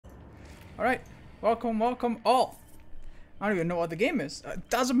Alright. Welcome, welcome all. I don't even know what the game is.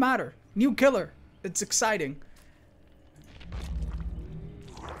 Doesn't matter. New killer. It's exciting.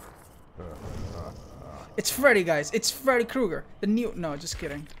 It's Freddy, guys. It's Freddy Krueger. The new... No, just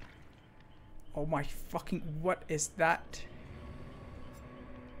kidding. Oh my fucking... What is that?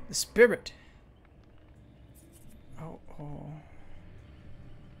 The spirit.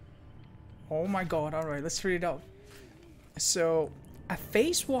 Oh my god. Alright, let's read it out. So, a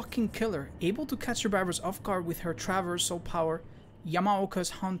face-walking killer, able to catch survivors off guard with her traversal power, Yamaoka's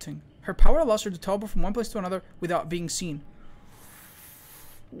haunting. Her power allows her to teleport from one place to another without being seen.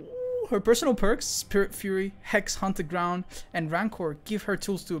 Her personal perks, Spirit Fury, Hex, Haunted Ground, and Rancor give her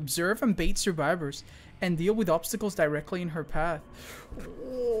tools to observe and bait survivors and deal with obstacles directly in her path.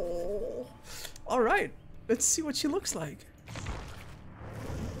 Oh. Alright, let's see what she looks like.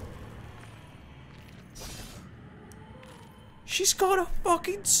 She's got a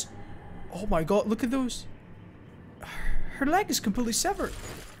fucking... Oh my god, look at those. Her leg is completely severed.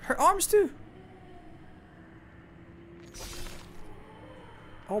 Her arms too.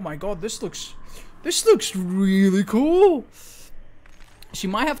 Oh my god, this looks really cool. She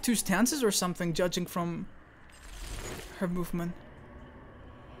might have two stances or something, judging from her movement.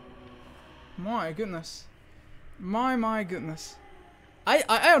 My goodness. My goodness. I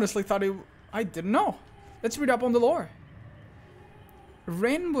honestly thought I didn't know. Let's read up on the lore.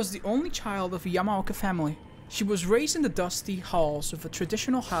 Rin was the only child of a Yamaoka family. She was raised in the dusty halls of a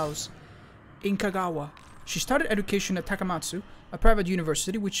traditional house in Kagawa. She started education at Takamatsu, a private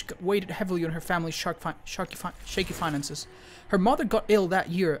university which weighed heavily on her family's shaky finances. Her mother got ill that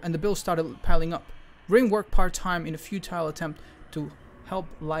year and the bills started piling up. Rin worked part-time in a futile attempt to help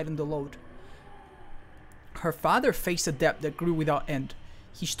lighten the load. Her father faced a debt that grew without end.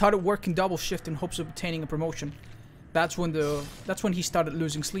 He started working double shift in hopes of obtaining a promotion. That's when he started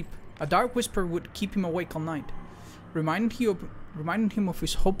losing sleep. A dark whisper would keep him awake all night, reminding him of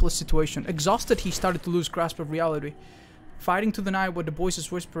his hopeless situation. Exhausted, he started to lose grasp of reality. Fighting to deny what the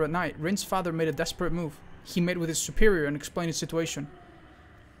voices whisper at night, Rin's father made a desperate move. He met with his superior and explained his situation.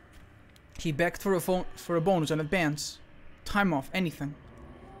 He begged for a bonus, an advance, time off, anything.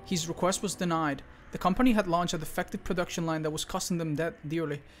 His request was denied. The company had launched a defective production line that was costing them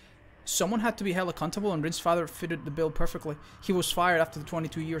dearly. Someone had to be held accountable, and Rin's father fitted the bill perfectly. He was fired after the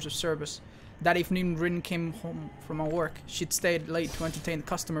 22 years of service. That evening, Rin came home from her work. She'd stayed late to entertain the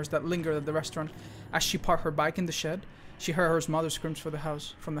customers that lingered at the restaurant. As she parked her bike in the shed, she heard her mother's screams from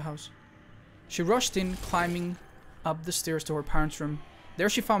the house. She rushed in, climbing up the stairs to her parents' room. There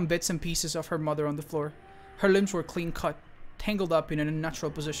she found bits and pieces of her mother on the floor. Her limbs were clean cut, tangled up in an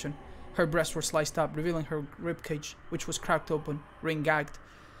unnatural position. Her breasts were sliced up, revealing her ribcage, which was cracked open. Rin gagged.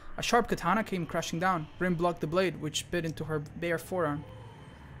 A sharp katana came crashing down. Rin blocked the blade, which bit into her bare forearm.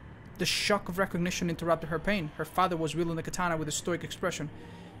 The shock of recognition interrupted her pain. Her father was wielding the katana with a stoic expression.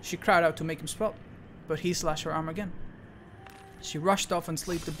 She cried out to make him stop, but he slashed her arm again. She rushed off and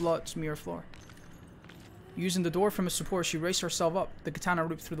slid the blood-smeared floor. Using the door from a support, she raised herself up. The katana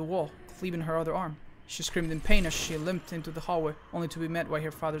ripped through the wall, cleaving her other arm. She screamed in pain as she limped into the hallway, only to be met by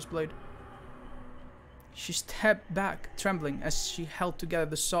her father's blade. She stepped back, trembling, as she held together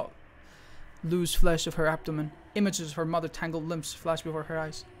the soft, loose flesh of her abdomen. Images of her mother's tangled limbs flashed before her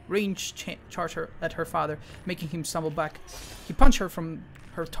eyes. Rin charged at her father, making him stumble back. He punched her from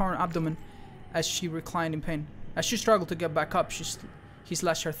her torn abdomen as she reclined in pain. As she struggled to get back up, he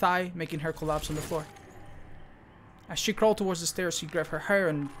slashed her thigh, making her collapse on the floor. As she crawled towards the stairs, he grabbed her hair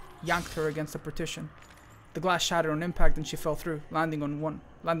and yanked her against the partition. The glass shattered on impact and she fell through, landing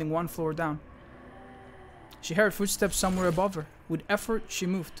one floor down. She heard footsteps somewhere above her. With effort, she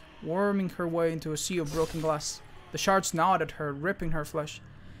moved, worming her way into a sea of broken glass. The shards gnawed at her, ripping her flesh.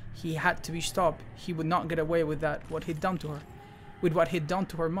 He had to be stopped. He would not get away with what he'd done to her. With what he'd done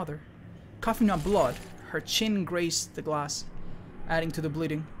to her mother. Coughing up blood, her chin grazed the glass, adding to the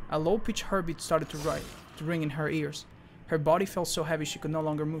bleeding. A low-pitched heartbeat started to ring in her ears. Her body felt so heavy she could no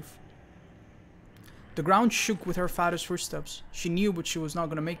longer move. The ground shook with her father's footsteps. She knew but she was not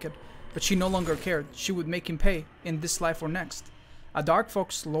going to make it. But she no longer cared. She would make him pay, in this life or next. A dark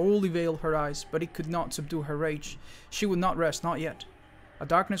fog slowly veiled her eyes, but it could not subdue her rage. She would not rest, not yet. A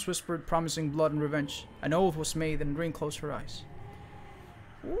darkness whispered, promising blood and revenge. An oath was made, and Rin closed her eyes.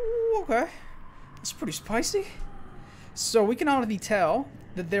 Ooh, okay. That's pretty spicy. So we can already tell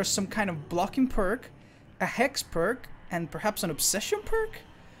that there's some kind of blocking perk, a hex perk, and perhaps an obsession perk?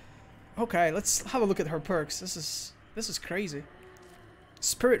 Okay, let's have a look at her perks. This is crazy.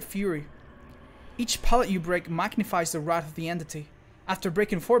 Spirit Fury. Each pallet you break magnifies the wrath of the entity. After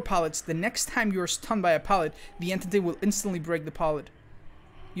breaking 4 pallets, the next time you are stunned by a pallet, the entity will instantly break the pallet.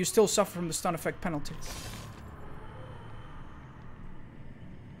 You still suffer from the stun effect penalty.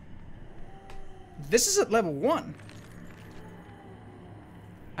 This is at level 1.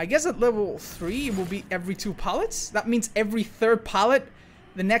 I guess at level 3 it will be every 2 pallets. That means every 3rd pallet,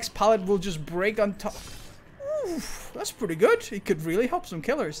 the next pallet will just break on top. Oof, that's pretty good. It could really help some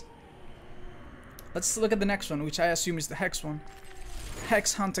killers. Let's look at the next one, which I assume is the Hex one.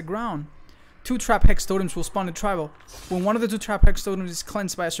 Hex Hunter Ground. 2 trap Hex totems will spawn in tribal. When one of the 2 trap Hex totems is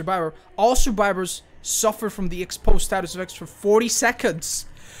cleansed by a survivor, all survivors suffer from the exposed status of Hex for 40 seconds.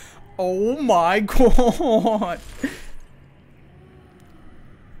 Oh my god.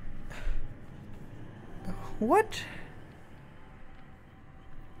 What?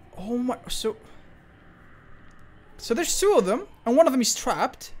 Oh my... So there's 2 of them, and one of them is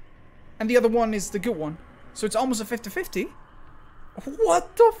trapped, and the other one is the good one. So it's almost a 50-50.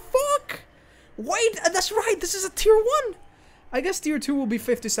 What the fuck? Wait, that's right, this is a tier 1. I guess tier 2 will be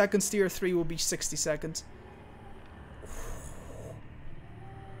 50 seconds, tier 3 will be 60 seconds.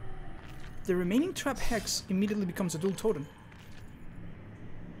 The remaining trap Hex immediately becomes a dual totem.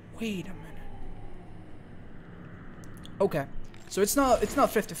 Wait a minute. Okay, so it's not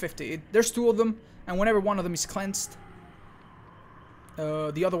 50-50. There's 2 of them, and whenever one of them is cleansed,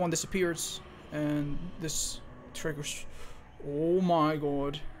 the other one disappears, and this triggers. Oh my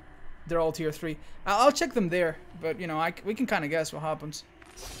god, they're all tier 3. I'll check them there, but you know, we can kind of guess what happens.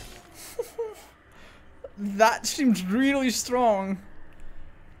 That seems really strong.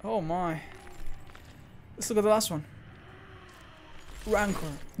 Oh my. Let's look at the last one. Rancor.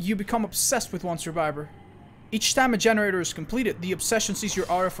 You become obsessed with one survivor. Each time a generator is completed, the obsession sees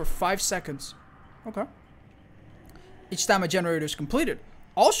your aura for 5 seconds. Okay. Each time a generator is completed,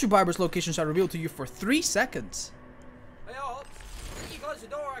 all survivors' locations are revealed to you for 3 seconds. Hey, Otz, you closed the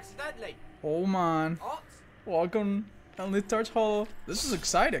door accidentally. Oh man. Otz? Welcome, Elite Touch Hollow. This is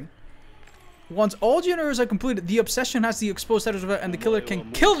exciting. Once all generators are completed, the obsession has the exposed status of it, and the killer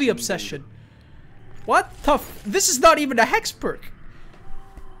can kill the obsession. What the f- This is not even a Hex perk.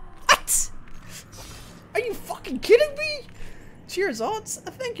 What? Are you fucking kidding me? Cheers, Otz.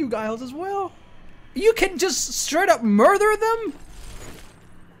 Thank you, Giles, as well. You can just straight up murder them?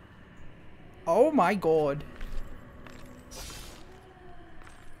 Oh my god.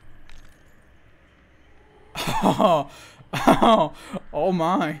 Oh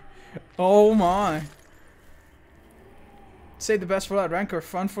my. Oh my. Save the best for that. Rancor,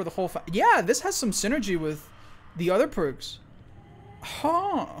 fun for the whole yeah, this has some synergy with the other perks.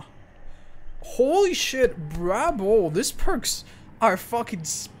 Huh. Holy shit, bravo. These perks are fucking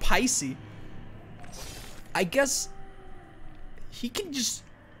spicy. I guess he can just...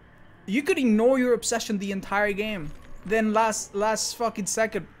 You could ignore your obsession the entire game. Then last fucking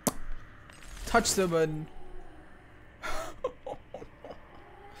second, touch them and...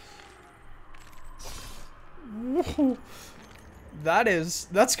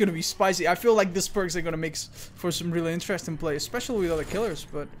 That's gonna be spicy. I feel like this perks are gonna make for some really interesting play, especially with other killers,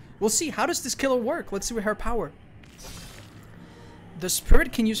 but we'll see. How does this killer work? Let's see with her power. The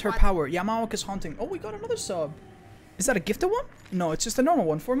spirit can use her power. Yamaoka's haunting. Oh, we got another sub. Is that a gifted one? No, it's just a normal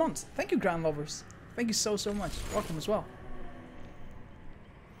one. 4 months. Thank you, Grand Lovers. Thank you so much. Welcome as well.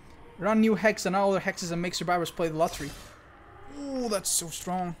 Run new hex and all other hexes and make survivors play the lottery. Ooh, that's so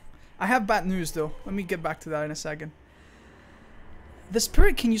strong. I have bad news though. Let me get back to that in a second. The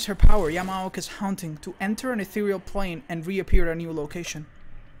spirit can use her power, Yamaoka's haunting, to enter an ethereal plane and reappear at a new location.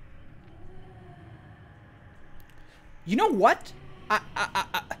 You know what?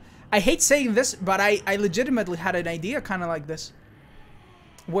 I hate saying this, but I legitimately had an idea kind of like this.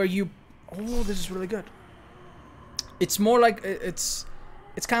 Where you... Oh, this is really good. It's more like... It's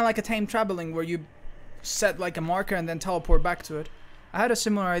kind of like a time traveling where you set like a marker and then teleport back to it. I had a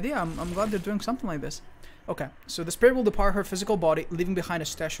similar idea. I'm glad they're doing something like this. Okay, so the spirit will depart her physical body, leaving behind a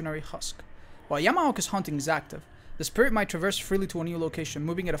stationary husk. While Yamaoka's haunting is active, the spirit might traverse freely to a new location,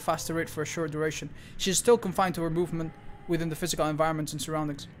 moving at a faster rate for a short duration. She is still confined to her movement within the physical environments and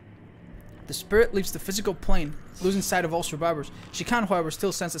surroundings. The spirit leaves the physical plane, losing sight of all survivors. She can, however,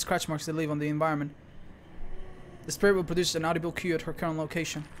 still sense the scratch marks they leave on the environment. The spirit will produce an audible cue at her current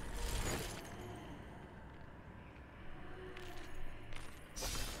location.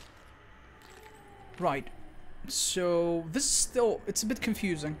 Right. So, this is still... It's a bit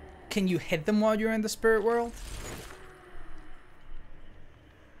confusing. Can you hit them while you're in the spirit world?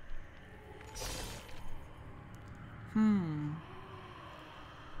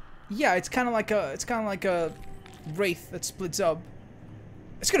 Yeah, it's kind of like a wraith that splits up.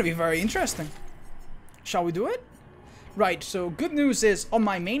 It's gonna be very interesting. Shall we do it? Right, so good news is on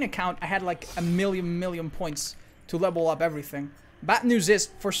my main account I had like a million points to level up everything. Bad news is,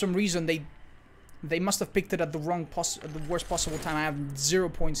 for some reason, they must have picked it at the the worst possible time. I have 0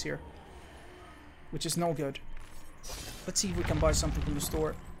 points here, which is no good. Let's see if we can buy something from the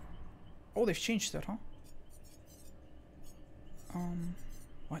store. Oh, they've changed that, huh?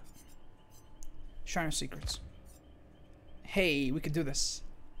 What? Shrine of Secrets. Hey, we could do this.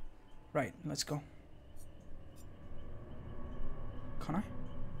 Right, let's go. Can I?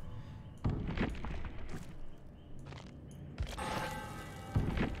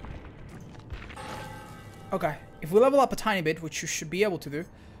 Okay, if we level up a tiny bit, which you should be able to do.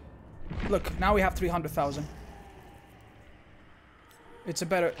 Look, now we have 300,000. It's a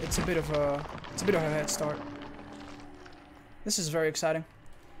bit of a head start. This is very exciting.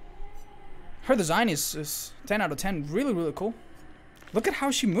 Her design is 10 out of 10. Really, really cool. Look at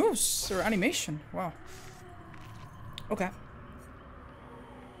how she moves. Her animation. Wow. Okay.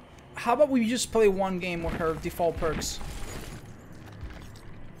 How about we just play one game with her default perks?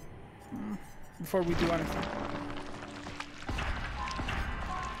 Before we do anything.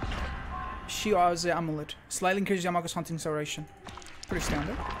 She has the amulet. Slightly increases Yamako's hunting acceleration. Pretty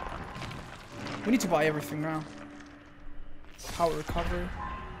standard. We need to buy everything now. Power recovery.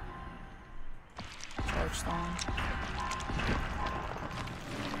 Charge down.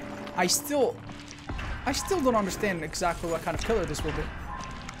 I still don't understand exactly what kind of killer this will be.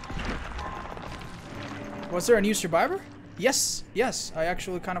 Was there a new survivor? Yes, I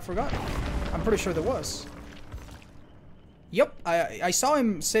actually kind of forgot. I'm pretty sure there was. Yep, I saw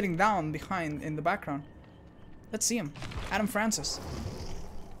him sitting down behind in the background. Let's see him. Adam Francis.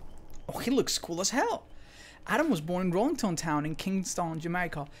 Oh, he looks cool as hell. Adam was born in Rollington Town in Kingston,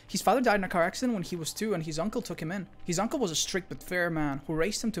 Jamaica. His father died in a car accident when he was 2 and his uncle took him in. His uncle was a strict but fair man who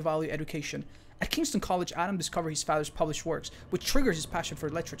raised him to value education. At Kingston College, Adam discovered his father's published works, which triggers his passion for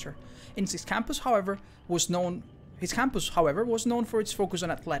literature. His campus, however, was known for its focus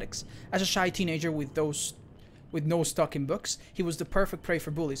on athletics. As a shy teenager with no stock in books, he was the perfect prey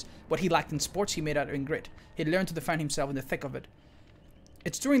for bullies. What he lacked in sports, he made out in grit. He learned to defend himself in the thick of it.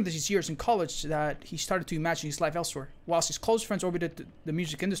 It's during these years in college that he started to imagine his life elsewhere. Whilst his close friends orbited the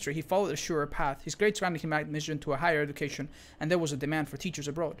music industry, he followed a surer path. His grades granted him admission to a higher education, and there was a demand for teachers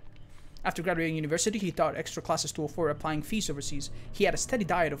abroad. After graduating university, he taught extra classes to afford applying fees overseas. He had a steady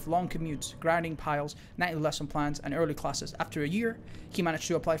diet of long commutes, grinding piles, nightly lesson plans, and early classes. After a year, he managed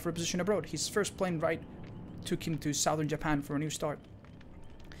to apply for a position abroad. His first plane ride took him to southern Japan for a new start.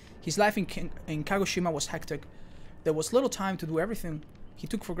 His life in Kagoshima was hectic. There was little time to do everything he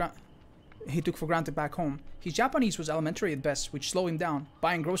took for granted back home. His Japanese was elementary at best, which slowed him down.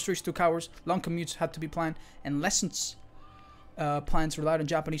 Buying groceries took hours, long commutes had to be planned, and lessons plans relied on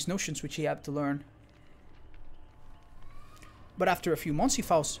Japanese notions which he had to learn. But after a few months he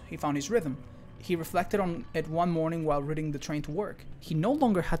found his rhythm. He reflected on it one morning while riding the train to work. He no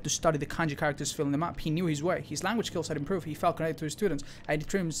longer had to study the kanji characters filling them up. He knew his way. His language skills had improved. He felt connected to his students, and he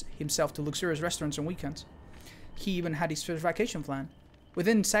treated himself to luxurious restaurants on weekends. He even had his first vacation plan.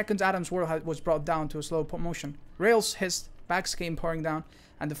 Within seconds, Adam's world was brought down to a slow motion. Rails hissed, bags came pouring down,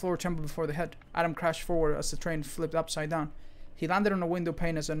 and the floor trembled before the head. Adam crashed forward as the train flipped upside down. He landed on a window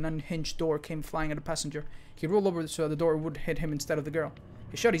pane as an unhinged door came flying at a passenger. He rolled over so the door would hit him instead of the girl.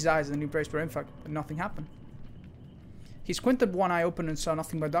 He shut his eyes and he braced for impact, but nothing happened. He squinted one eye open and saw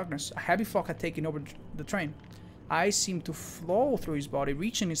nothing but darkness. A heavy fog had taken over the train. Eyes seemed to flow through his body,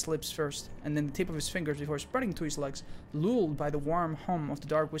 reaching his lips first, and then the tip of his fingers before spreading to his legs. Lulled by the warm hum of the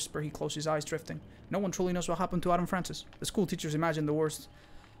dark whisper, he closed his eyes, drifting. No one truly knows what happened to Adam Francis. The school teachers imagined the worst.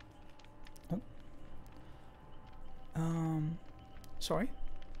 Sorry?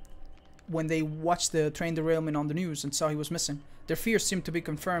 When they watched the train derailment on the news and saw he was missing. Their fears seemed to be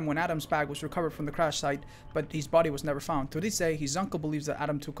confirmed when Adam's bag was recovered from the crash site, but his body was never found. To this day, his uncle believes that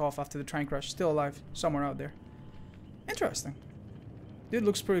Adam took off after the train crash, still alive, somewhere out there. Interesting. Dude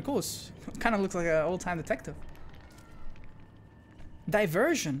looks pretty cool. Kind of looks like an old-time detective.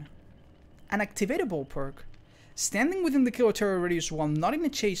 Diversion. An activatable perk. Standing within the killer terror radius while not in a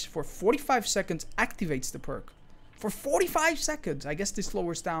chase for 45 seconds activates the perk. For 45 seconds! I guess this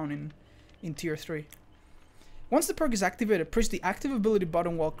lowers down in tier 3. Once the perk is activated, press the active ability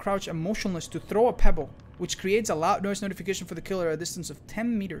button while crouched and motionless to throw a pebble, which creates a loud noise notification for the killer at a distance of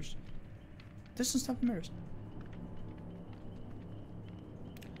 10 meters. Distance 10 meters.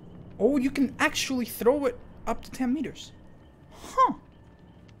 Oh, you can actually throw it up to 10 meters. Huh.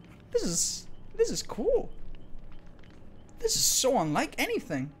 This is cool. This is so unlike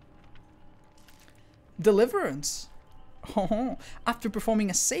anything. Deliverance. Oh, after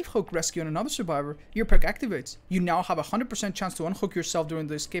performing a safe hook rescue on another survivor, your perk activates. You now have a 100% chance to unhook yourself during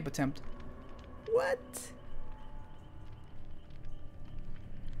the escape attempt. What?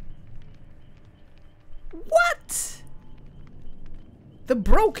 What? The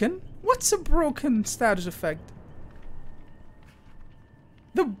broken? What's a broken status effect?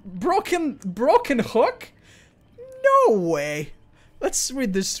 The broken hook? No way. Let's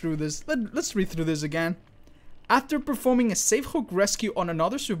read this through this. Let's read through this again. After performing a safe hook rescue on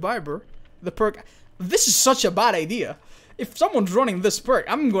another survivor, the perk. This is such a bad idea. If someone's running this perk,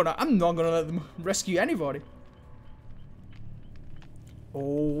 I'm not gonna let them rescue anybody.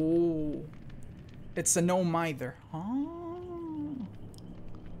 Oh, it's a no mither. Oh.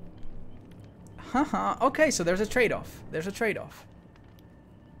 Haha. Okay, so there's a trade-off. There's a trade-off.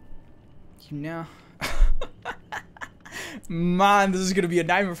 You know. Man, this is gonna be a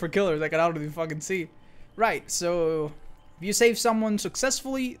nightmare for killers. I can already fucking see. Right, so if you save someone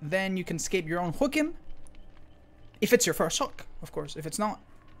successfully, then you can escape your own hooking. If it's your first hook, of course. If it's not,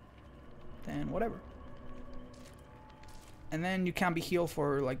 then whatever. And then you can be healed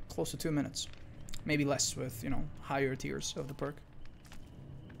for like close to 2 minutes. Maybe less with, you know, higher tiers of the perk.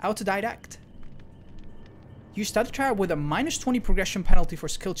 Autodidact. You start the trial with a -20 progression penalty for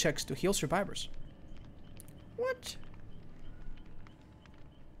skill checks to heal survivors. What?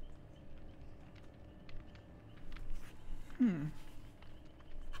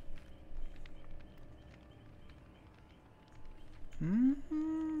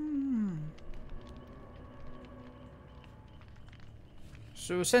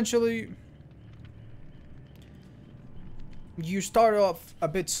 So essentially, you start off a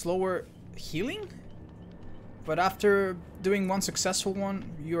bit slower healing, but after doing one successful one,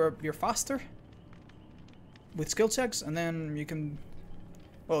 you're faster with skill checks, and then you can,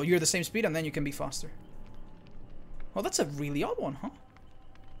 well, you're the same speed, and then you can be faster. Well, that's a really odd one, huh?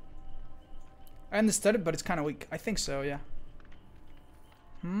 I understood it, but it's kind of weak. I think so, yeah.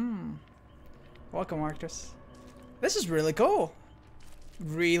 Welcome, Arctus. This is really cool.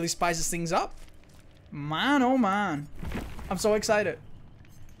 Really spices things up. Man, oh man. I'm so excited.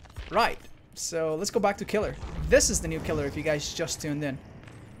 Right, so let's go back to Killer. This is the new Killer if you guys just tuned in.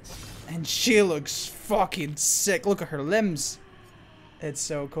 And she looks fucking sick. Look at her limbs. It's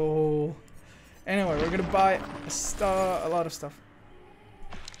so cool. Anyway, we're gonna buy a lot of stuff.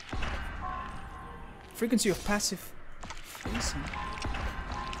 Frequency of passive facing.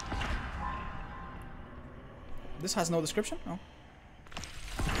 This has no description? No.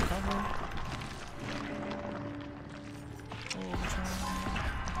 Cover.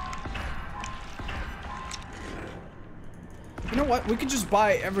 You know what? We could just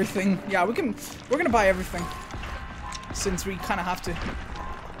buy everything. Yeah, we're gonna buy everything. Since we kinda have to.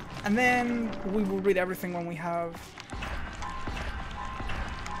 And then we will read everything when we have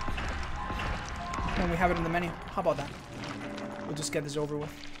it in the menu. How about that? We'll just get this over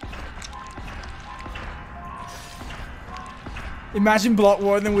with. Imagine Blood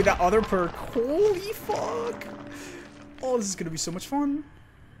Warden with that other perk. Holy fuck! Oh, this is gonna be so much fun.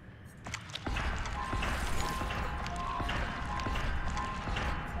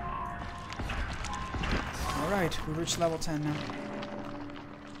 Alright, we reached level 10 now.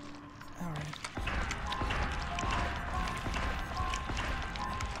 Alright.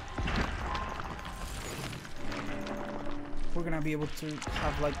 We're gonna be able to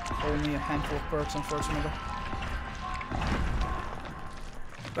have like only a handful of perks, unfortunately.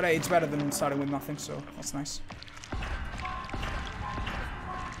 But hey, it's better than starting with nothing, so that's nice.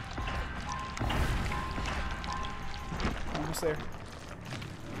 Almost there.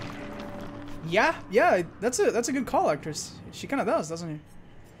 Yeah, that's a good call, actress. She kind of does, doesn't she?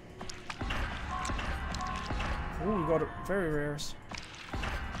 Ooh, we got very rares.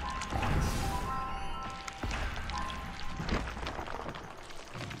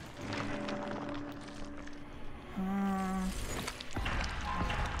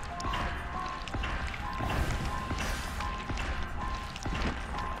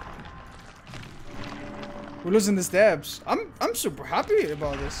 We're losing the stabs. I'm super happy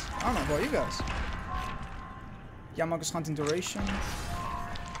about this. I don't know about you guys. Yamago's hunting duration.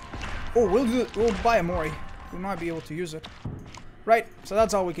 Oh, we'll buy a Mori. We might be able to use it. Right, so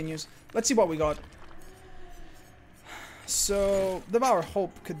that's all we can use. Let's see what we got. So, Devour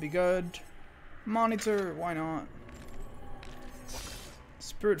Hope could be good. Monitor, why not?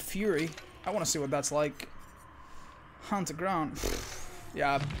 Spirit Fury. I want to see what that's like. Hunt the ground.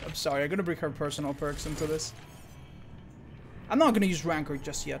 Yeah, I'm sorry. I'm gonna bring her personal perks into this. I'm not gonna use Rancor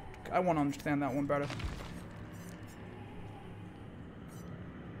just yet. I want to understand that one better.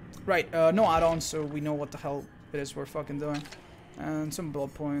 Right, no add-ons, so we know what the hell it is we're fucking doing. And some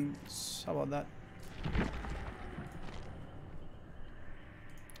blood points. How about that?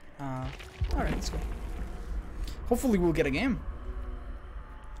 Alright, let's go. Hopefully we'll get a game.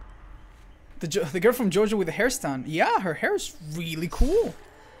 The girl from Georgia with the hair stand. Yeah, her hair is really cool.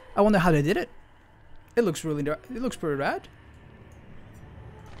 I wonder how they did it. It looks really... It looks pretty rad.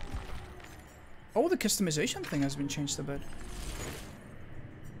 Oh, the customization thing has been changed a bit.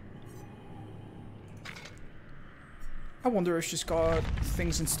 I wonder if she's got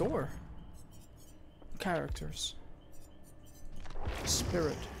things in store. Characters.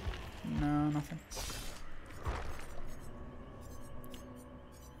 Spirit. No, nothing.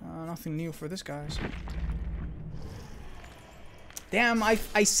 Nothing new for this guy. So. Damn, I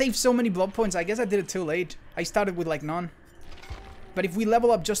saved so many blood points. I guess I did it too late. I started with like none. But if we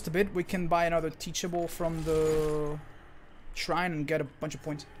level up just a bit, we can buy another teachable from the shrine and get a bunch of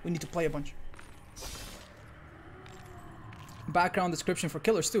points. We need to play a bunch. Background description for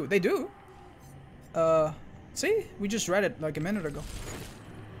killers too. They do. See? We just read it like a minute ago.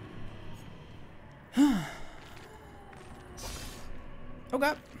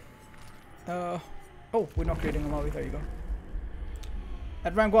 Okay. Oh, we're not creating a lobby. There you go.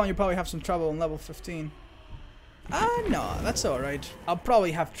 At rank 1, you probably have some trouble on level 15. No, that's alright. I'll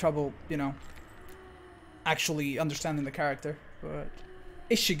probably have trouble, you know, actually understanding the character. But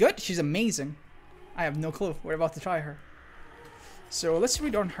is she good? She's amazing. I have no clue. We're about to try her. So let's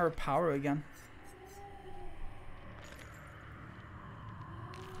read on her power again.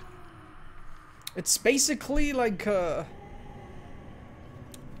 It's basically like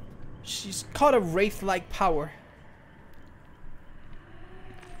she's caught a wraith-like power.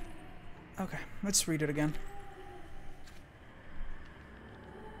 Okay, let's read it again.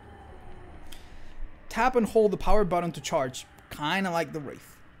 Tap and hold the power button to charge, kinda like the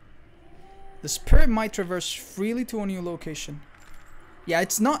wraith. The spirit might traverse freely to a new location. Yeah,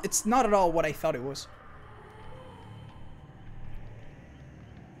 it's not at all what I thought it was.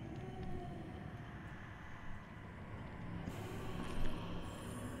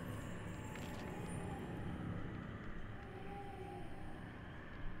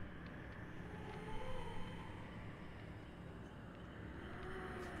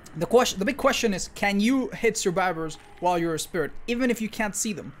 The big question is, can you hit survivors while you're a spirit, even if you can't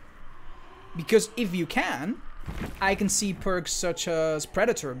see them? Because if you can, I can see perks such as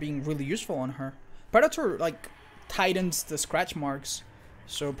Predator being really useful on her. Predator like tightens the scratch marks,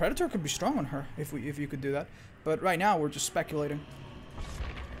 so Predator could be strong on her if you could do that. But right now we're just speculating.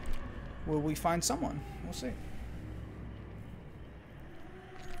 Will we find someone? We'll see.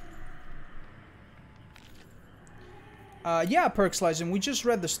 Yeah, perks legend. We just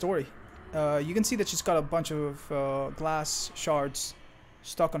read the story. You can see that she's got a bunch of glass shards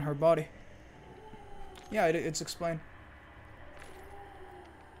stuck on her body. Yeah, it's explained.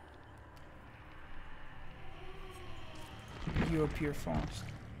 You appear fast.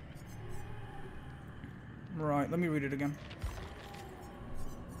 Right, let me read it again.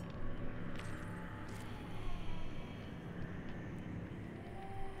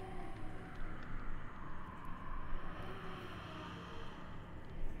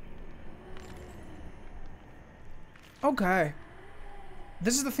 Okay.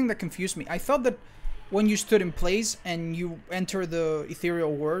 This is the thing that confused me. I thought that when you stood in place and you enter the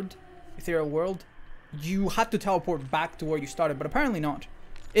ethereal world, you had to teleport back to where you started, but apparently not.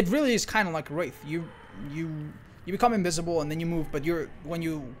 It really is kind of like a wraith. You become invisible and then you move, but when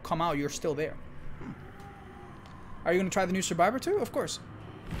you come out, you're still there. Are you gonna try the new Survivor too? Of course.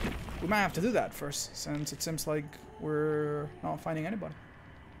 We might have to do that first, since it seems like we're not finding anybody.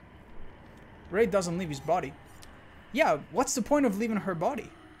 Wraith doesn't leave his body. Yeah, what's the point of leaving her body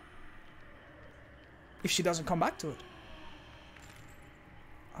if she doesn't come back to it?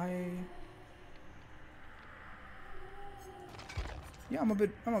 Yeah, I'm a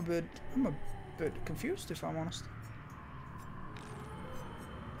bit confused, if I'm honest.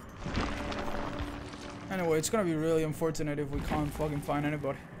 Anyway, it's gonna be really unfortunate if we can't fucking find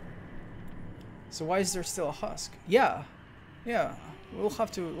anybody. So why is there still a husk? Yeah, we'll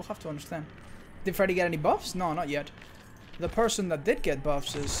have to understand. Did Freddy get any buffs? No, not yet. The person that did get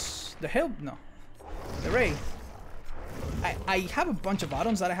buffs is the Wraith. I have a bunch of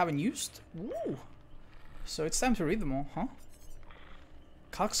items that I haven't used. Ooh. So it's time to read them all, huh?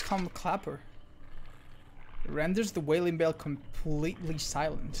 Coxcomb Clapper. Renders the wailing bell completely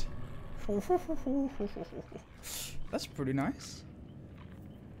silent. That's pretty nice.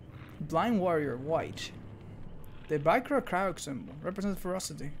 Blind Warrior, white. The Bikra Krauk symbol represents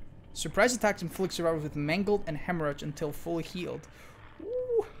ferocity. Surprise attacks inflict survivors with mangled and hemorrhage until fully healed.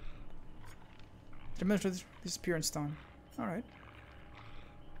 Ooh. Tremendous disappearance time. Alright.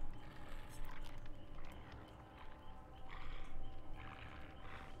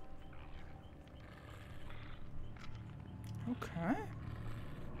 Okay.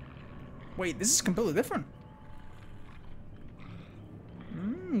 Wait, this is completely different.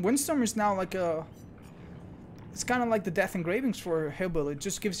 Windstorm is now like a... It's kind of like the death engravings for Hillbilly. It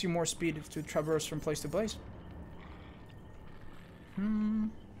just gives you more speed to traverse from place to place.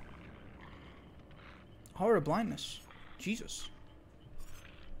 Horror blindness. Jesus.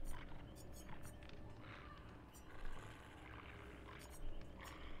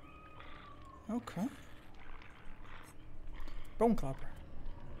 Okay. Bone clapper.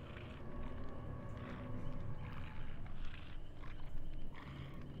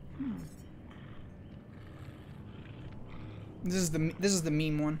 This is the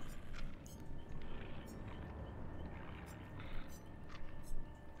meme one.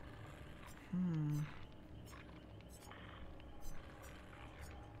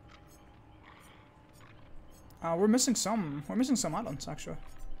 We're missing some add-ons actually.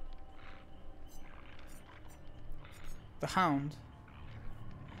 The Hound.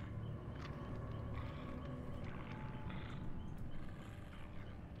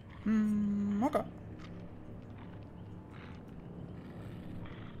 Okay.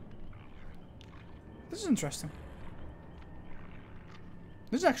 This is interesting.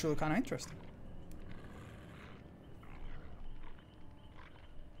 This is actually kind of interesting.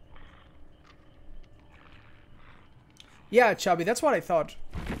 Yeah, Chubby, that's what I thought.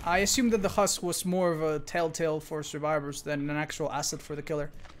 I assumed that the husk was more of a telltale for survivors than an actual asset for the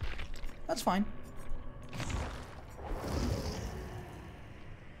killer. That's fine.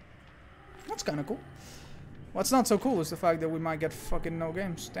 That's kind of cool. What's not so cool is the fact that we might get fucking no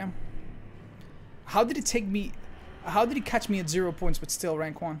games. Damn. How did it take me... How did he catch me at 0 points but still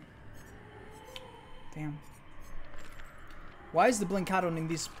rank 1? Damn. Why is the blink add-on in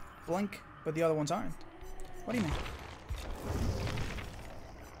these blink but the other ones aren't? What do you mean?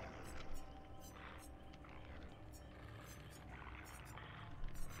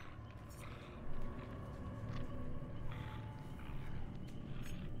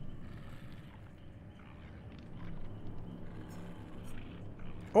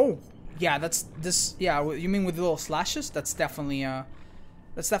 Oh, yeah, that's this. Yeah, you mean with the little slashes? That's definitely an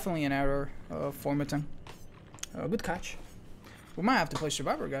error formatting. Good catch. We might have to play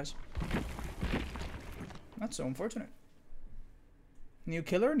Survivor, guys. That's so unfortunate. New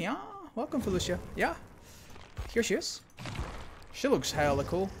killer? Yeah. Welcome, Felicia. Yeah. Here she is. She looks hella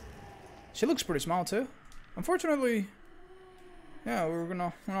cool. She looks pretty small too. Unfortunately, yeah, we're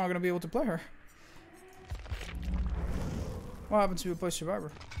not gonna be able to play her. What happens if we play Survivor?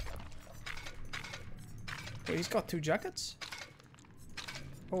 Wait, he's got 2 jackets?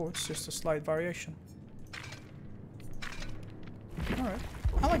 Oh, it's just a slight variation. Alright.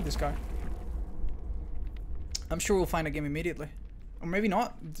 I like this guy. I'm sure we'll find a game immediately. Or maybe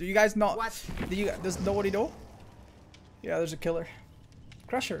not. Do you guys not... What? Does nobody know? Yeah, there's a killer.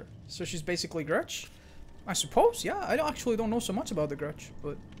 Crusher. So she's basically Grudge? I suppose, yeah. I actually don't know so much about the Grudge,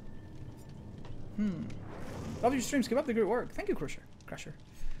 but... Love your streams. Keep up the great work. Thank you, Crusher.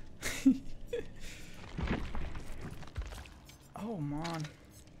 Oh, man.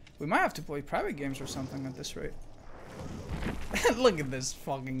 We might have to play private games or something at this rate. Look at this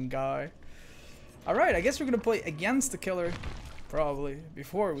fucking guy. Alright, I guess we're gonna play against the killer. Probably.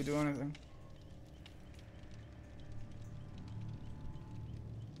 Before we do anything.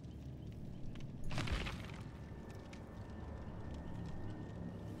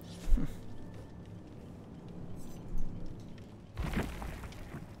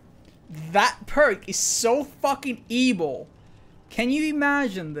 That perk is so fucking evil. Can you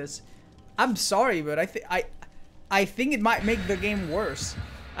imagine this? I'm sorry, but I think it might make the game worse.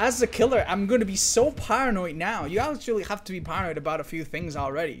 As a killer, I'm gonna be so paranoid now. You actually have to be paranoid about a few things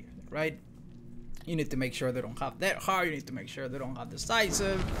already, right? You need to make sure they don't have that hard. You need to make sure they don't have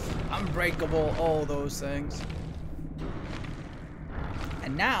decisive, unbreakable, all those things.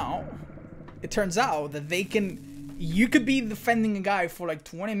 And now, it turns out that they can... You could be defending a guy for like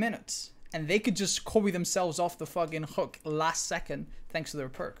 20 minutes, and they could just Kobe themselves off the fucking hook last second thanks to their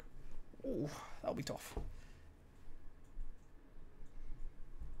perk. Ooh, that'll be tough.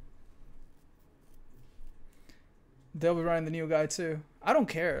 They'll be running the new guy too. I don't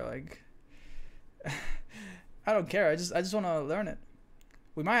care, like... I don't care, I just want to learn it.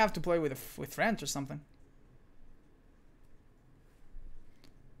 We might have to play with friends or something.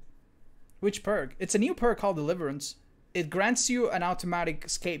 Which perk? It's a new perk called Deliverance. It grants you an automatic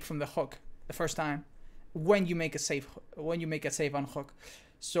escape from the hook the first time when you make a save on hook.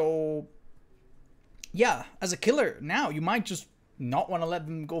 So yeah, as a killer now you might just not want to let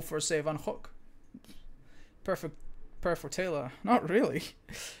them go for a save on hook. Perfect for Taylor. Not really.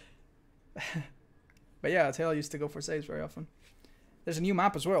 But yeah, Taylor used to go for saves very often. There's a new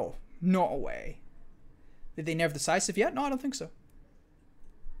map as well. No way. Did they nerf decisive yet? No, I don't think so.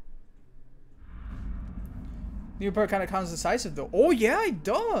 New perk kind of counts decisive though. Oh yeah, it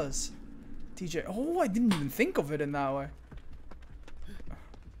does. TJ. Oh, I didn't even think of it in that way.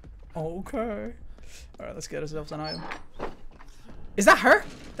 Okay. Alright, let's get ourselves an item. Is that her?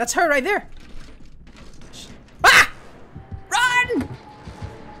 That's her right there. Ah! Run!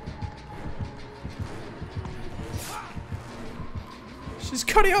 She's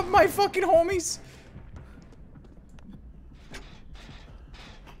cutting up my fucking homies.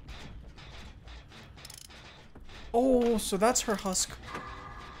 Oh, so that's her husk.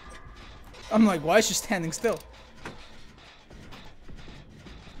 I'm like, why is she standing still?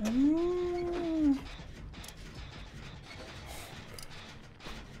 Ooh.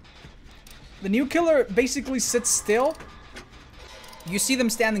 The new killer basically sits still. You see them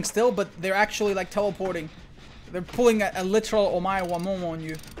standing still, but they're actually like teleporting. They're pulling a literal Omae wa Momo on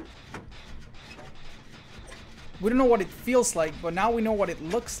you. We don't know what it feels like, but now we know what it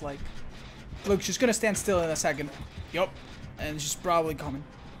looks like. Look, she's gonna stand still in a second. Yup. And she's probably coming.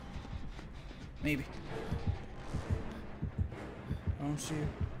 Maybe. I don't see her.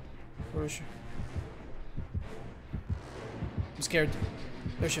 Where is she? I'm scared.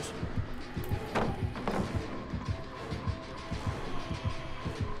 There she is.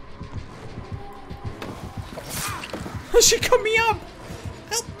 She cut me up!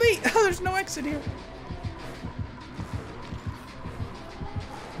 Help me! Oh, there's no exit here.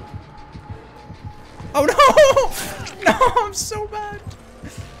 Oh no! No, I'm so bad.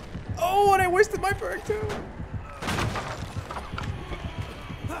 Oh, and I wasted my perk too.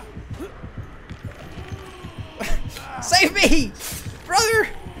 Save me! Brother!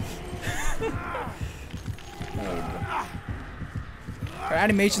 Her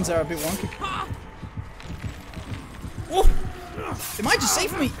animations are a bit wonky. Oh! They might just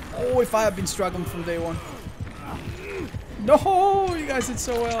save me! Oh, if I had been struggling from day one. No! You guys did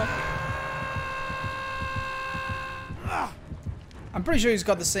so well. I'm pretty sure he's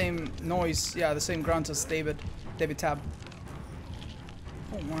got the same noise. Yeah, the same grunt as David Tab.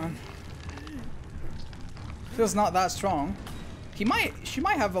 Oh man. Feels not that strong. She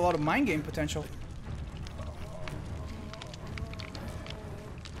might have a lot of mind game potential.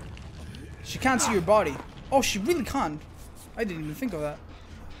 She can't see your body. Oh, she really can't. I didn't even think of that.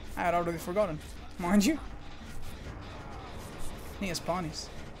 I had already forgotten. Mind you. He has pawnies.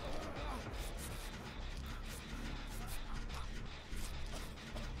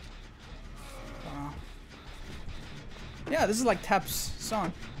 Wow. Yeah, this is like Tab's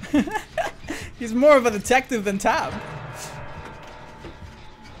son. He's more of a detective than Tab.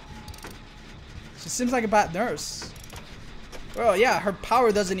 She seems like a bad nurse. Well, yeah, her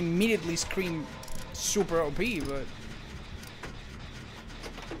power doesn't immediately scream super OP, but...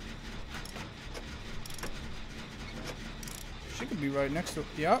 She could be right next to...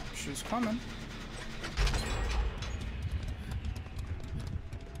 Yep, she's coming.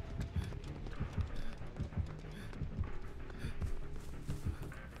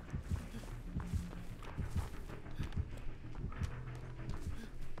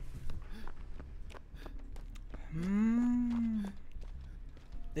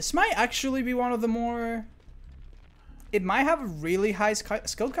 This might actually be one of the more... It might have a really high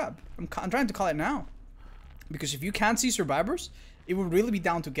skill cap. I'm trying to call it now. Because if you can't see survivors, it would really be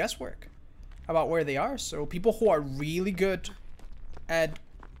down to guesswork about where they are. So people who are really good at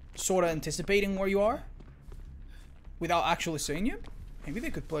sort of anticipating where you are without actually seeing you, maybe they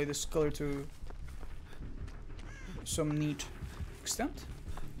could play this killer to some neat extent.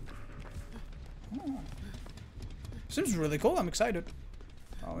 Oh. Seems really cool. I'm excited.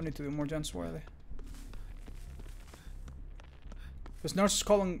 Oh, we need to do more gens. Where are they? Does nurses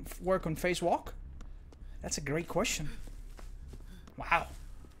calling work on face walk? That's a great question. Wow.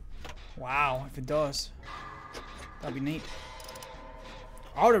 Wow, if it does. That'd be neat.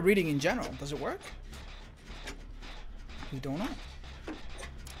 Auto reading in general, does it work? We don't know.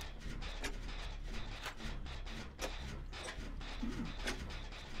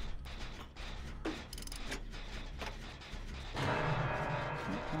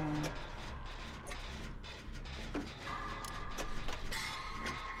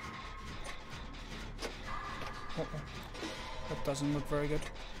 That doesn't look very good.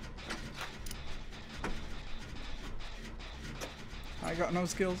 I got no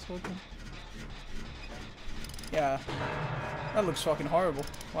skills. Okay. Yeah. That looks fucking horrible.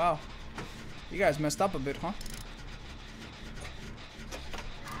 Wow. You guys messed up a bit, huh?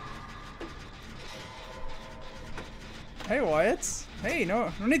 Hey, Wyatt. Hey,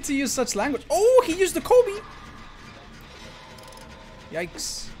 no need to use such language. Oh, he used the Kobe!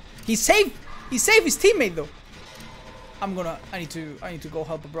 Yikes. He saved his teammate though. I need to go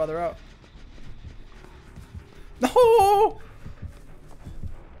help a brother out. No!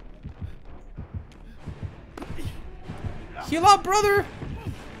 Heal up, brother!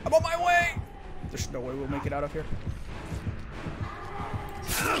 I'm on my way! There's no way we'll make it out of here.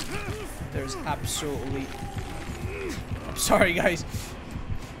 There's absolutely... I'm sorry, guys.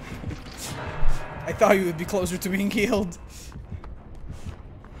 I thought you would be closer to being killed.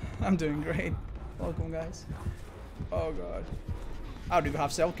 I'm doing great. Welcome, guys. Oh, God. I don't even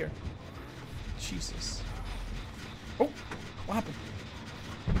have self-care. Jesus. Oh, what happened?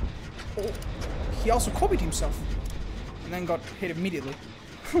 Oh, he also copied himself. And then got hit immediately.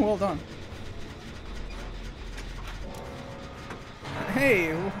 Well done.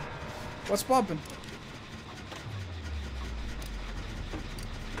 Hey, what's poppin'?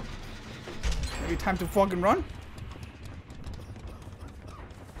 Maybe time to fucking run?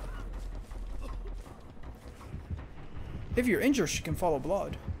 If you're injured, she can follow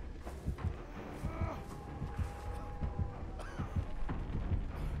blood.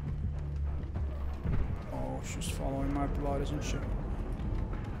 Oh, she's following my blood, isn't she?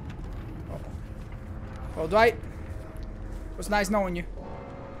 Oh. Well, Dwight. It was nice knowing you.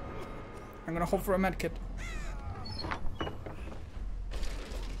 I'm gonna hope for a medkit.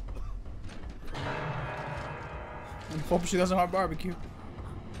 And hope she doesn't have barbecue.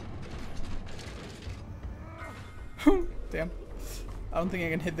 Damn. I don't think I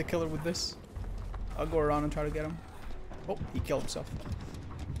can hit the killer with this. I'll go around and try to get him. Oh, he killed himself.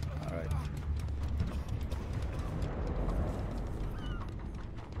 Alright.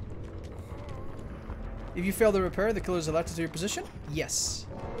 If you fail the repair, the killer is alerted to your position? Yes.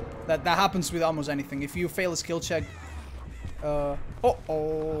 That happens with almost anything. If you fail a skill check...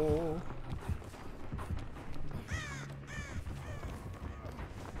 uh-oh.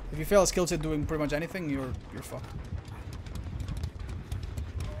 If you fail a skill check doing pretty much anything, you're fucked.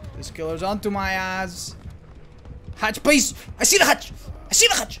 This killer's onto my ass. Hatch, please! I see the hatch! I see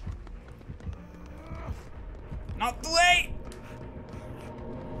the hatch! Not too late!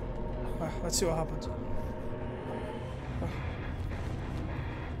 Let's see what happens.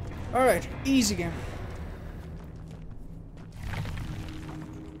 Alright, easy game.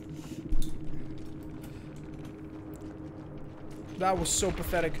 That was so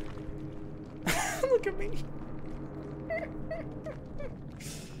pathetic. Look at me.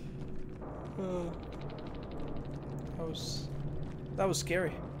 That was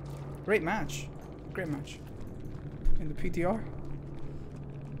scary. Great match. Great match. In the PTR.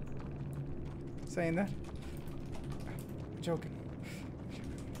 Saying that? I'm joking.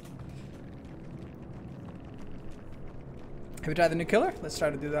 Have you tried the new killer? Let's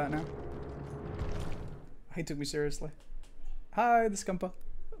try to do that now. He took me seriously. Hi, the Scumpa.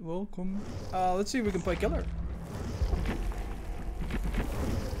 Welcome. Let's see if we can play killer.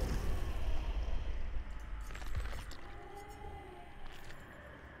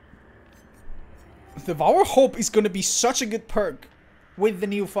 The Devour Hope is gonna be such a good perk with the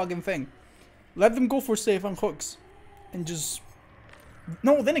new fucking thing. Let them go for safe on hooks. And just...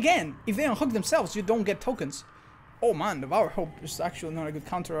 No, then again, if they unhook themselves, you don't get tokens. Oh man, Devour Hope is actually not a good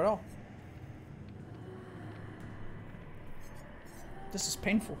counter at all. This is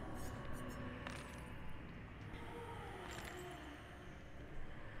painful.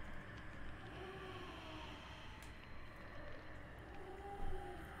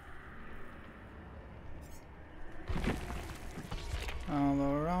 All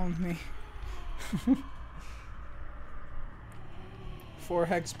around me. 4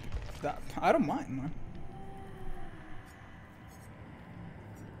 hex. That I don't mind, man.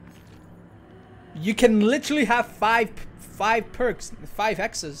 You can literally have five perks, 5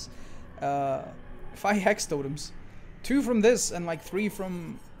 hexes, 5 hex totems, 2 from this and like 3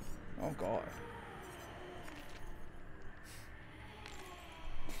 from. Oh god.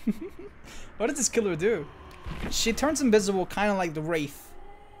 What does this killer do? She turns invisible, kind of like the Wraith,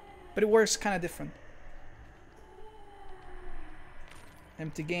 but it works kind of different.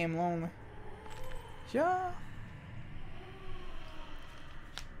 Empty game, lonely. Yeah.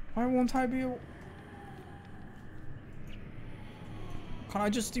 Why won't I be? Can I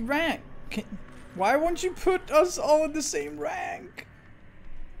just rank? Why won't you put us all in the same rank?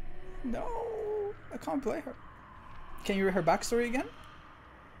 No, I can't play her. Can you read her backstory again?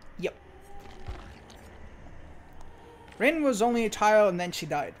 Yep. Rin was only a child and then she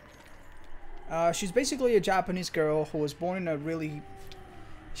died. She's basically a Japanese girl who was born in a really...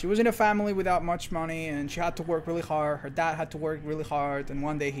 She was in a family without much money and she had to work really hard. Her dad had to work really hard and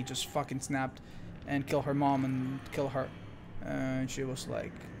one day he just fucking snapped and killed her mom and killed her. And she was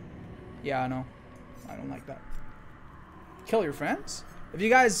like Yeah, I know. I don't like that. Kill your friends? If you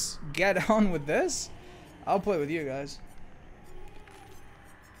guys get on with this, I'll play with you guys.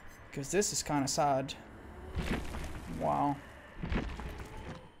 Because this is kind of sad. Wow.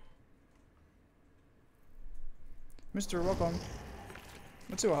 Mr. Welcome.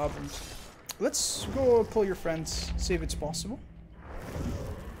 Let's see what happens. Let's go pull your friends, see if it's possible.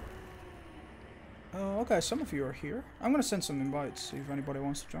 Okay, some of you are here. I'm gonna send some invites, see if anybody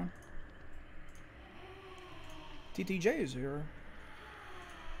wants to join. TTJ is here.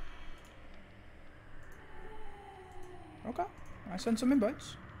 Okay, I sent some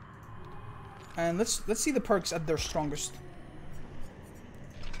invites. And let's see the perks at their strongest.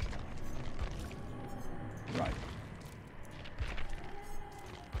 Right.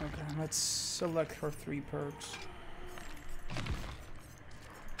 Okay, let's select her 3 perks.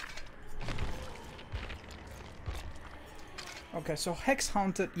 Okay, so Hex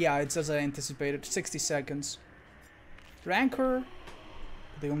Haunted, yeah, it's as I anticipated, 60 seconds. Rancor,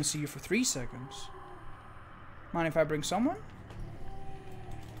 they only see you for 3 seconds. Mind if I bring someone?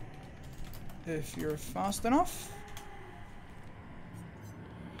 If you're fast enough.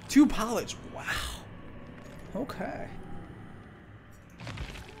 2 pallets, wow. Okay.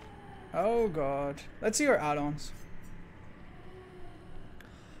 Oh god. Let's see our add-ons.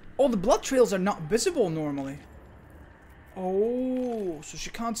 Oh, the blood trails are not visible normally. Oh, so she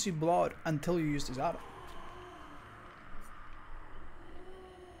can't see blood until you use this add-on.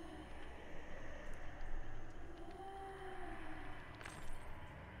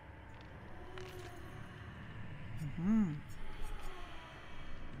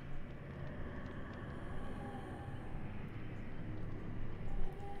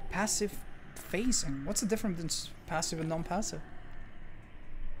 Passive phasing. What's the difference between passive and non-passive?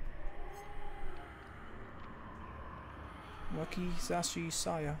 Lucky Sashi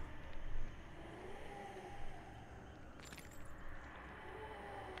Saya.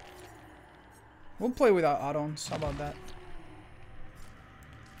 We'll play without add-ons. How about that?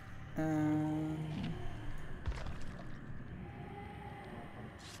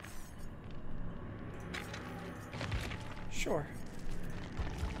 Sure.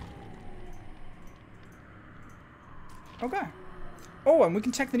 Okay. Oh, and we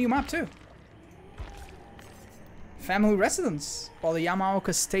can check the new map too. Family residence. While the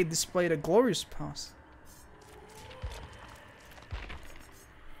Yamaoka state displayed a glorious past.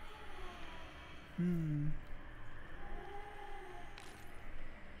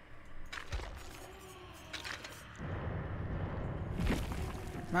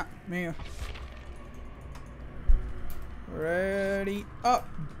 Map me. Ready up,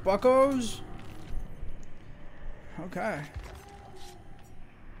 buckos. Okay.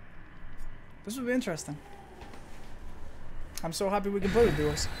 This will be interesting. I'm so happy we can play with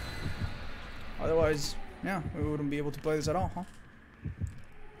duos. Otherwise, yeah, we wouldn't be able to play this at all, huh?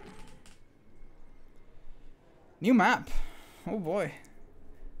 New map. Oh boy.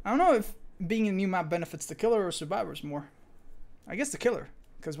 I don't know if being a new map benefits the killer or survivors more. I guess the killer.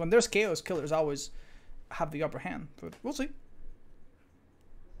 Because when there's chaos, killers always have the upper hand. But we'll see.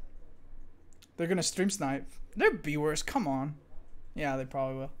 They're gonna stream snipe. They're B-worse, come on. Yeah, they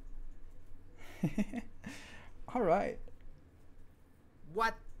probably will. Alright.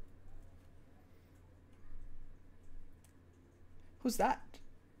 What? Who's that?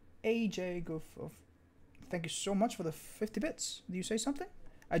 AJ Goof of. Thank you so much for the 50 bits. Do you say something?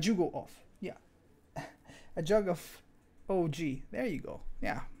 A jugo off. Yeah. A jug of OG. There you go.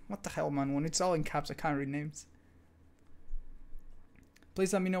 Yeah. What the hell, man? When it's all in caps, I can't read names.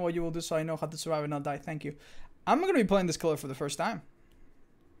 Please let me know what you will do so I know how to survive and not die. Thank you. I'm going to be playing this killer for the first time.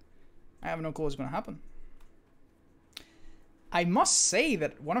 I have no clue what's going to happen. I must say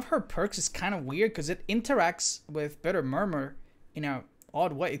that one of her perks is kind of weird because it interacts with Bitter Murmur in an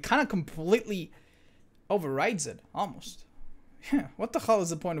odd way. It kind of completely overrides it, almost. Yeah, what the hell is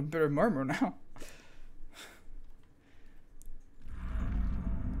the point of Bitter Murmur now?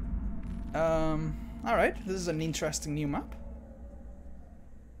 Alright, this is an interesting new map.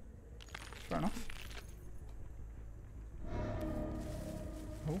 Fair enough.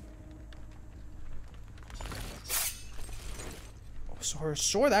 Oh. Oh, so her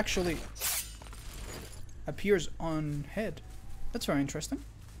sword actually appears on head. That's very interesting.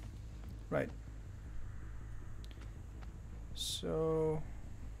 Right. So...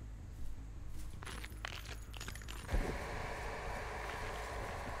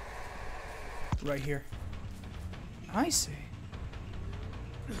 right here. I see.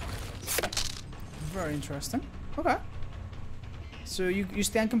 Very interesting. Okay. So you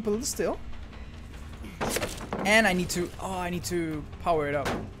stand completely still. And I need to... oh, I need to power it up.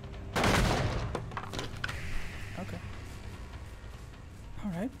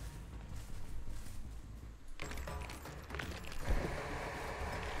 Alright.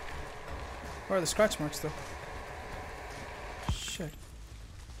 Where are the scratch marks though? Shit.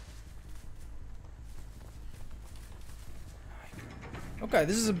 Okay,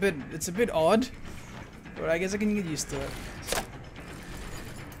 this is it's a bit odd, but I guess I can get used to it.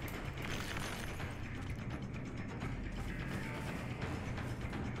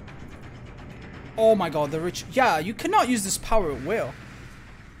 Oh my god, the rich. Yeah, you cannot use this power at will.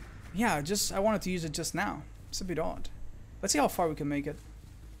 Yeah, I wanted to use it just now. It's a bit odd. Let's see how far we can make it.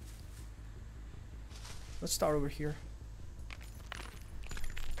 Let's start over here.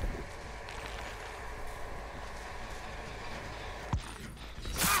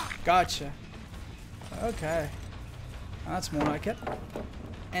 Gotcha. Okay. That's more like it.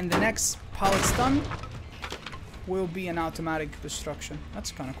 And the next pallet stun will be an automatic destruction.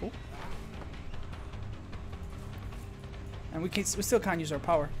 That's kind of cool. And we still can't use our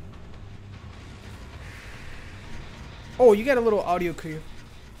power. Oh, you get a little audio cue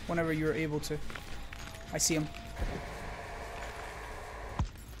whenever you're able to. I see him.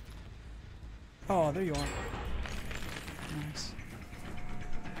 Oh, there you are. Nice.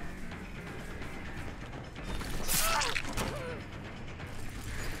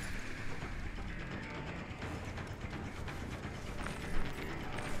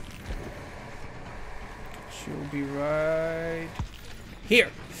 She'll be right here.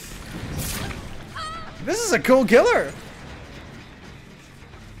 This is a cool killer.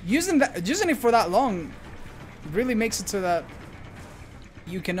 Using it for that long really makes it so that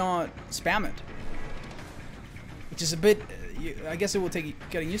you cannot spam it, which is a bit. I guess it will take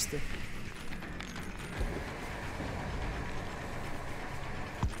getting used to.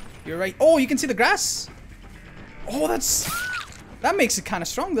 You're right. Oh, you can see the grass. Oh, that makes it kind of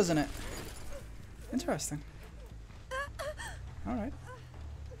strong, doesn't it? Interesting. All right.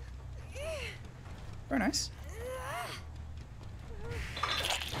 Very nice.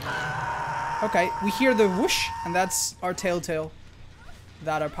 Okay, we hear the whoosh, and that's our telltale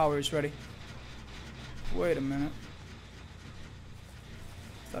that our power is ready. Wait a minute.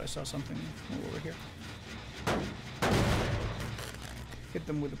 Thought I saw something over here. Hit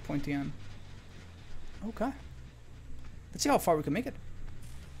them with the pointy end. Okay. Let's see how far we can make it.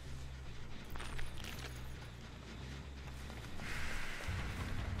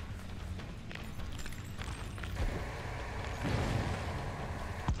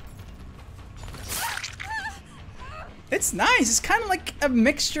 It's nice. It's kind of like a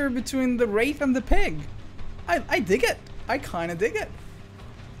mixture between the Wraith and the Pig. I dig it. I kind of dig it.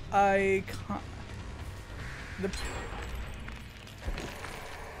 I can't...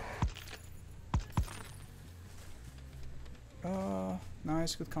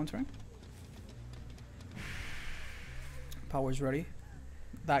 Nice, good countering. Power's ready.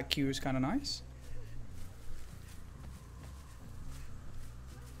 That Q is kind of nice.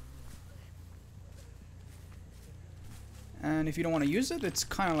 And if you don't want to use it, it's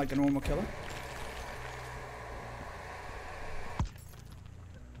kind of like a normal killer.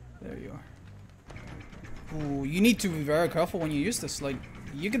 There you are. Ooh, you need to be very careful when you use this. Like,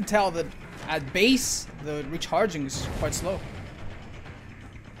 you can tell that at base, the recharging is quite slow.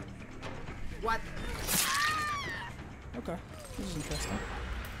 What? Okay, this is interesting.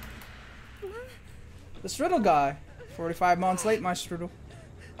 The Strudel guy. 45 months late, my Strudel.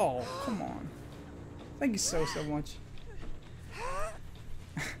 Oh, come on. Thank you so much.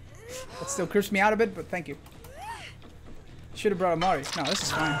 That still creeps me out a bit, but thank you. Should have brought a Mari. No, this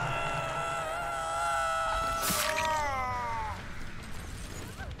is fine.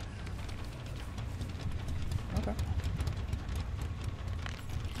 Okay.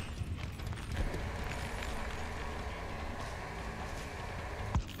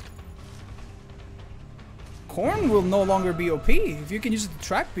 Corn will no longer be OP if you can use it to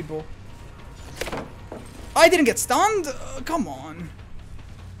track people. I didn't get stunned? Come on.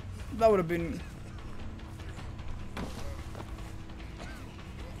 That would have been...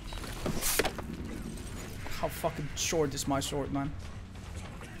 How fucking short is my sword, man?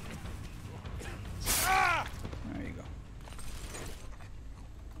 There you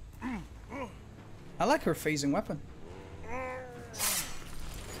go. I like her phasing weapon.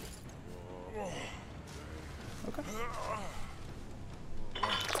 Okay.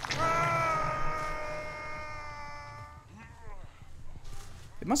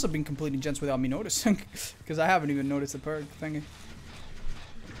 It must have been completing gens without me noticing, because I haven't even noticed the perk thingy.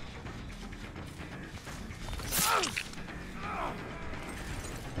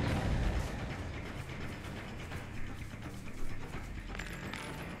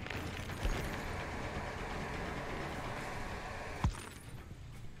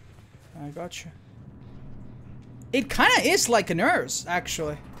 I gotcha. It kind of is like a nurse,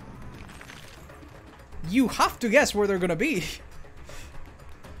 actually. You have to guess where they're gonna be.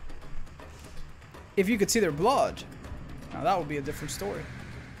 If you could see their blood. Now that would be a different story.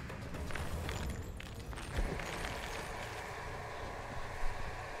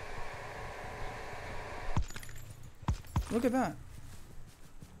 Look at that.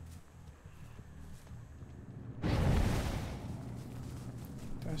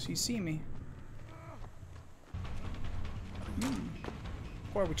 Does he see me?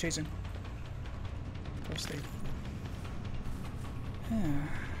 Who are we chasing? First aid. Yeah.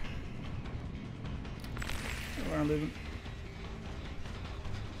 Where I'm living.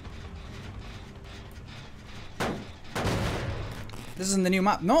 This isn't the new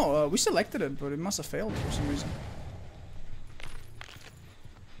map. No, we selected it, but it must have failed for some reason.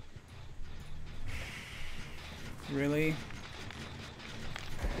 Really?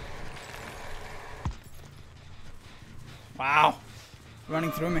 Wow.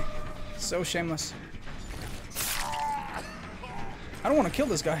 Running through me. So shameless. I don't want to kill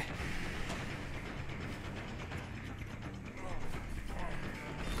this guy.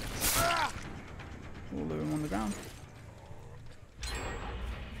 We'll leave him on the ground.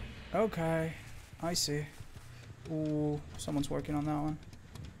 Okay. I see. Ooh, someone's working on that one.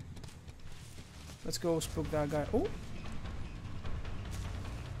 Let's go spook that guy. Oh!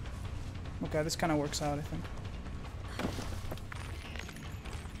 Okay, this kind of works out, I think.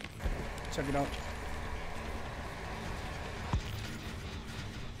 Check it out.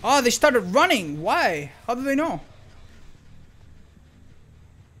 Oh, they started running! Why? How do they know?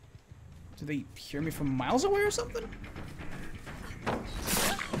 Do they hear me from miles away or something?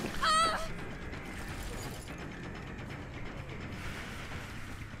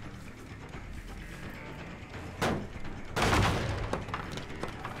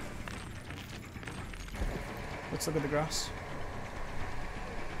 Let's look at the grass.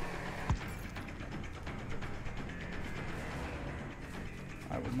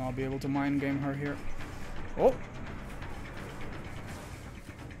 I will not be able to mind game her here. Oh!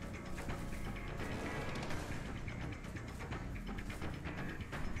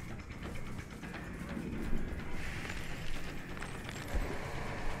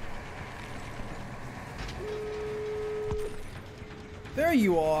 There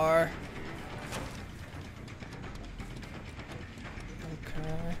you are!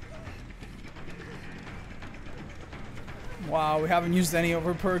 Wow, we haven't used any of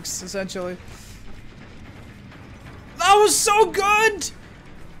her perks, essentially. That was so good!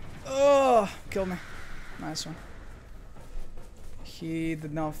 Oh, killed me. Nice one. He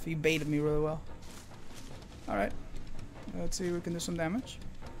did not, he baited me really well. Alright. Let's see if we can do some damage.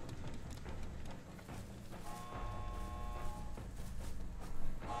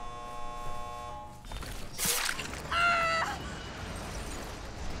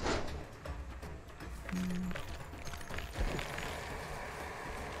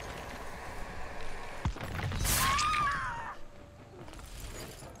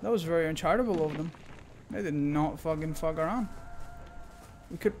 That was very uncharitable of them. They did not fucking fuck around.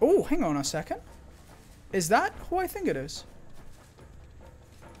 We could... Oh, hang on a second. Is that who I think it is?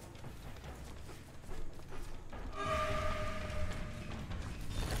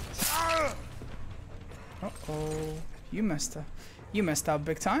 Uh-oh. You messed up. You messed up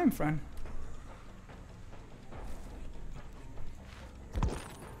big time, friend.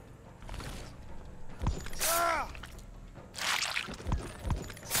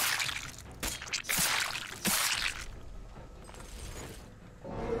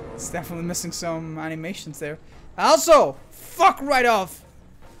 Definitely missing some animations there. Also, fuck right off.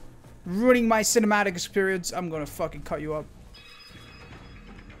 Ruining my cinematic experience. I'm gonna fucking cut you up.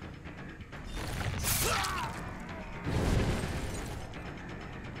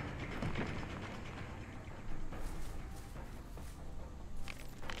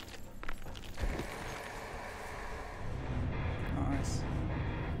 Nice.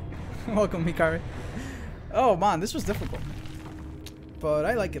 Welcome, Hikari. Oh man, this was difficult. But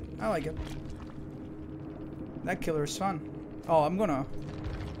I like it. I like it. That killer is fun. Oh, I'm not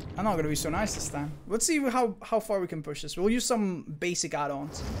gonna be so nice this time. Let's see how far we can push this. We'll use some basic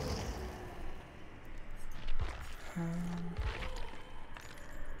add-ons.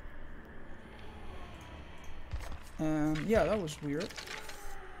 Yeah, that was weird.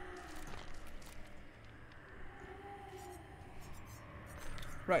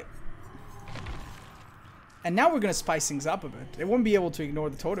 Right. And now we're gonna spice things up a bit. They won't be able to ignore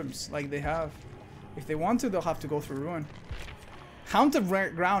the totems like they have. If they want to, they'll have to go through Ruin. Haunted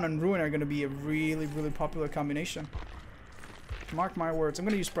Ground and Ruin are gonna be a really, really popular combination. Mark my words. I'm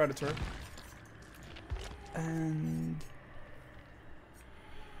gonna use Predator. And...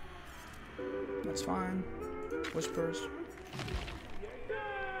 that's fine. Whispers.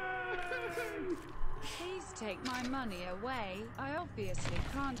 Please take my money away. I obviously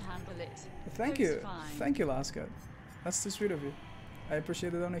can't handle it. Thank So you. it's fine. Thank you, Laska. That's too sweet of you. I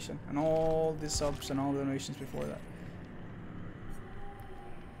appreciate the donation. And all the subs and all the donations before that.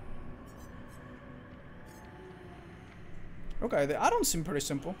 Okay, the add-ons seem pretty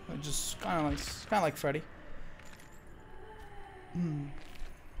simple. They're just kind of like Freddy.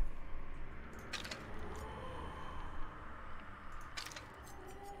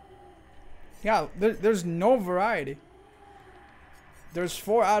 Yeah, there's no variety. There's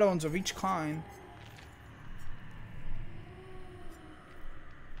 4 add-ons of each kind.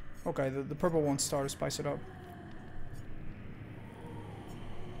 Okay, the purple one's start to spice it up.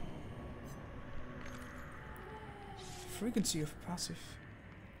 Frequency of passive.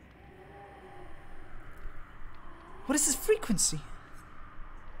 What is this frequency?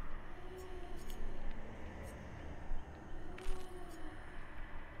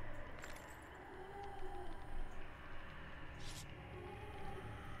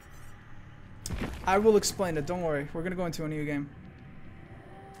 I will explain it, don't worry. We're gonna go into a new game.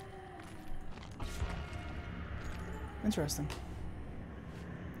 Interesting.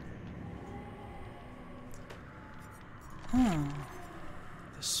 Huh.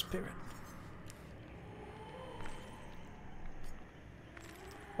 The spirit.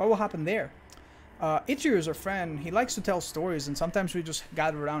 What will happen there? Ichiru is our friend. He likes to tell stories, and sometimes we just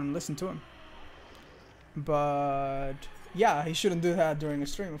gather around and listen to him. But yeah, he shouldn't do that during a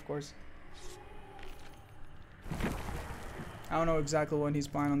stream, of course. I don't know exactly when he's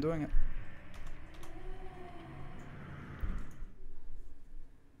planning on doing it.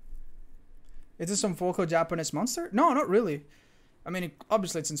 Is this some Japanese monster? No, not really. I mean,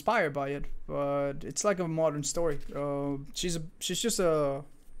 obviously it's inspired by it, but it's like a modern story. She's just a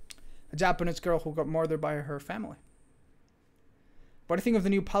Japanese girl who got murdered by her family. What do you think of the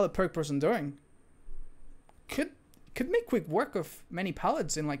new palette perk person doing? Could make quick work of many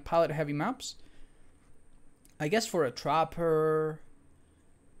palettes in like palette heavy maps. I guess for a trapper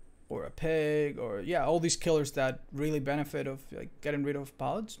or a pig or yeah, all these killers that really benefit of like getting rid of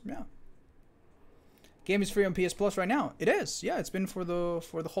pallets. Yeah. Game is free on PS Plus right now. It is. Yeah, it's been for the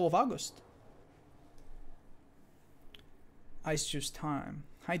whole of August. Ice juice time.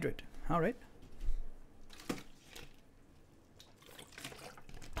 Hydrate. All right.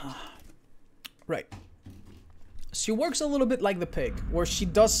 Right. She works a little bit like the pig, where she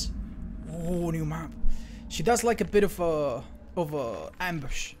does. Oh, new map. She does like a bit of a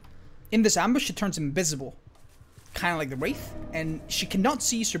ambush. In this ambush, she turns invisible, kind of like the Wraith, and she cannot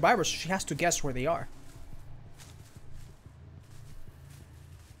see survivors, so she has to guess where they are.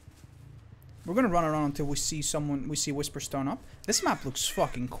 We're gonna run around until we see someone. We see Whisper stone up. This map looks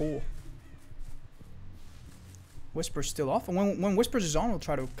fucking cool. Whisper's still off, and when Whispers is on, we'll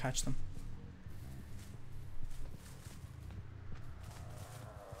try to catch them.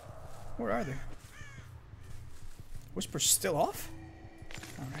 Where are they? Whisper's still off?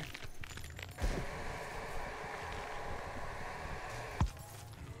 Alright.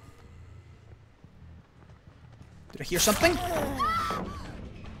 Did I hear something?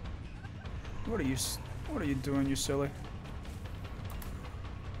 What are you doing, you silly?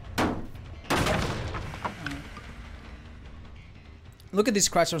 Look at these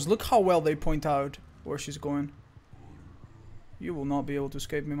crouchers. Look how well they point out where she's going. You will not be able to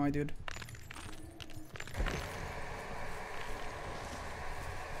escape me, my dude.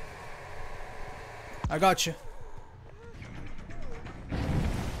 I got you.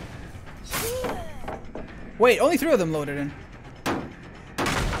 Wait, only 3 of them loaded in.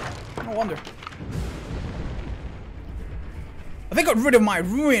 No wonder. I got rid of my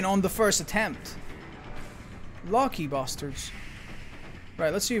ruin on the first attempt. Lucky bastards.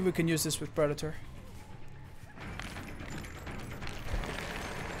 Right, let's see if we can use this with Predator.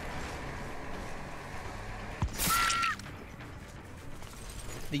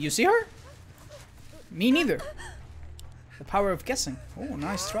 Did you see her? Me neither. The power of guessing. Oh,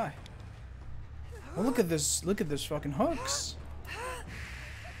 nice try. Oh, look at this. Look at this fucking hooks.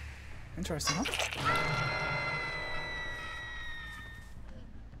 Interesting, huh?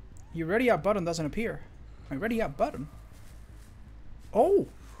 Your ready up button doesn't appear. My ready up button? Oh!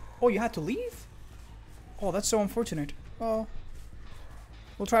 Oh, you had to leave? Oh, that's so unfortunate. Well,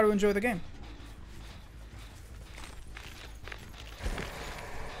 we'll try to enjoy the game.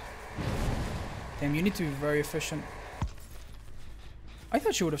 Damn, you need to be very efficient. I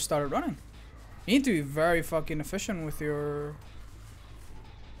thought you would have started running. You need to be very fucking efficient with your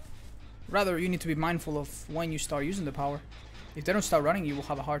Rather, you need to be mindful of when you start using the power. If they don't start running, you will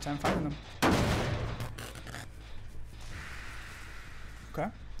have a hard time fighting them. Okay.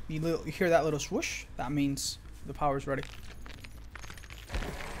 You hear that little swoosh? That means the power is ready.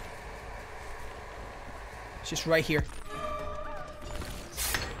 It's just right here.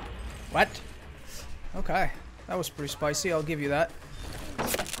 What? Okay. That was pretty spicy, I'll give you that.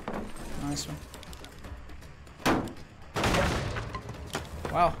 Nice one.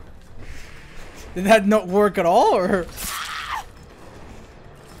 Wow. Did that not work at all, or?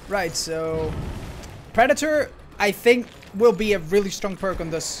 Right, so Predator, I think, will be a really strong perk on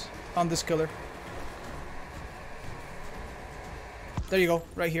this killer. There you go,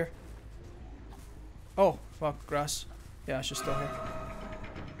 right here. Oh, fuck, grass. Yeah, she's still here.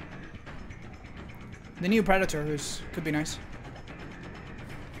 The new Predator, could be nice.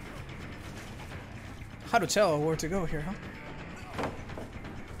 How to tell where to go here, huh?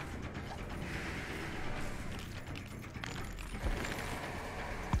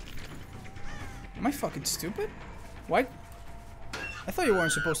 Am I fucking stupid? Why? I thought you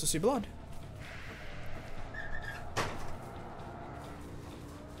weren't supposed to see blood.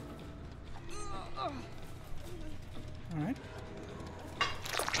 Alright.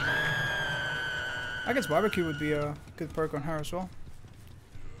 I guess barbecue would be a good perk on her as well.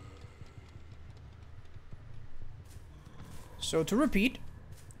 So to repeat,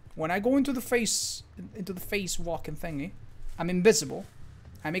 when I go into the face walking thingy, I'm invisible.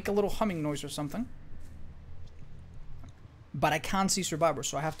 I make a little humming noise or something. But I can't see survivors,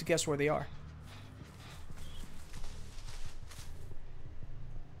 so I have to guess where they are.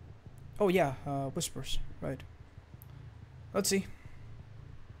 Oh yeah, whispers, right. Let's see.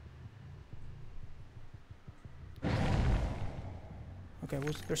 Okay,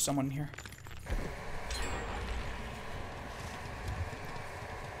 well, there's someone here.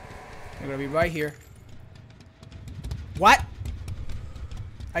 They're gonna be right here. What?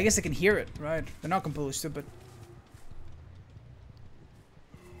 I guess I can hear it, right? They're not completely stupid.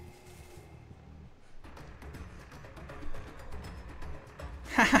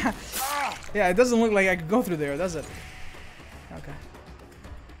 Yeah, it doesn't look like I could go through there, does it? Okay.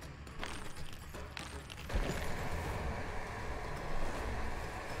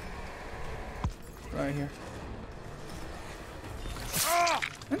 Right here.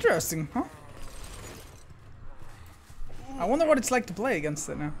 Interesting, huh? I wonder what it's like to play against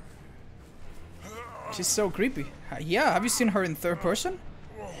it now. She's so creepy. Yeah, have you seen her in third person?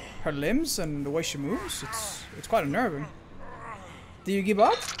 Her limbs and the way she moves? It's quite unnerving. Do you give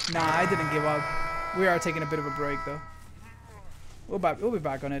up? Nah, I didn't give up. We are taking a bit of a break though. We'll be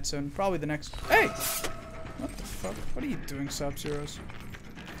back on it soon. Probably the next. Hey! What the fuck? What are you doing, Sub-Zeros?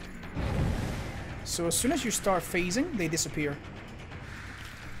 So as soon as you start phasing, they disappear.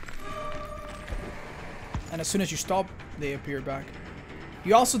 And as soon as you stop, they appear back.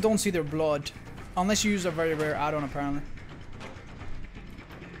 You also don't see their blood. Unless you use a very rare add-on, apparently.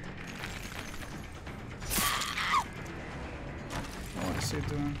 What is it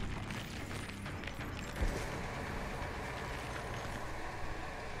doing?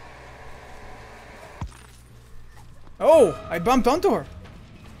 Oh! I bumped onto her!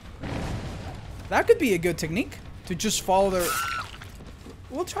 That could be a good technique. To just follow their...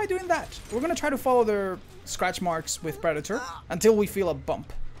 We'll try doing that. We're gonna try to follow their scratch marks with Predator until we feel a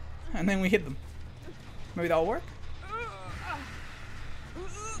bump. And then we hit them. Maybe that'll work?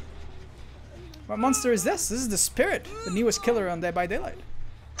 What monster is this? This is the Spirit, the newest killer on Dead by Daylight.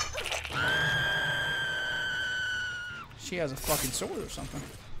 She has a fucking sword or something.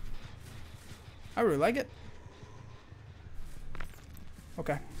 I really like it.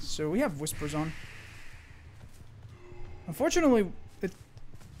 Okay, so we have whispers on. Unfortunately,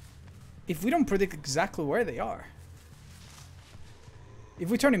 if we don't predict exactly where they are, if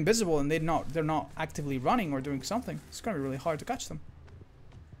we turn invisible and they're not actively running or doing something, it's gonna be really hard to catch them.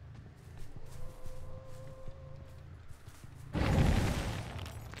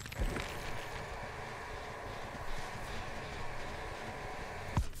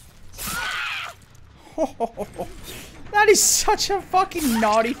 That is such a fucking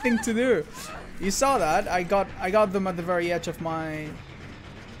naughty thing to do. You saw that? I got them at the very edge of my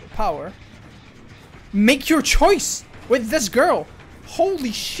power. Make your choice with this girl.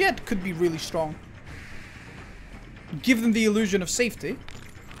 Holy shit, could be really strong. Give them the illusion of safety.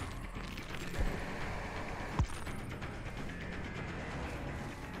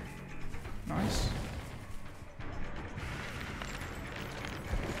 Nice.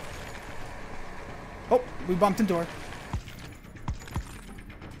 Oh, we bumped into her.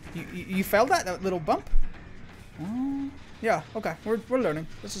 You felt that little bump? Yeah, okay. We're learning.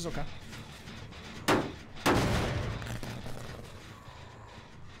 This is okay.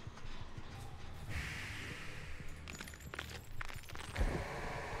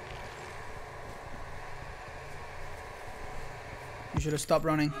 You should have stopped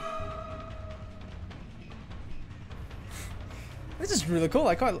running. This is really cool.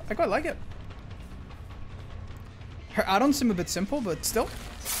 I quite like it. Her add-ons seem a bit simple, but still.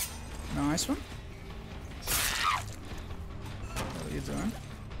 Nice one. What are you doing?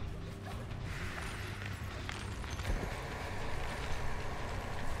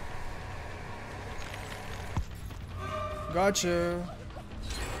 Gotcha.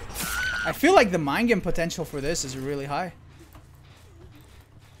 I feel like the mind game potential for this is really high.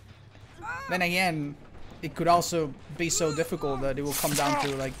 Then again, it could also be so difficult that it will come down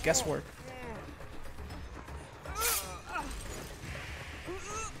to like guesswork.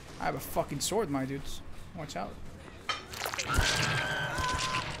 I have a fucking sword, my dudes. Watch out.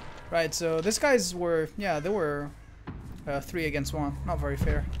 Right, so these guys were, yeah, they were 3 against 1. Not very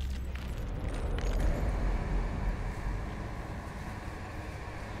fair.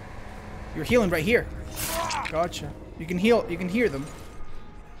 You're healing right here. Gotcha. You can heal. You can hear them.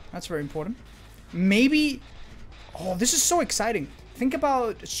 That's very important. Maybe. Oh, this is so exciting. Think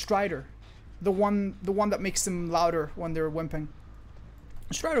about Strider, the one that makes them louder when they're wimping.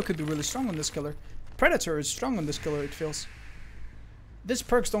 Strider could be really strong on this killer. Predator is strong on this killer. It feels. These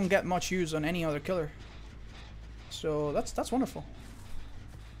perks don't get much use on any other killer. So that's wonderful.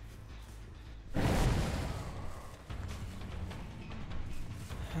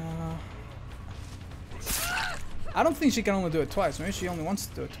 I don't think she can only do it twice. Maybe she only wants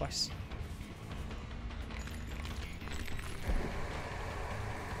to do it twice.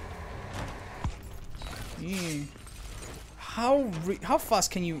 Yeah. How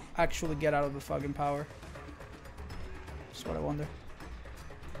fast can you actually get out of the fucking power? That's what I wonder.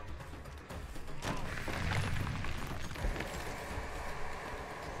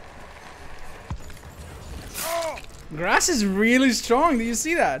 Grass is really strong. Do you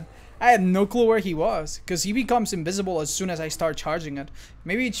see that? I had no clue where he was, because he becomes invisible as soon as I start charging it.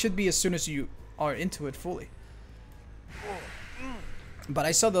 Maybe it should be as soon as you are into it fully. But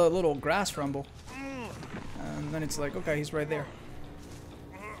I saw the little grass rumble. And then it's like, okay, he's right there.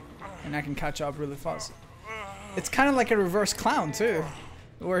 And I can catch up really fast. It's kind of like a reverse clown too.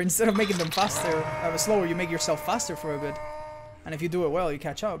 Where instead of making them faster, slower, you make yourself faster for a bit. And if you do it well, you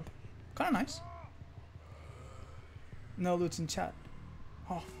catch up. Kind of nice. No loots in chat.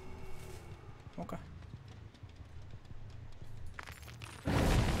 Oh. Okay.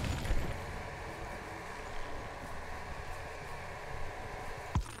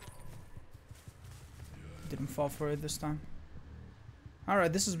 Didn't fall for it this time.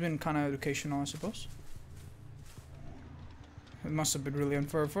 Alright, this has been kind of educational, I suppose. It must have been really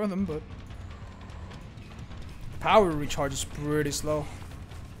unfair for them, but... Power recharge is pretty slow.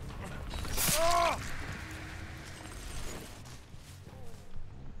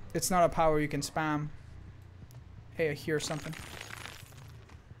 It's not a power you can spam. Hey, I hear something.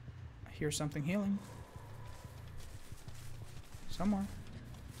 I hear something healing. Somewhere.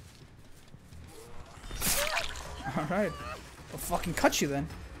 Alright. I'll fucking cut you then.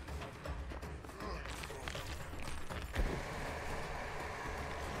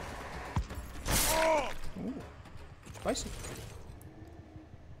 Ooh. Spicy.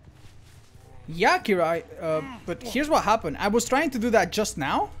 Yeah, Kira, but here's what happened. I was trying to do that just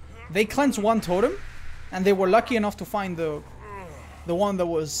now. They cleansed one totem, and they were lucky enough to find the one that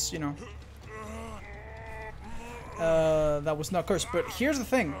was, you know, that was not cursed. But here's the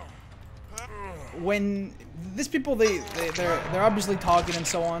thing: when these people, they're obviously talking and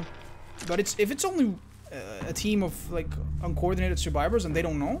so on, but if it's only a team of like uncoordinated survivors and they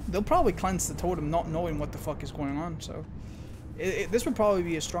don't know, they'll probably cleanse the totem, not knowing what the fuck is going on. So this would probably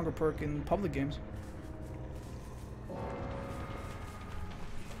be a stronger perk in public games.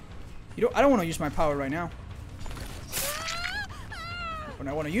 You know, I don't want to use my power right now. When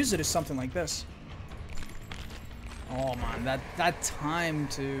I want to use it is something like this. Oh man, that time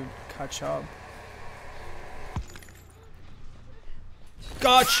to catch up.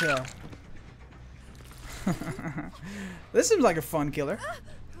 Gotcha. This seems like a fun killer.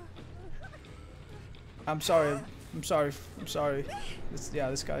 I'm sorry.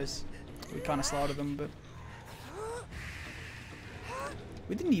 This guy's... We kind of slaughtered them, but...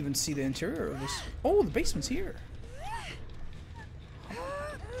 We didn't even see the interior of this. Oh, the basement's here.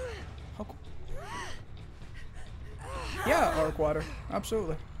 How cool. Yeah, arc water.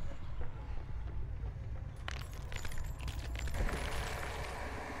 Absolutely.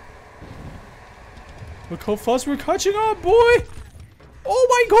 Look how fast we're catching up, boy! Oh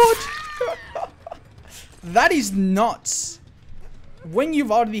my god! That is nuts. When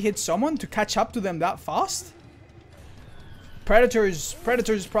you've already hit someone, to catch up to them that fast? Predator is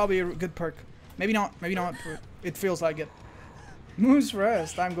probably a good perk. Maybe not, but it feels like it. Moves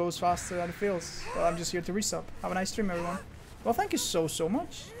fast. Time goes faster than it feels. Well, I'm just here to resub. Have a nice stream, everyone. Well, thank you so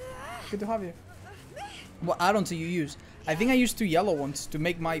much. Good to have you. What add-on do you use? I think I used 2 yellow ones to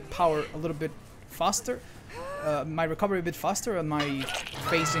make my power a little bit faster. My recovery a bit faster and my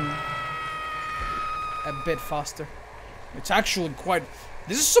phasing a bit faster. It's actually quite...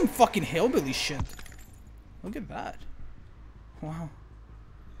 This is some fucking hillbilly shit. Look at that. Wow.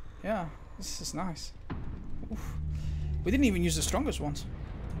 Yeah, this is nice. Oof. We didn't even use the strongest ones.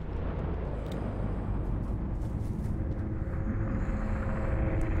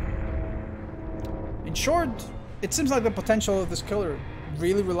 In short, it seems like the potential of this killer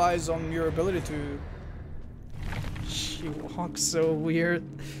really relies on your ability to... She walks so weird.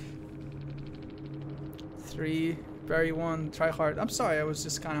 3, bury 1, try hard. I'm sorry, I was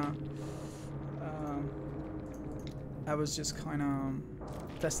just kind of...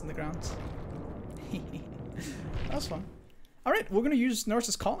 testing the grounds. That was fun. Alright, we're gonna use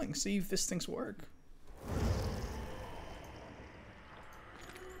Nurse's Calling, see if these things work.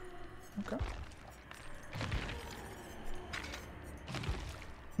 Okay.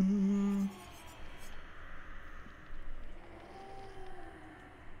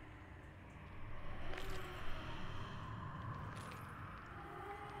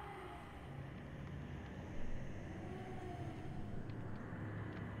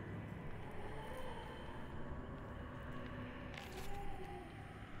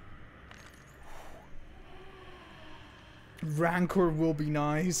 Rancor will be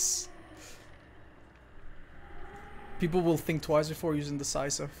nice. People will think twice before using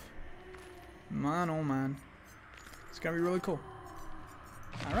Decisive. Man, oh man. It's gonna be really cool.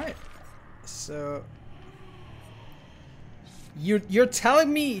 Alright. So... You're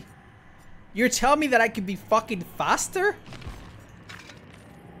telling me... You're telling me that I could be fucking faster?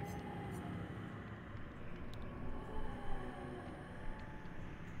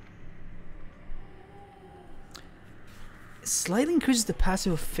 Slightly increases the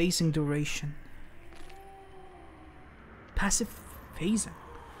passive phasing duration. Passive phasing?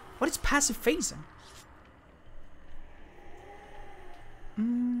 What is passive phasing?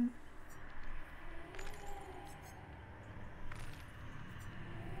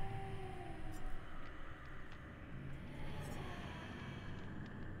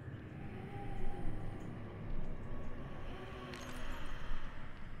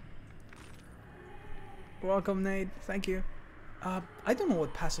 Welcome, Nate. Thank you. I don't know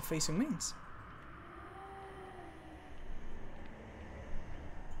what passive phasing means.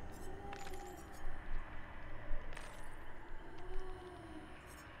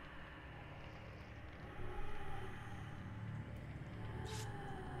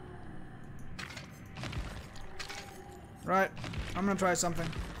 Right, I'm gonna try something.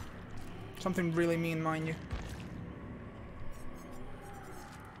 Something really mean, mind you.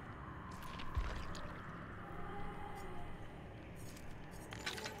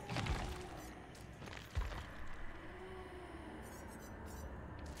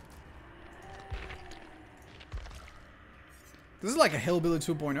 This is like a Hillbilly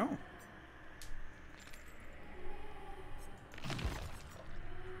 2.0.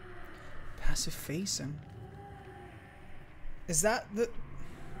 Passive phasing. Is that the...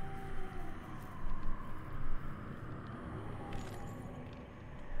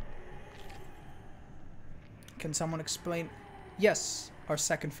 Can someone explain? Yes, our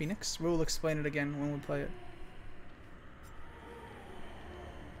second Phoenix. We will explain it again when we play it.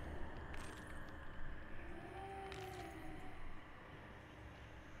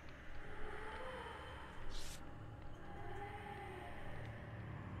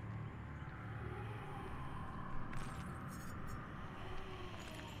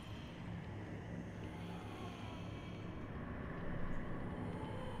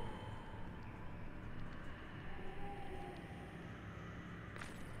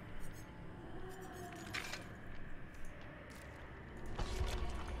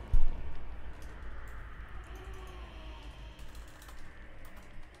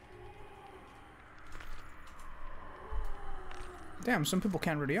 Damn, some people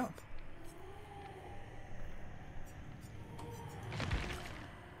can't ready up.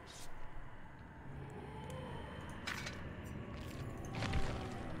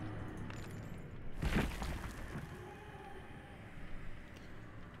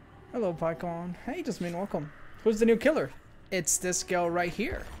 Hello, Pycon. Hey, Jasmine, welcome. Who's the new killer? It's this girl right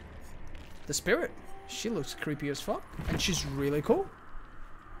here. The Spirit. She looks creepy as fuck, and she's really cool.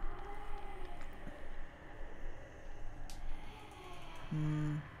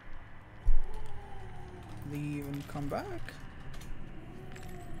 Leave and come back.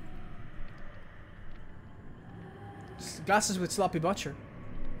 Glasses with sloppy butcher.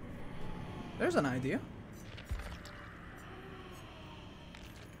 There's an idea.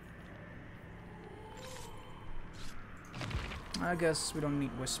 I guess we don't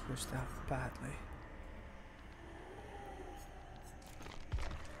need whispers that badly.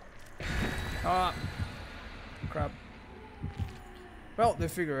 Ah, crap. Well, they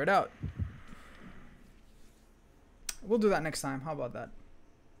figure it out. We'll do that next time. How about that?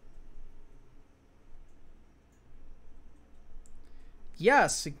 Yeah,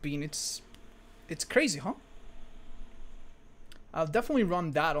 Sigbeen, it's crazy, huh? I'll definitely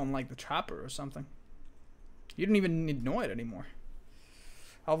run that on like the Trapper or something. You don't even need to know it anymore.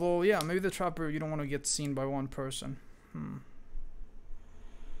 Although, yeah, maybe the Trapper, you don't want to get seen by one person.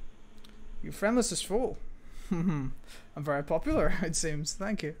 Your friend list is full. I'm very popular, it seems.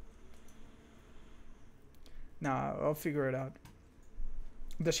 Thank you. Nah, I'll figure it out.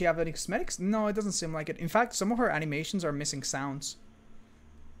 Does she have any cosmetics? No, it doesn't seem like it. In fact, some of her animations are missing sounds.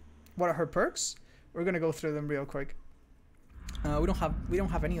 What are her perks? We're gonna go through them real quick. We don't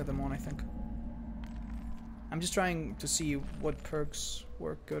have any of them on, I think. I'm just trying to see what perks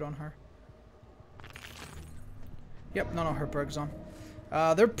work good on her. Yep, none of her perks on.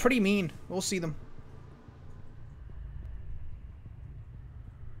 They're pretty mean. We'll see them.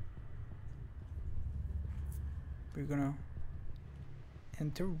 We're gonna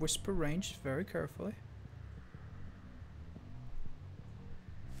enter whisper range very carefully.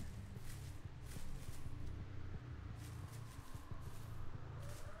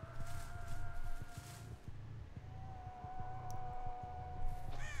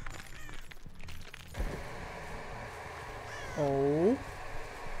 Oh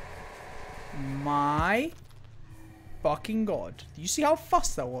my fucking god. Do you see how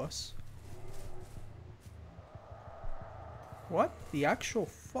fast that was? What the actual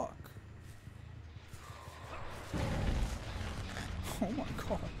fuck? Oh my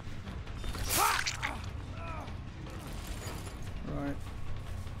god. Right.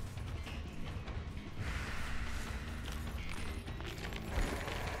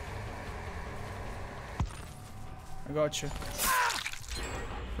 I got you.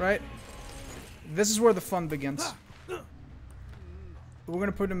 Right. This is where the fun begins. We're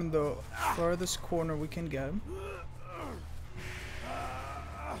gonna put him in the furthest corner we can get him.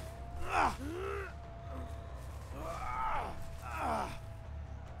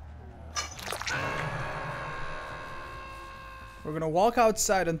 We're gonna walk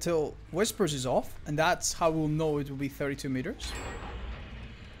outside until Whispers is off, and that's how we'll know it will be 32 meters.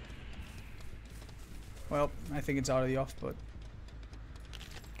 Well, I think it's already off, but...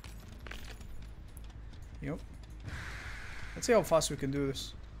 Yep. Let's see how fast we can do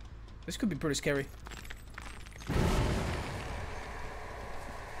this. This could be pretty scary.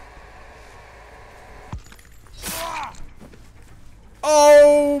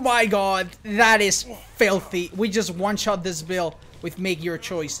 Oh my god, that is filthy. We just one-shot this bill with make your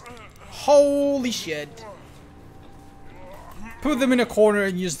choice. Holy shit. Put them in a corner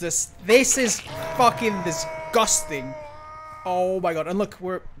and use this. This is fucking disgusting. Oh my god. And look,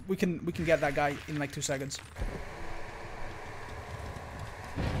 we can get that guy in like 2 seconds.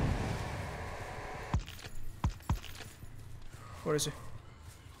 Where is he?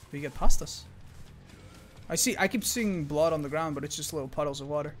 Did he get past us? I keep seeing blood on the ground, but it's just little puddles of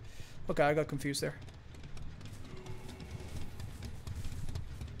water. Okay, I got confused there.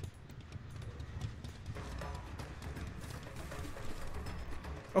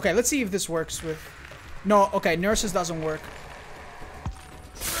 Okay, let's see if this works with... No, okay, nurses doesn't work.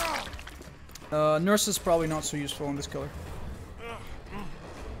 Nurses probably not so useful on this killer.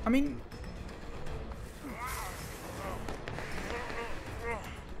 I mean...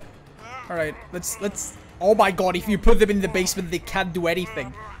 Alright, let's... Oh my god, if you put them in the basement, they can't do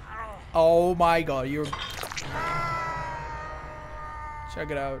anything. Oh my god, you're... Check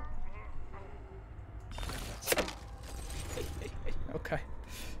it out. Okay.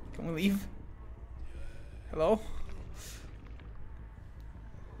 Can we leave? Hello?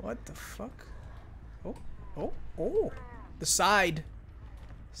 What the fuck? Oh, oh, oh! The side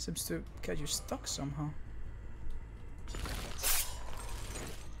seems to get you stuck somehow.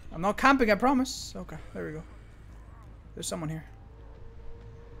 I'm not camping, I promise. Okay, there we go. There's someone here.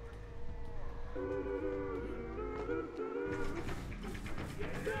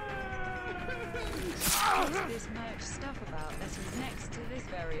 What's this merch stuff about that is next to this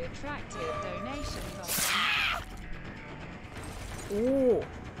very attractive donation button? Oh!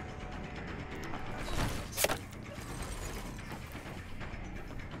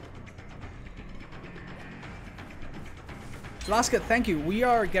 Laska, thank you. We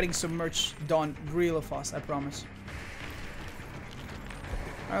are getting some merch done real fast, I promise.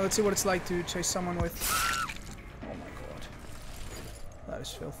 Alright, let's see what it's like to chase someone with... Oh my god. That is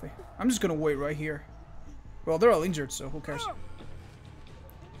filthy. I'm just gonna wait right here. Well, they're all injured, so who cares?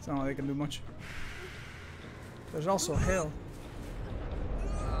 It's not like they can do much. There's also hail.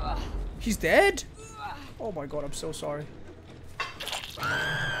 He's dead? Oh my god, I'm so sorry.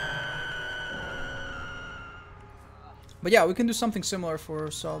 But yeah, we can do something similar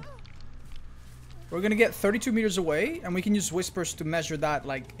for sub. We're gonna get 32 meters away, and we can use whispers to measure that,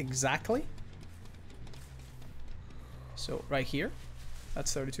 like, exactly. So, right here.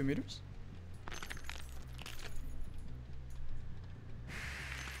 That's 32 meters.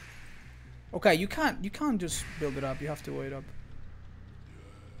 Okay, you can't just build it up. You have to wait up.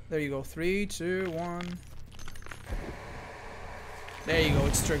 There you go. 3, 2, 1. There you go.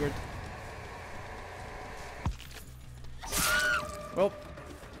 It's triggered. Well,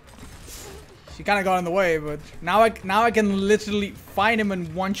 she kind of got in the way, but now I can literally find him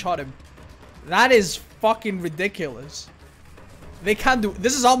and one-shot him. That is fucking ridiculous. They can't do.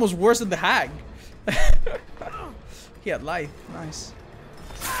 This is almost worse than the hag. He had life. Nice.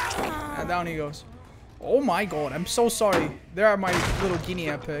 And down he goes. Oh my god, I'm so sorry. There are my little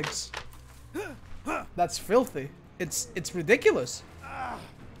guinea pigs. That's filthy. It's ridiculous.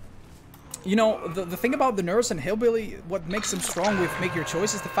 You know, the thing about the nurse and hillbilly, what makes them strong with Make Your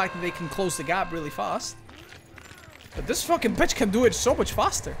Choice is the fact that they can close the gap really fast. But this fucking bitch can do it so much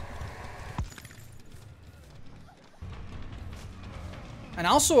faster. And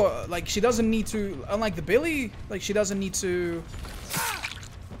also, like, she doesn't need to, unlike the Billy, like, she doesn't need to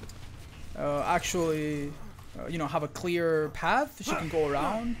actually, you know, have a clear path. She can go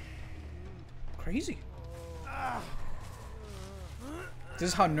around. Crazy. This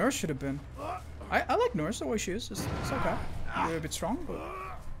is how Nurse should have been. I like Nurse the way she is. It's okay. You're a bit strong, but...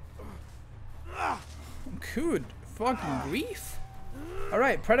 Good fucking grief.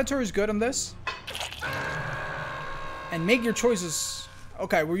 Alright, Predator is good on this. And Make Your Choices...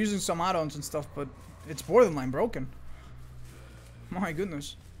 Okay, we're using some add-ons and stuff, but it's borderline broken. My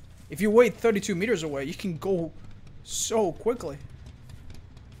goodness. If you wait 32 meters away, you can go so quickly.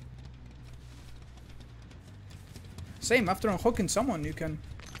 Same, after unhooking someone, you can...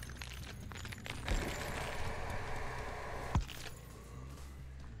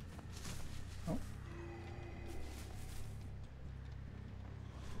 Oh.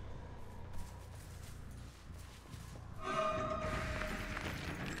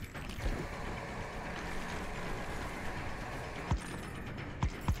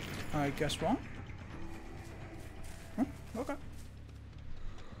 I guess wrong. Huh? Okay.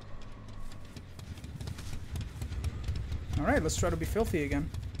 Alright, let's try to be filthy again.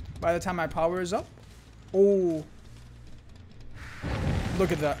 By the time my power is up. Oh.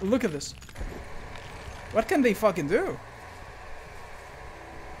 Look at that. Look at this. What can they fucking do?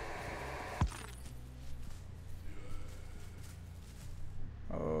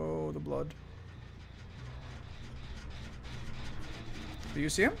 Oh, the blood. Do you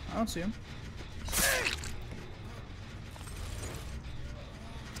see him? I don't see him.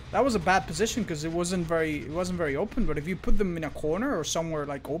 That was a bad position because it wasn't very open, but if you put them in a corner or somewhere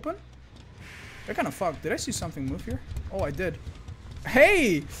like open, they're kind of fucked. Did I see something move here? Oh, I did.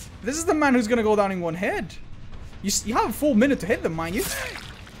 Hey! This is the man who's gonna go down in one hit. You have a full minute to hit them, mind you.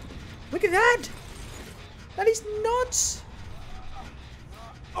 Look at that! That is nuts!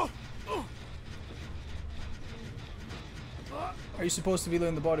 Are you supposed to be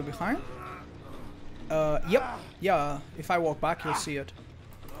leaving the body behind? Yep. Yeah, if I walk back, you'll see it.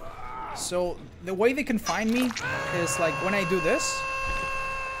 So, the way they can find me is like when I do this,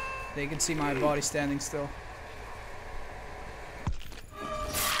 they can see my body standing still.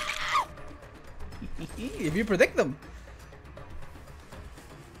 If you predict them,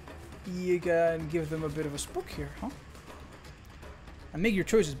 you can give them a bit of a spook here, huh? And Make Your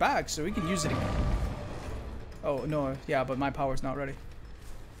Choices back so we can use it again. Oh, no, yeah, but my power's not ready.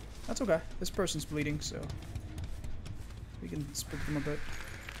 That's okay. This person's bleeding, so we can spook them a bit.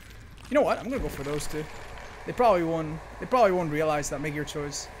 You know what? I'm gonna go for those two. They probably won't realize that Make Your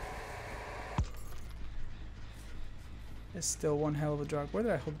Choice. It's still one hell of a drug. Where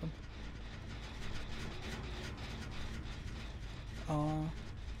did I hook them?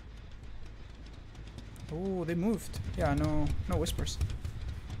 Oh, they moved. Yeah, no whispers.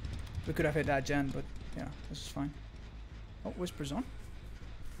 We could have hit that gen, but yeah, this is fine. Oh, whispers on.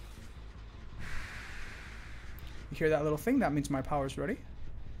 You hear that little thing? That means my power's ready.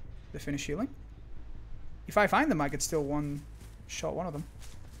 They finish healing. If I find them, I could still one-shot one of them.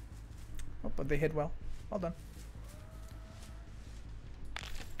 Oh, but they hit well. Well done.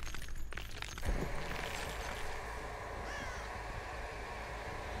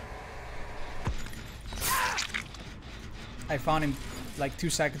 I found him like 2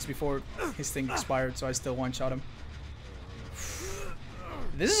 seconds before his thing expired, so I still one-shot him.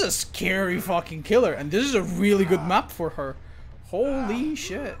 This is a scary fucking killer, and this is a really good map for her. Holy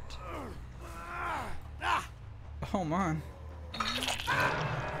shit. Oh man.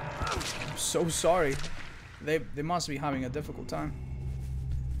 I'm so sorry. They must be having a difficult time.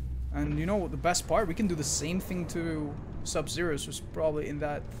 And you know what the best part? We can do the same thing to Sub-Zero's, who's probably in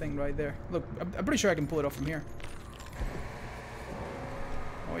that thing right there. Look, I'm pretty sure I can pull it off from here.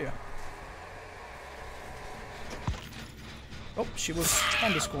 Oh yeah. Oh, she was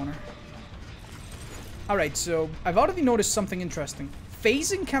on this corner. Alright, so I've already noticed something interesting.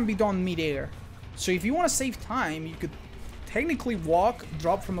 Phasing can be done mid-air. So if you want to save time, you could technically walk,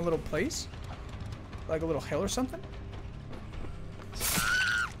 drop from a little place. Like a little hill or something.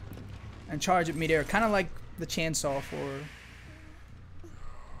 And charge it mid-air. Kind of like the chainsaw for...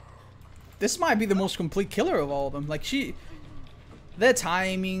 This might be the most complete killer of all of them. Like she... The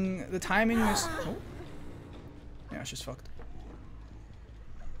timing is... Oh. Yeah, she's fucked.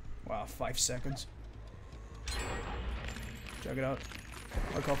 Wow, 5 seconds. Check it out.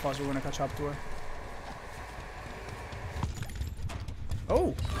 Look how fast we're gonna catch up to her.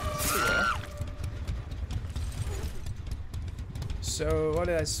 Oh! So, what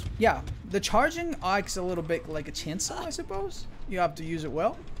is... Yeah, the charging acts a little bit like a chainsaw, I suppose. You have to use it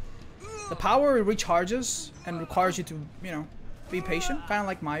well. The power recharges and requires you to, you know, be patient, kind of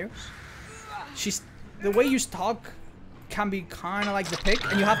like Mayo's. The way you stalk can be kind of like the pick,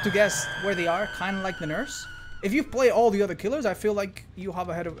 and you have to guess where they are, kind of like the nurse. If you play all the other killers, I feel like you have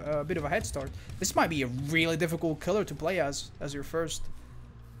a bit of a head start. This might be a really difficult killer to play as your first.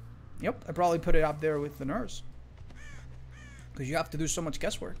 Yep, I probably put it up there with the nurse. Because you have to do so much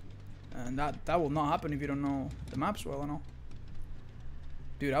guesswork. And that will not happen if you don't know the maps well and all.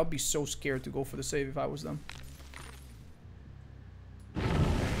 Dude, I would be so scared to go for the save if I was them.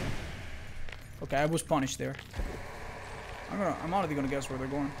 Okay, I was punished there. I'm already gonna guess where they're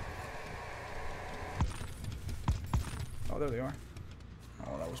going. Oh, there they are.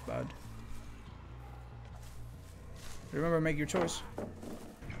 Oh, that was bad. Remember, make your choice.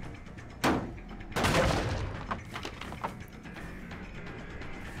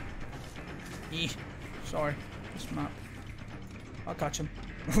 Sorry. This map. I'll catch him.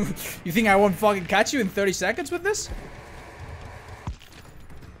 You think I won't fucking catch you in 30 seconds with this?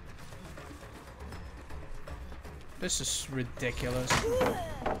 This is ridiculous.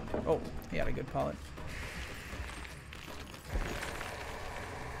 Oh, he had a good pallet.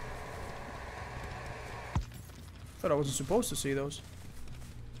 Thought I wasn't supposed to see those.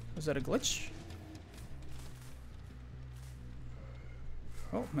 Was that a glitch?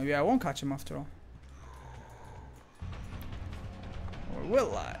 Oh, maybe I won't catch him after all. Or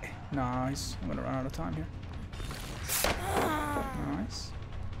will I? Nice. I'm gonna run out of time here. Nice.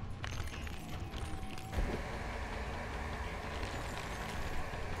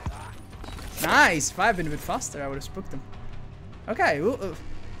 Nice! If I had been a bit faster, I would have spooked him. Okay, it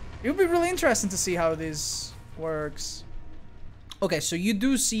would be really interesting to see how this works. Okay, so you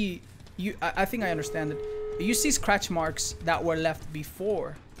do see... I think I understand it. You see scratch marks that were left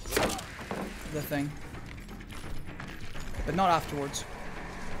before the thing. But not afterwards.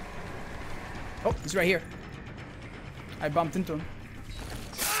 Oh, he's right here. I bumped into him.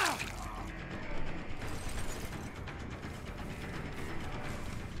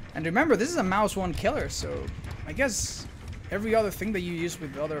 And remember, this is a mouse one killer, so I guess every other thing that you use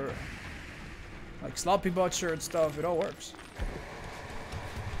with other, like sloppy butcher and stuff, it all works.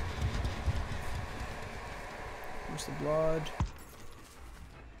 Where's the blood?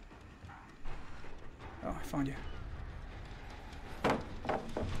 Oh, I found you.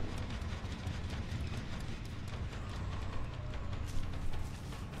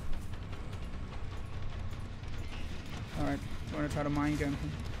 Alright, I'm gonna try to mind game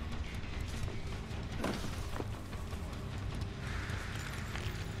him.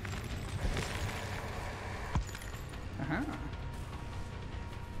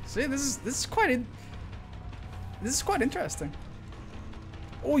 See, this is quite interesting.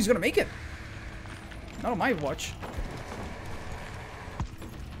 Oh, he's gonna make it. Not on my watch.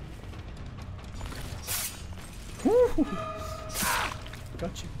 Woo!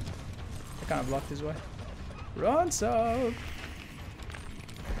 Got you. I kind of blocked his way. Run, Sub!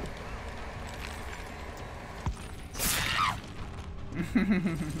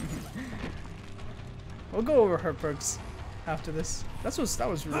 We'll go over her perks after this. That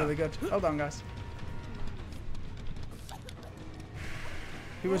was really good. Hold on, guys.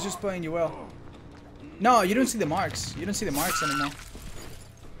 He was just playing you well. No, you don't see the marks. You don't see the marks anymore.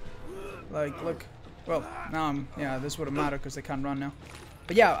 Like, look. Well, now yeah, this wouldn't matter because they can't run now.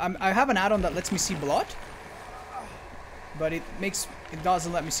 But yeah, I have an add-on that lets me see blood. But it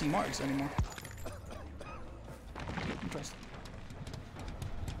doesn't let me see marks anymore. Interesting.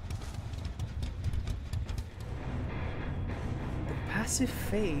 The passive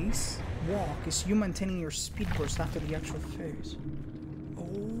phase walk is you maintaining your speed burst after the actual phase. Oh.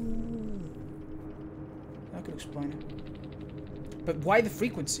 That could explain it. But why the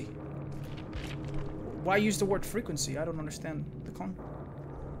frequency? Why use the word frequency? I don't understand the con.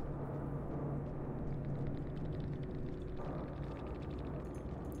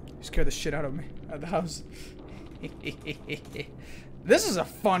 You scared the shit out of me at the house. This is a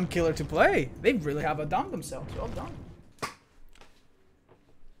fun killer to play. They really have outdone themselves. Well done.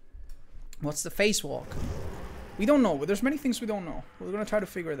 What's the face walk? We don't know. There's many things we don't know. We're gonna try to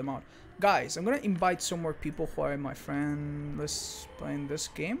figure them out. Guys, I'm gonna invite some more people who are my friends playing this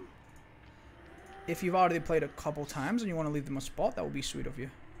game. If you've already played a couple times and you want to leave them a spot, that would be sweet of you.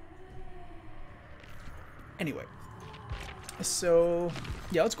 Anyway. So,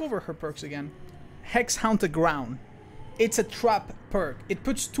 yeah, let's go over her perks again. Hex Haunted Ground. It's a trap perk. It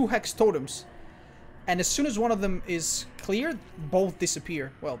puts 2 hex totems. And as soon as one of them is cleared, both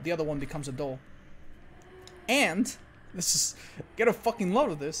disappear. Well, the other one becomes a doll. And, this is... Get a fucking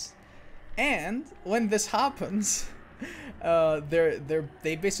load of this. And, when this happens...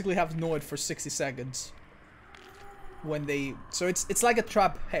 they basically have Noid for 60 seconds. When they... So it's like a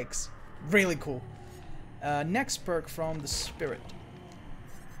trap hex. Really cool. Next perk from the Spirit.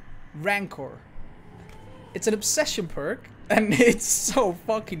 Rancor. It's an obsession perk, and it's so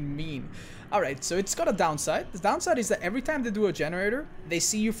fucking mean. Alright, so it's got a downside. The downside is that every time they do a generator, they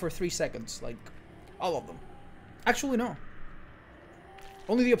see you for 3 seconds. Like, all of them. Actually, no.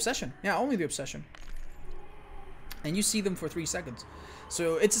 Only the obsession. Yeah, only the obsession. And you see them for 3 seconds.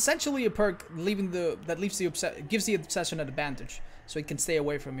 So it's essentially a perk gives the obsession an advantage. So it can stay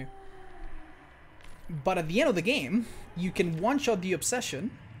away from you. But at the end of the game, you can one-shot the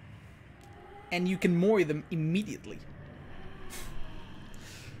obsession, and you can mori them immediately.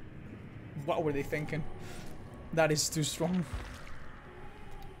 What were they thinking? That is too strong.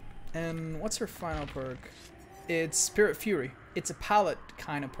 And what's her final perk? It's Spirit Fury. It's a pallet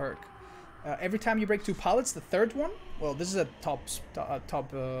kind of perk. Every time you break 2 pallets, the third one, well, this is a top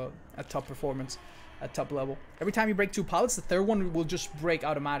performance, at top level. Every time you break 2 pallets, the third one will just break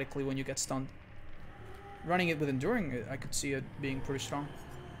automatically when you get stunned. Running it with Enduring, I could see it being pretty strong.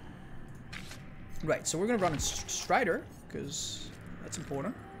 Right, so we're gonna run a Strider, because that's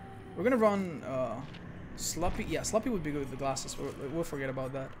important. We're gonna run Sloppy. Yeah, Sloppy would be good with the glasses. We'll forget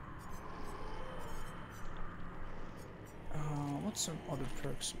about that. What's some other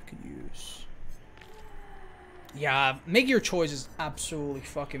perks we could use? Yeah, make your choices. Absolutely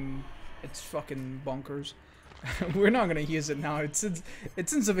fucking, it's fucking bonkers. We're not gonna use it now. It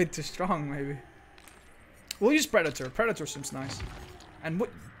seems a bit too strong, maybe. We'll use Predator. Predator seems nice. And what?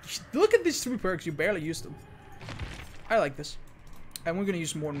 Look at these 3 perks. You barely used them. I like this. And we're gonna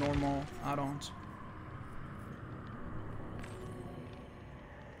use more normal add-ons.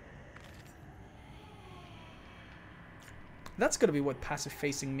 That's gonna be what passive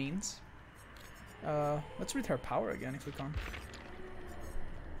facing means. Let's read her power again if we can.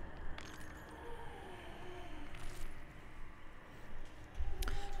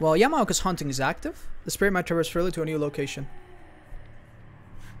 While Yamaoka's hunting is active, the spirit might traverse freely to a new location.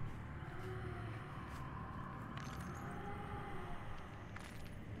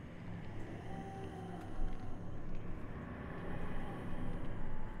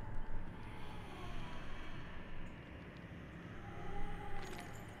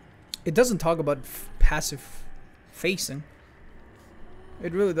 It doesn't talk about passive facing.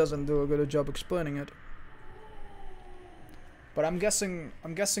 It really doesn't do a good job explaining it. But I'm guessing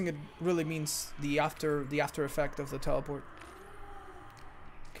it really means the after effect of the teleport.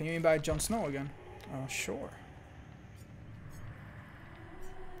 Can you invite Jon Snow again? Sure.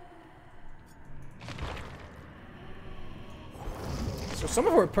 So some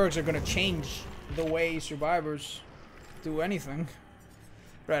of our perks are gonna change the way survivors do anything.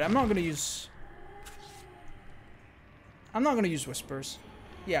 Right, I'm not gonna use Whispers.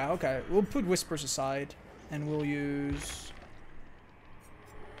 Yeah, okay. We'll put Whispers aside and we'll use...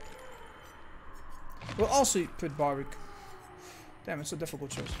 We'll also put Barwick. Damn, it's a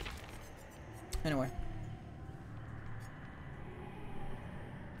difficult choice. Anyway.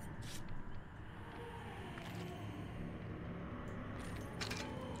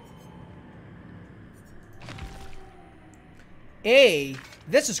 Hey,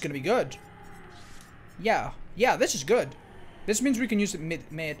 this is gonna be good. Yeah, this is good. This means we can use it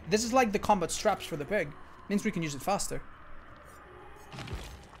mid. This is like the combat straps for the pig. Means we can use it faster.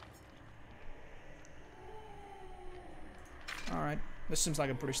 Alright. This seems like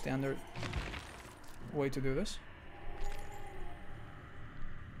a pretty standard way to do this.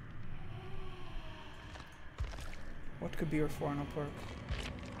 What could be your final perk?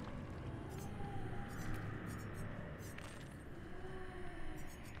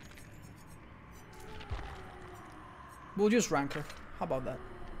 We'll just rank her. How about that?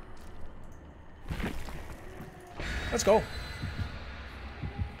 Let's go.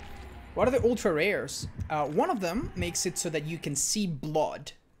 What are the ultra rares? One of them makes it so that you can see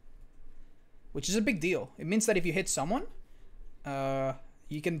blood, which is a big deal. It means that if you hit someone,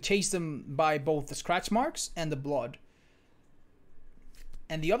 you can chase them by both the scratch marks and the blood.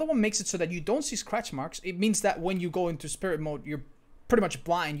 And the other one makes it so that you don't see scratch marks. It means that when you go into spirit mode, you're pretty much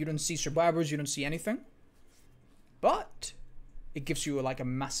blind. You don't see survivors. You don't see anything. But it gives you like a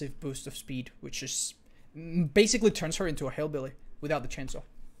massive boost of speed, which is basically turns her into a hillbilly without the chainsaw.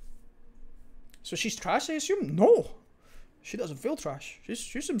 So she's trash, I assume? No, she doesn't feel trash.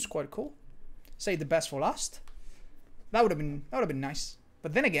 She seems quite cool. Say the best for last. That would have been nice.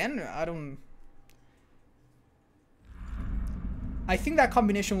 But then again, I think that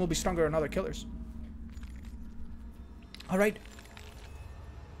combination will be stronger than other killers. All right.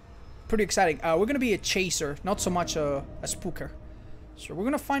 Pretty exciting. We're gonna be a chaser, not so much a spooker. So we're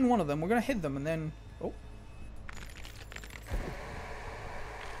gonna find one of them. We're gonna hit them, and then oh,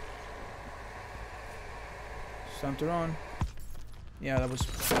 it's time to run. Yeah, that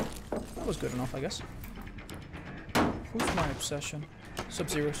was good enough, I guess. Who's my obsession?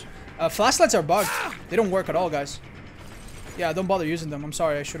 Sub-Zeros. Flashlights are bugged. They don't work at all, guys. Yeah, don't bother using them. I'm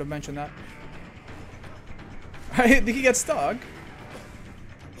sorry, I should have mentioned that. Did he get stuck?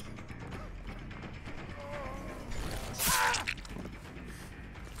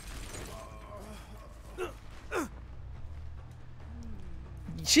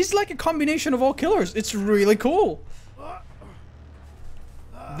 She's like a combination of all killers. It's really cool.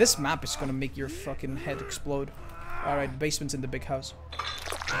 This map is gonna make your fucking head explode. Alright, basement's in the big house.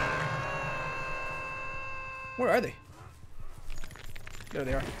 Where are they? There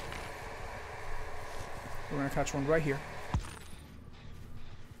they are. We're gonna catch one right here.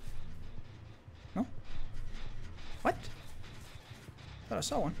 No? What? Thought I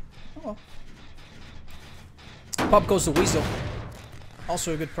saw one. Oh well. Pop goes the weasel.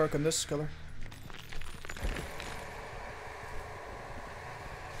 Also a good perk on this killer.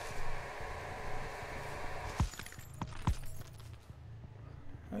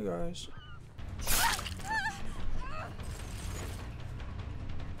 Hey guys.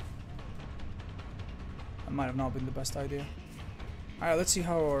 That might have not been the best idea. Alright, let's see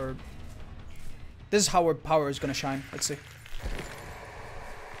how our... This is how our power is gonna shine. Let's see.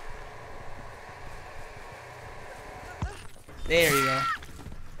 There you go.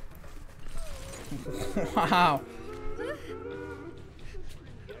 Wow.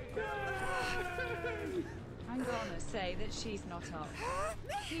 I'm gonna say that she's not up.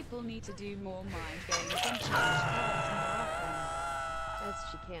 People need to do more mind games and change cards more often. As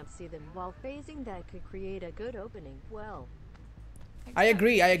she can't see them while phasing, that could create a good opening. Well, I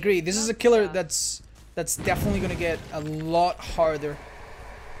agree. This is a killer that's definitely gonna get a lot harder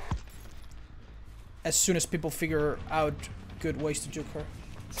as soon as people figure out good ways to juke her.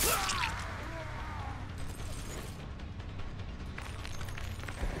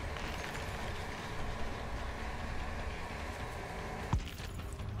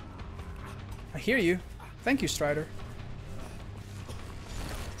 I hear you. Thank you, Strider.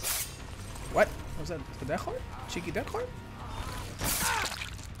 What? Was that the death heart? Cheeky death heart?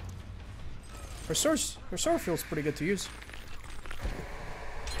 Her sword feels pretty good to use.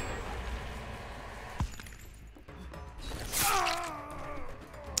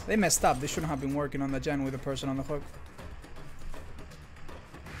 They messed up. They shouldn't have been working on the gen with a person on the hook.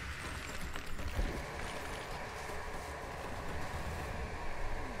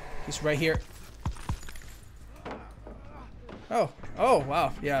 He's right here. Oh,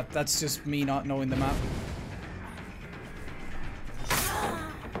 wow. Yeah, that's just me not knowing the map.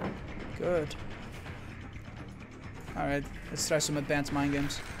 Good. Alright, let's try some advanced mind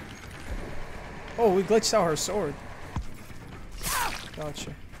games. Oh, we glitched out her sword.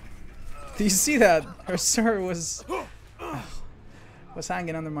 Gotcha. Do you see that? Her sword was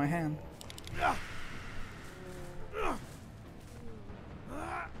hanging under my hand.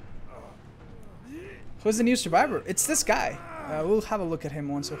 Who's the new survivor? It's this guy. We'll have a look at him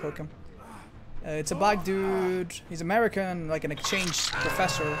once we hook him. It's a black dude. He's American, like an exchange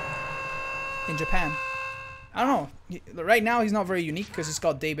professor in Japan. I don't know. Right now he's not very unique because he's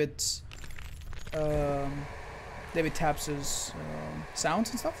got David Tapps's sounds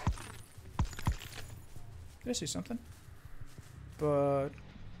and stuff. Did I see something? But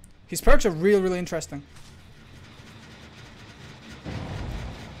his perks are really interesting.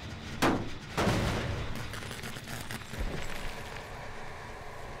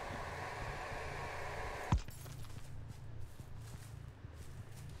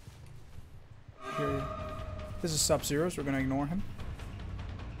 Here, this is Sub-Zero, so we're gonna ignore him.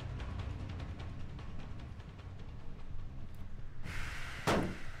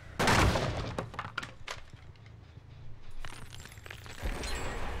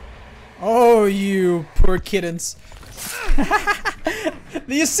 Oh, you poor kittens.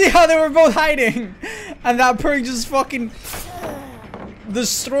 Do you see how they were both hiding? And that perk just fucking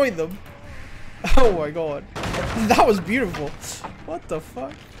destroyed them. Oh my god. That was beautiful. What the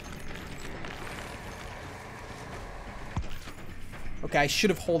fuck? Okay, I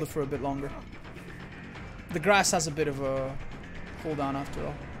should have held it for a bit longer. The grass has a bit of a cooldown after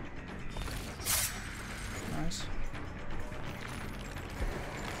all. Nice.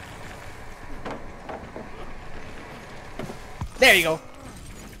 There you go.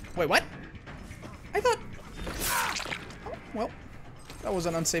 Wait, what? I thought... Oh, well, that was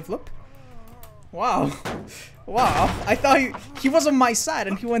an unsafe loop. Wow. Wow. I thought he was on my side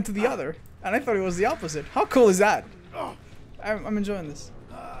and he went to the other. And I thought it was the opposite. How cool is that? I'm enjoying this.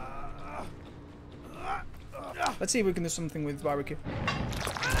 Let's see if we can do something with barbecue.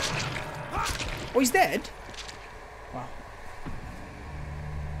 Oh, he's dead? Wow.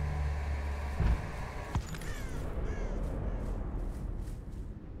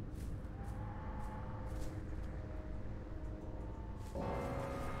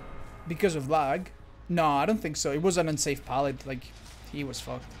 Because of lag? No, I don't think so. It was an unsafe pallet. Like, he was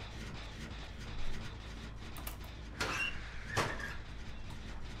fucked.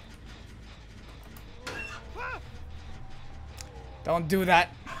 Don't do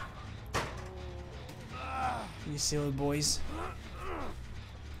that. You silly boys.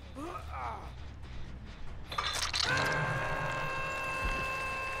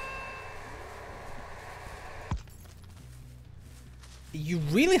 You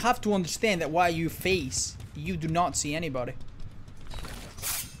really have to understand that while you face, you do not see anybody.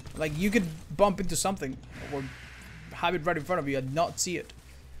 Like, you could bump into something or have it right in front of you and not see it.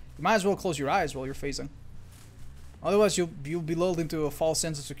 You might as well close your eyes while you're facing. Otherwise, you'll be lulled into a false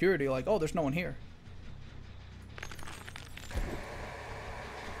sense of security, like, oh, there's no one here.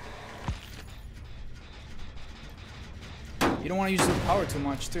 You don't want to use the power too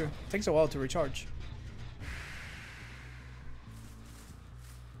much, too. It takes a while to recharge.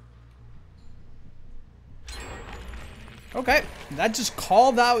 Okay, that just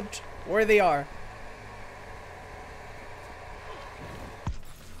called out where they are.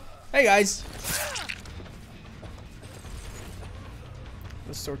 Hey, guys.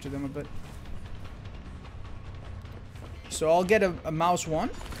 Let's torture them a bit. So I'll get a mouse 1.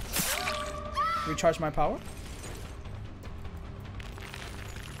 Recharge my power.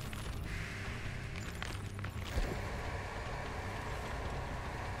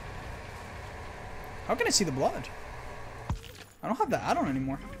 How can I see the blood? I don't have the add-on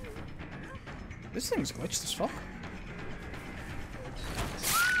anymore. This thing's glitched as fuck.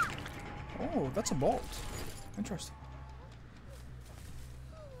 Oh, that's a bolt. Interesting.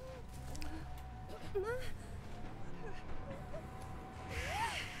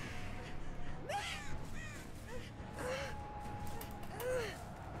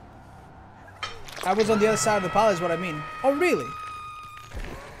 I was on the other side of the pallet is what I mean. Oh, really?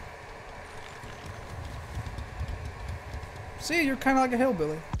 See, you're kind of like a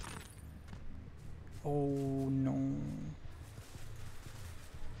hillbilly. Oh, no.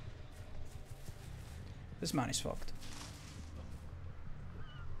 This man is fucked.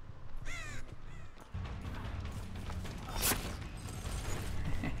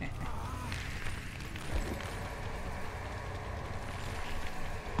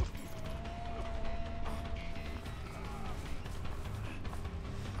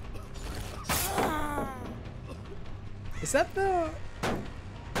 Is that the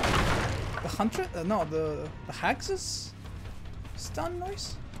hunter? No, the Hax's stun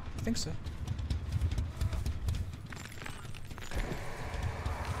noise? I think so.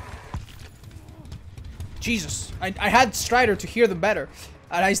 Jesus, I had Strider to hear them better,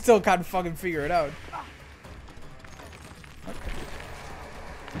 and I still can't fucking figure it out.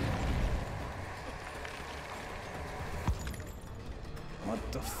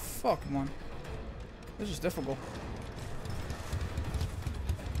 What the fuck, man? This is difficult.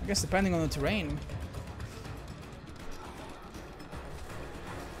 I guess depending on the terrain.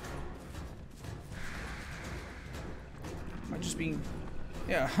 just being...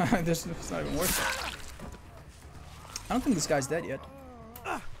 Yeah, this it's not even worth it. I don't think this guy's dead yet.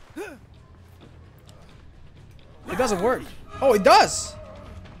 It doesn't work. Oh, it does!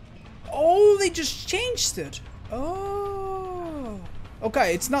 Oh, they just changed it. Oh.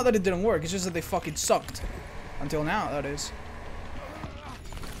 Okay, it's not that it didn't work. It's just that they fucking sucked. Until now, that is.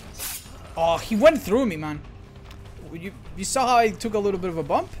 Oh, he went through me, man. You saw how I took a little bit of a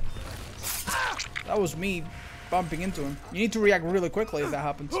bump? That was me bumping into him. You need to react really quickly if that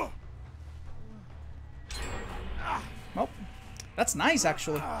happens. Well, that's nice,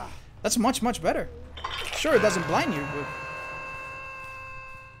 actually. That's much, much better. Sure, it doesn't blind you, but...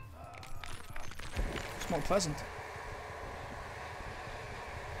 it's more pleasant.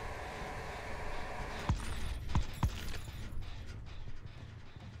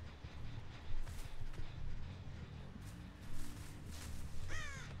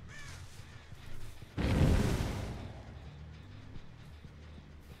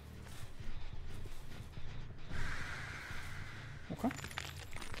 Okay.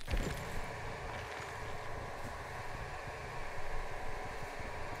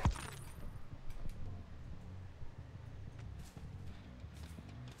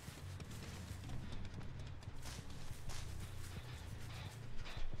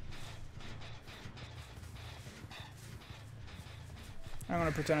 I'm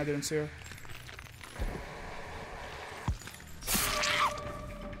gonna pretend I didn't see her.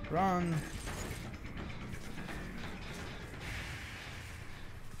 Run.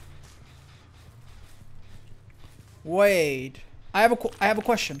 Wait. I have a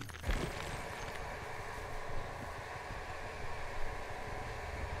question.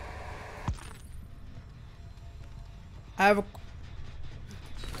 I have a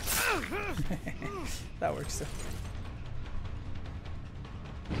that works too.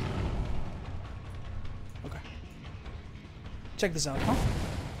 Okay. Check this out, huh?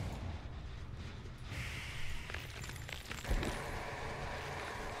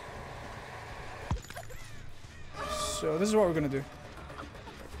 So this is what we're gonna do.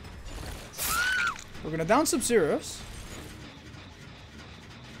 We're gonna down Sub-Zeros.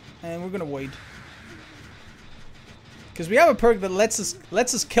 And we're gonna wait. Because we have a perk that lets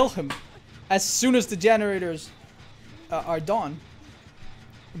us kill him as soon as the generators are done.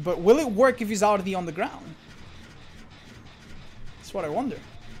 But will it work if he's already on the ground? That's what I wonder.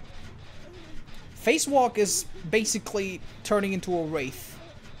 Face Walk is basically turning into a Wraith.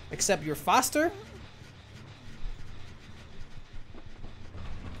 Except you're faster.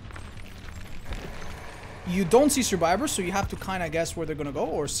 You don't see survivors, so you have to kind of guess where they're gonna go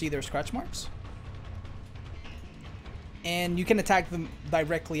or see their scratch marks. And you can attack them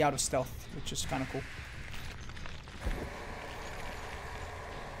directly out of stealth, which is kind of cool.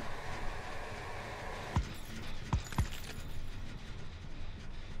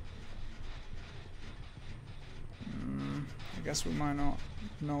 I guess we might not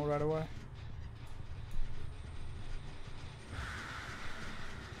know right away.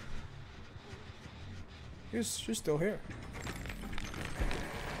 She's still here.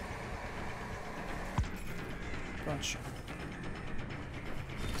 Punch.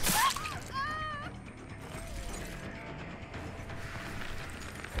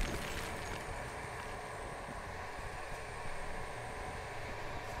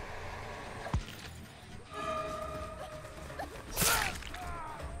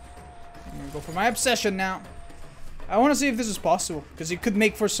 I'm gonna go for my obsession now. I want to see if this is possible, because it could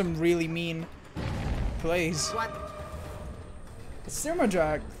make for some really mean plays. What?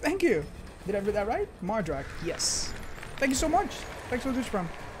 Sirmadrag, thank you. Did I read that right? Mardrag, yes. Thank you so much. Thanks for the from.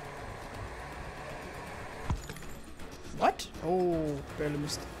 What? Oh, barely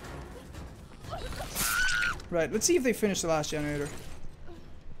missed. Right, let's see if they finish the last generator.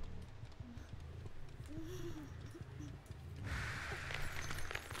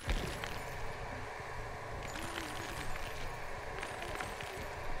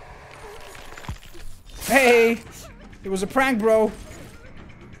 Hey! It was a prank, bro.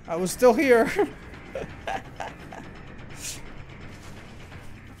 I was still here.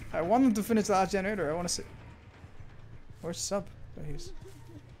 I want them to finish the last generator. I want to see. Where's Sub? There he is.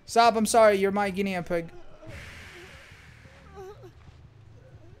 Sub, I'm sorry. You're my guinea pig.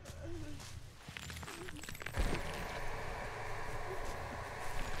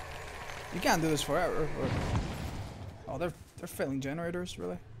 You can't do this forever. But... oh, they're failing generators,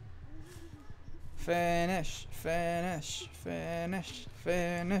 really. Finish, finish, finish,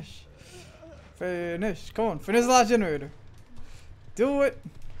 finish, finish. Come on, finish the last generator. Do it.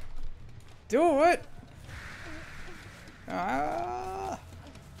 Do it. Ah.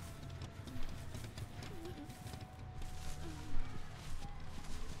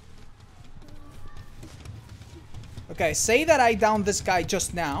 Okay, say that I downed this guy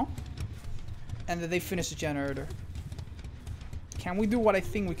just now. And that they finish the generator. Can we do what I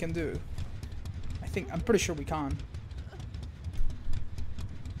think we can do? I'm pretty sure we can.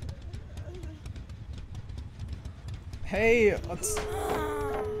 Hey, let's...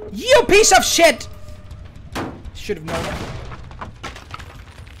 You piece of shit! Should have known.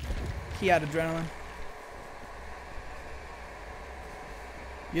 He had adrenaline.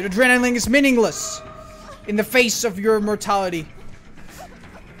 Your adrenaline is meaningless in the face of your mortality.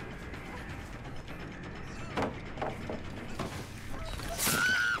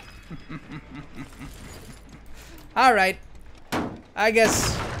 Alright. I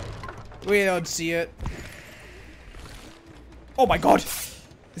guess we don't see it. Oh my god!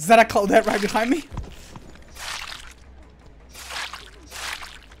 Is that a Claudette right behind me?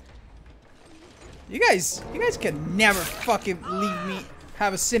 You guys can never fucking leave me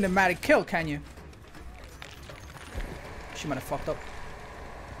have a cinematic kill, can you? She might have fucked up.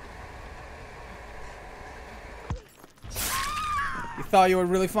 You thought you were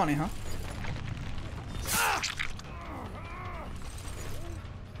really funny, huh?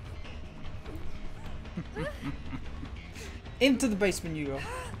 Into the basement you go.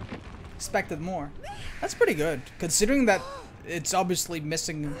 Expected more. That's pretty good, considering that it's obviously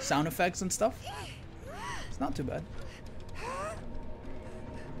missing sound effects and stuff. It's not too bad.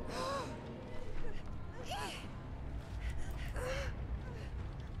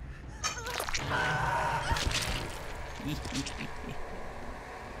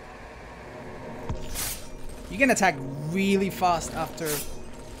 You can attack really fast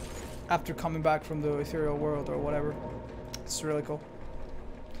after coming back from the ethereal world or whatever. It's really cool.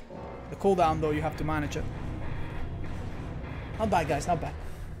 The cooldown though, you have to manage it. Not bad, guys, not bad.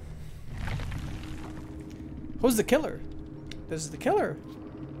 Who's the killer? This is the killer.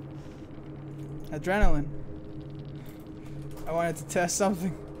 Adrenaline. I wanted to test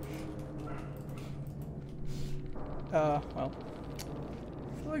something. Well.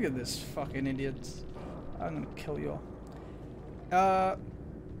 Look at this fucking idiot. I'm gonna kill you all.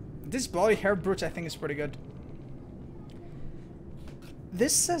 This bloody hair brooch I think is pretty good.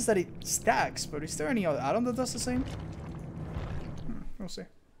 This says that it stacks, but is there any other add-on that does the same? We'll see.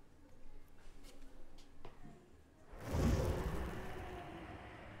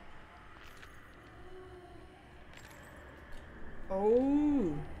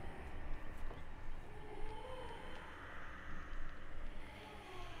 Oh.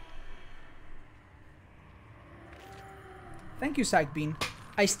 Thank you, Sack Bean.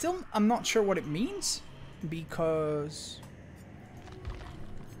 I'm not sure what it means because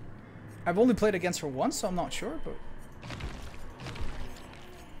I've only played against her once, so I'm not sure, but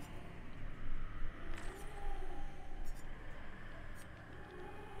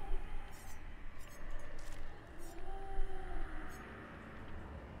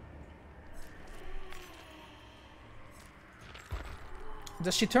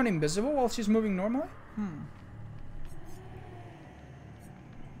does she turn invisible while she's moving normally?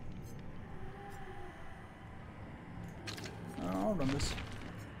 I'll run this.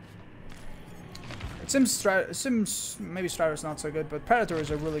 It seems maybe Strider's not so good, but Predator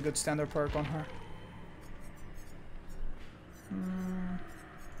is a really good standard perk on her.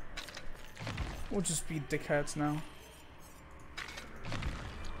 We'll just be dickheads now.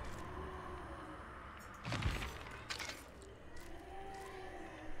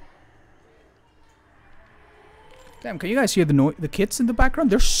 Damn, can you guys hear the kids in the background?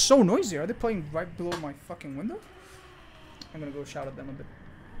 They're so noisy. Are they playing right below my fucking window? I'm gonna go shout at them a bit.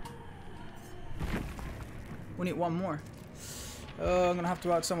 We need one more. I'm gonna have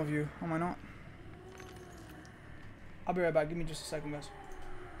to add some of you. Am I not? I'll be right back. Give me just a second, guys.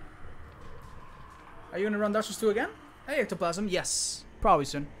 Are you gonna run Dashers 2 again? Hey, Ectoplasm. Yes. Probably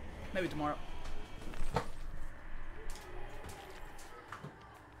soon. Maybe tomorrow.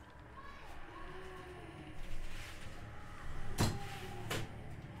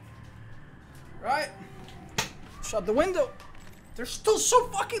 Right. Shut the window. They're still so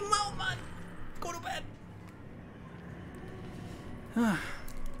fucking loud, man. Go to bed.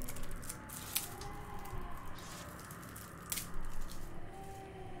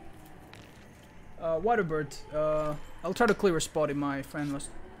 Waterbird. I'll try to clear a spot in my friend list.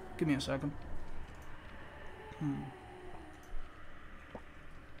 Give me a second.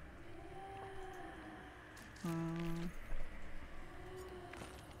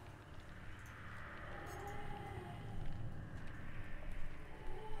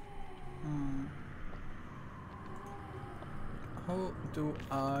 How do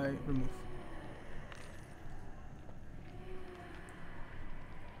I remove?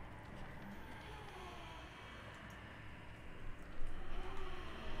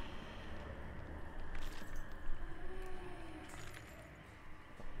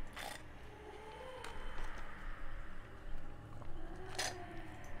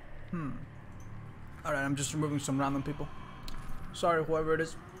 Alright, I'm just removing some random people. Sorry, whoever it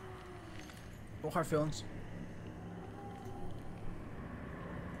is. No hard feelings.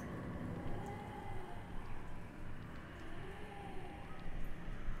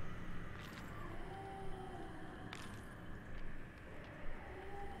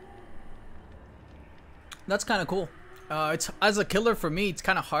 That's kind of cool. It's as a killer for me, it's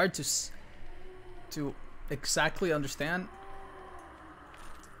kind of hard to exactly understand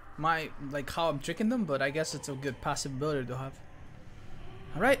how I'm tricking them, but I guess it's a good passive ability to have.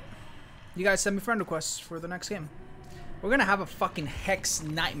 All right, you guys send me friend requests for the next game. We're gonna have a fucking Hex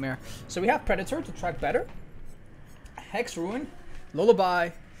nightmare. So we have Predator to track better, Hex Ruin, Lullaby,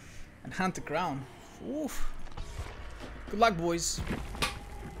 and Hunt the Ground. Oof. Good luck, boys.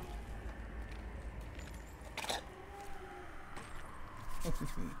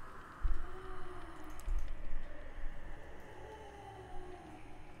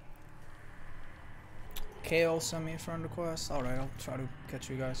 Kale sent me a friend request. Alright, I'll try to catch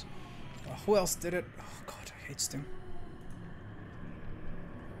you guys. Who else did it? Oh god, I hate Steam.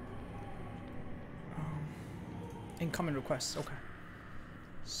 Incoming requests, okay.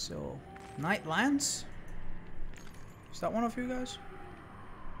 So, Nightlands? Is that one of you guys?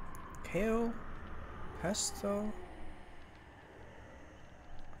 Kale? Pesto?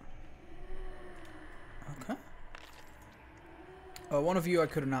 Okay. One of you I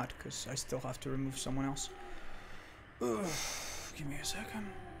could not, because I still have to remove someone else. Ugh, give me a second.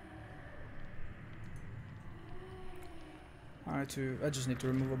 I just need to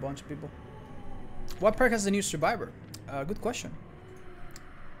remove a bunch of people. What perk has the new Survivor? Good question.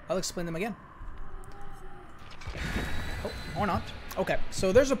 I'll explain them again. Oh, or not. Okay,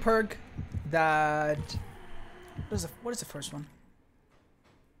 so there's a perk that... What is the first one?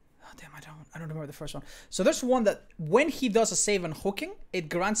 Oh, damn, I don't remember the first one. So there's one that when he does a save on hooking, it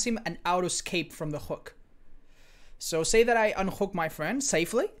grants him an auto escape from the hook. So say that I unhook my friend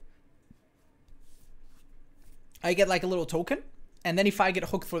safely. I get like a little token. And then if I get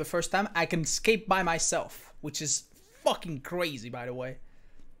hooked for the first time, I can escape by myself. Which is fucking crazy, by the way.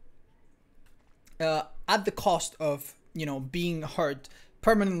 At the cost of, you know, being hurt.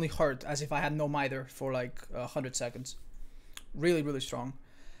 Permanently hurt. As if I had no mither for like 100 seconds. Really, really strong.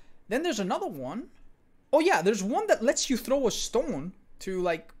 Then there's another one. Oh yeah, there's one that lets you throw a stone to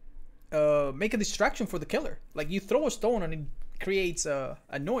like make a distraction for the killer. Like you throw a stone and it creates a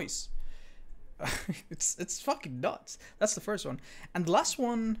noise. it's fucking nuts. That's the first one. And the last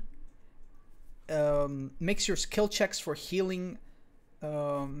one makes your skill checks for healing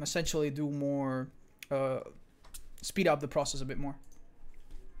essentially do more, speed up the process a bit more.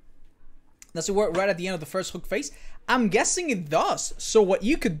 Does it work right at the end of the first hook phase? I'm guessing it does. So what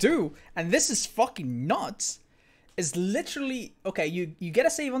you could do, and this is fucking nuts, is literally, okay, you get a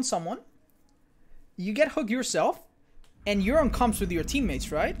save on someone, you get hooked yourself, and you're on comms with your teammates,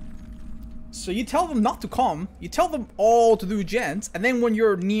 right? So you tell them not to come, you tell them all to do gens, and then when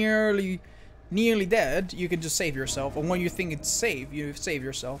you're nearly dead, you can just save yourself. And when you think it's safe, you save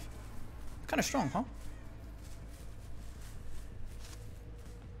yourself. Kind of strong, huh?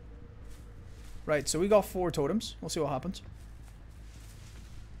 Right, so we got 4 totems. We'll see what happens.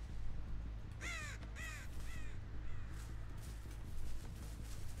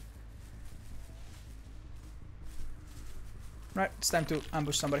 Right, it's time to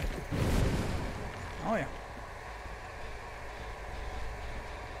ambush somebody. Oh yeah.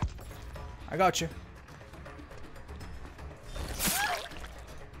 I got you.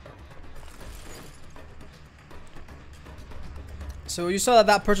 So you saw that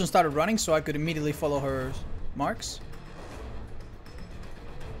that person started running, so I could immediately follow her marks.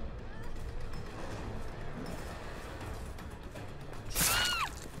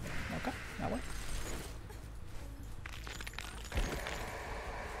 Okay, that way.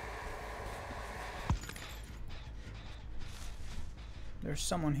 There's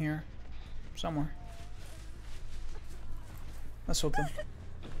someone here. Somewhere. Let's hope them.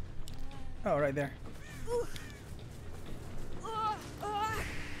 Oh, right there.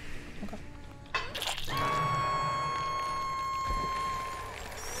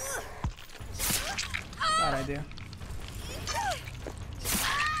 Idea.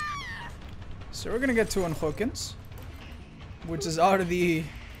 So we're gonna get 2 unhookings, which is already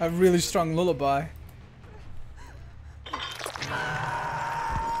a really strong lullaby.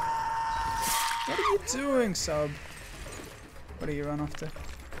 What are you doing, sub? What do you run after?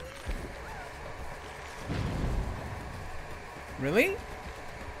 Really?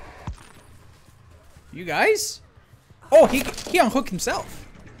 You guys? Oh, he unhooked himself.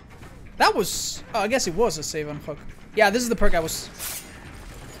 That was... Oh, I guess it was a save on hook. Yeah, this is the perk I was...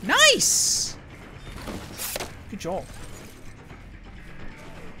 Nice! Joel?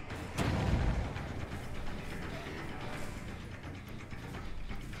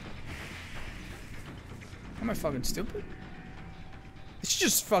 Am I fucking stupid? Did she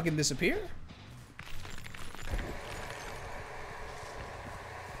just fucking disappear?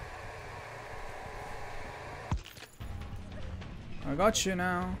 I got you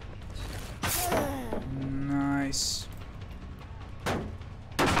now. Nice.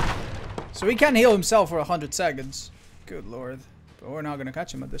 So he can heal himself for 100 seconds. Good lord. But we're not gonna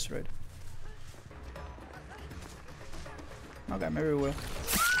catch him at this rate. Okay, maybe we will.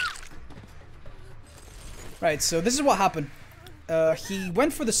 Right, so this is what happened. He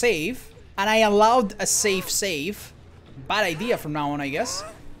went for the save, and I allowed a safe save. Bad idea from now on, I guess.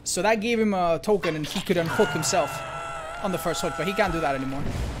 So that gave him a token, and he could unhook himself on the first hook, but he can't do that anymore.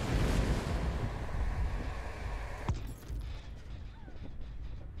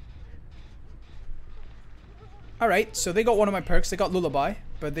 Alright, so they got one of my perks. They got Lullaby,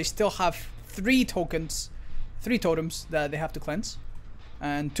 but they still have 3 totems that they have to cleanse.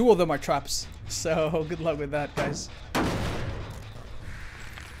 And 2 of them are traps. So good luck with that, guys.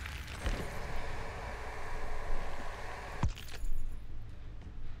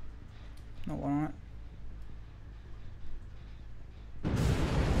 No one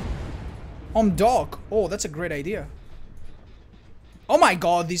on it. Dock. Oh, that's a great idea. Oh my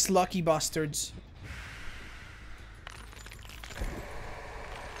god, these lucky bastards.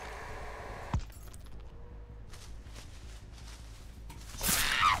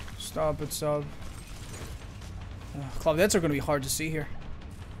 Stop it, sub. Claudets are gonna be hard to see here.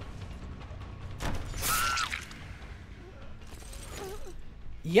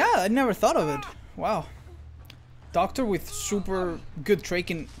 Yeah, I never thought of it. Wow. Doctor with super good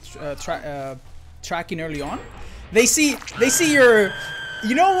tracking early on. They see your,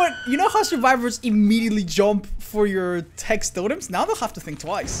 you know what? You know how survivors immediately jump for your hex totems? Now they'll have to think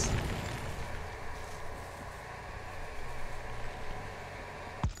twice.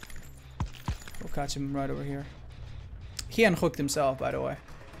 We'll catch him right over here. He unhooked himself, by the way.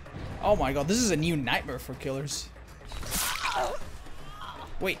 Oh my god, this is a new nightmare for killers.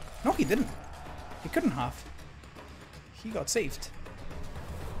 Wait, no, he didn't. He couldn't have. He got saved.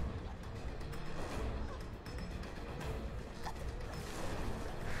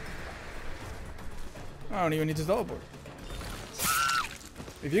 I don't even need to teleport.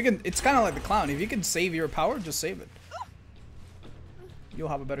 If you can, it's kind of like the clown. If you can save your power, just save it. You'll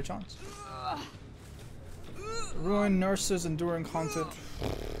have a better chance. Ruin nurses, enduring haunted.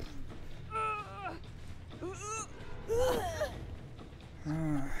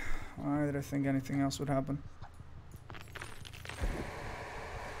 Why did I think anything else would happen?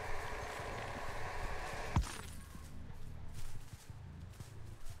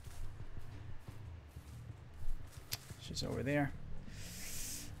 She's over there.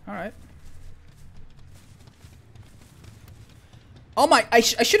 Alright. Oh my, I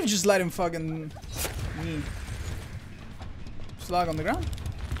should have just let him fucking slug on the ground.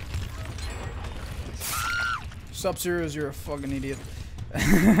 Sub-Zeros, you're a fucking idiot.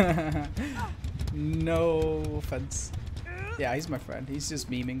 No offense. Yeah, he's my friend. He's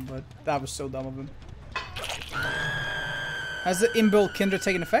just memeing, but that was so dumb of him. Has the inbuilt Kindred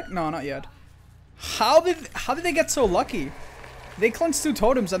taken effect? No, not yet. How did they get so lucky? They cleansed 2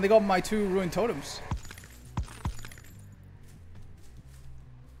 totems and they got my 2 ruined totems.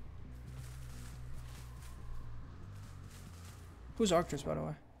 Who's Arcturus, by the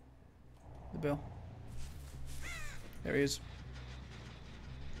way? The Bill. There he is.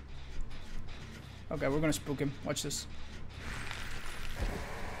 Okay, we're gonna spook him. Watch this.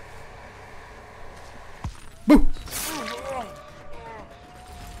 Boo!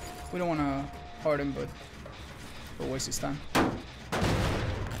 We don't want to hurt him, but we'll waste his time.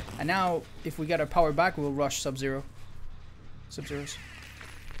 And now, if we get our power back, we'll rush Sub-Zero. Sub-Zeros.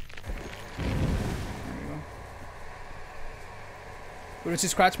 There you go. We don't see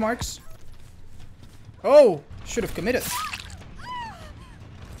scratch marks. Oh! Should have committed.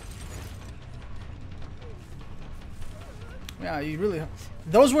 Yeah, you really.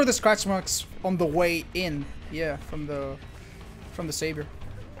 Those were the scratch marks on the way in. Yeah, from the savior,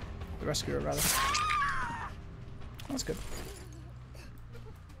 the rescuer rather. That's good.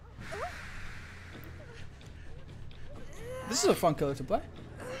 This is a fun killer to play.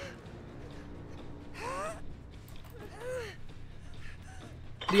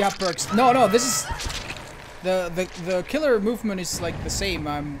 Do you have perks? No. This is the killer movement is like the same.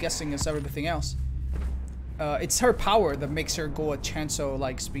 I'm guessing as everything else. It's her power that makes her go at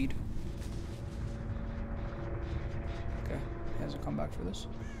Chanso-like speed. Okay, he hasn't come back for this.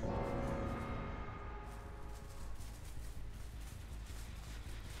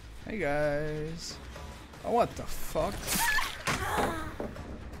 Hey guys. Oh, what the fuck?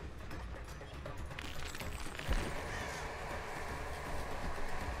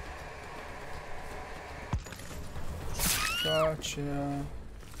 Gotcha.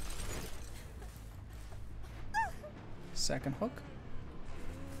 Second hook.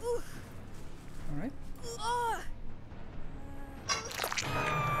 Alright.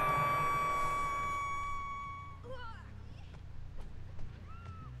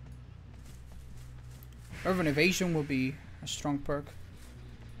 Urban Evasion will be a strong perk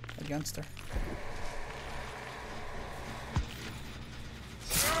against her.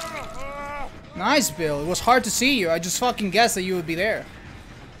 Nice, Bill. It was hard to see you. I just fucking guessed that you would be there.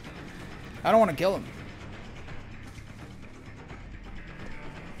 I don't want to kill him.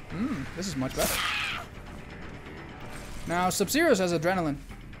 This is much better. Now, Sub-Zero's has adrenaline.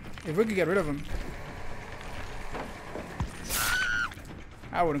 If we could get rid of him,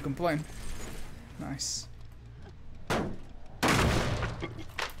 I wouldn't complain. Nice.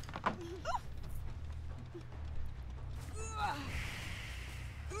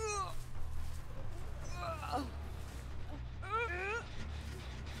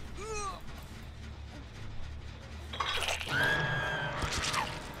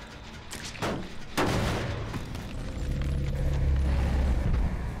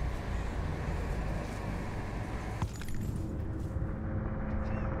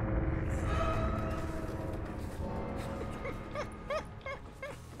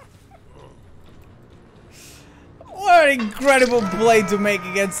 What an incredible blade to make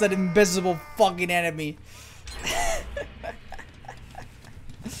against that invisible fucking enemy.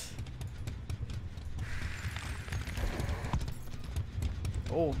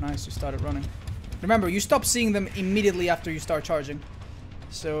 Oh, nice, you started running. Remember, you stop seeing them immediately after you start charging.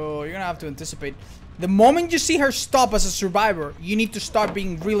 So you're gonna have to anticipate. The moment you see her stop as a survivor, you need to start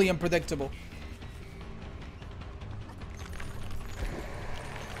being really unpredictable.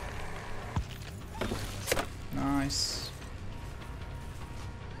 Nice.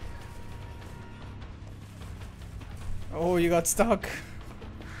 Oh, you got stuck.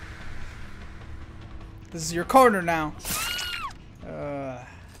 This is your corner now.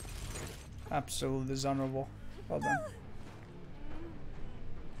 Absolutely dishonorable. Well done.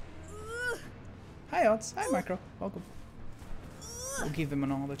 Hi, Odds. Hi, Micro. Welcome. We'll give them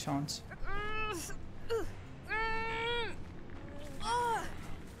another chance.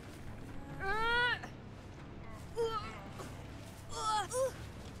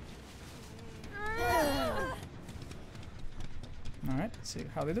 Alright, let's see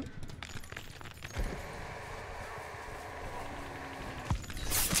how they do.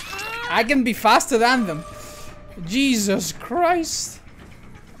 I can be faster than them. Jesus Christ.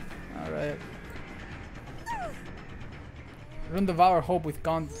 Alright. Run Devour Hope with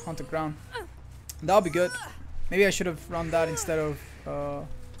Haunted Ground. That'll be good. Maybe I should have run that instead of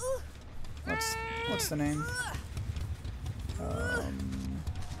what's the name?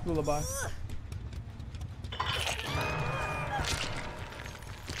 Lullaby.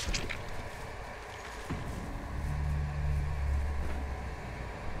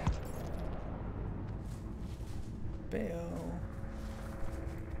 Bail.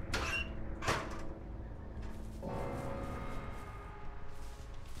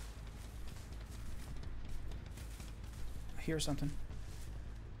 I hear something.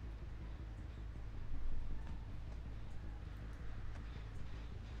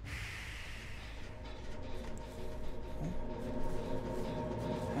 Oh.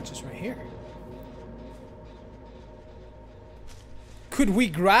 Not just right here. Could we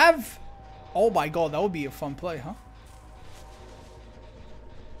grab? Oh my god, that would be a fun play, huh?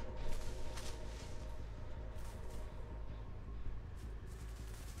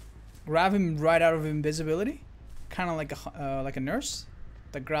 Grab him right out of invisibility, kind of like a nurse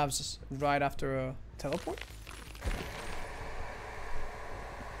that grabs right after a teleport.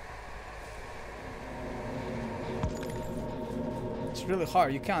 It's really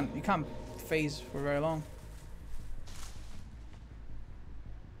hard. You can't phase for very long.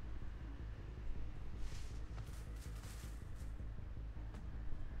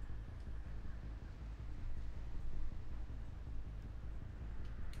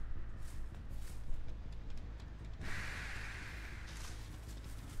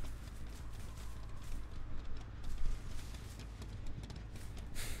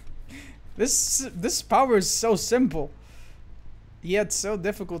 This power is so simple, yet so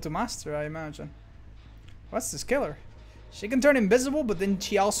difficult to master, I imagine. What's this killer? She can turn invisible, but then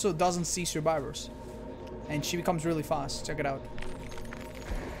she also doesn't see survivors. And she becomes really fast. Check it out.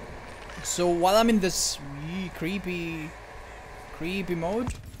 So while I'm in this creepy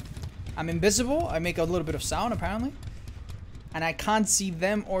mode, I'm invisible. I make a little bit of sound apparently. And I can't see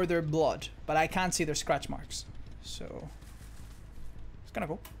them or their blood. But I can't see their scratch marks. So it's kinda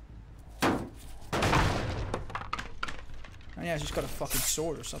cool. Oh yeah, she's got a fucking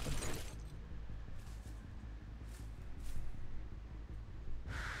sword or something.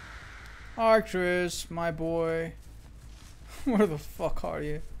 Arcturus, my boy. Where the fuck are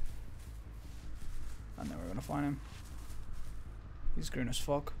you? I'm never gonna find him. He's green as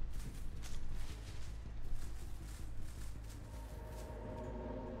fuck.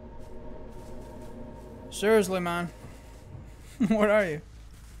 Seriously, man. Where are you?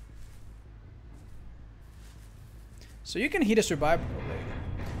 So you can hit a survivor.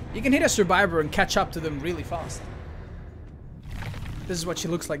 You can hit a survivor and catch up to them really fast. This is what she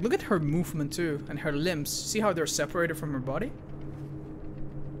looks like. Look at her movement too, and her limbs. See how they're separated from her body?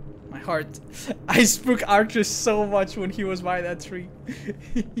 My heart. I spooked Arcturus so much when he was by that tree.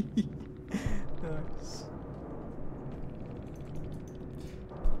 Nice.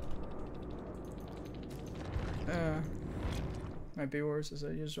 Might be worse as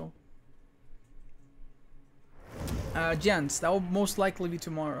usual. Gents, that will most likely be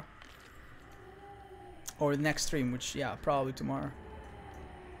tomorrow. Or the next stream, which, yeah, probably tomorrow.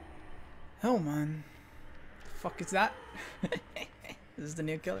 Oh, man. The fuck is that? This is the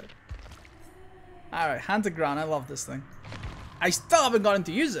new killer. Alright, Hunter Ground, I love this thing. I still haven't gotten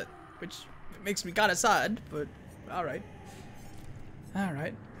to use it, which makes me kinda sad, but alright.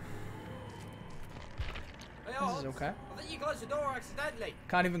 Alright. This is okay. I think you closed the door accidentally.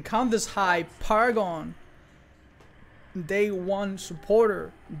 Can't even count this high. Paragon. Day 1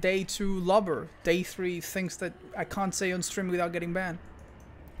 supporter. Day 2 lover. Day 3 things that I can't say on stream without getting banned.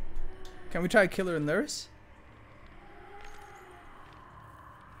 Can we try Killer in Laris?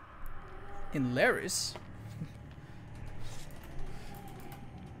 In Laris?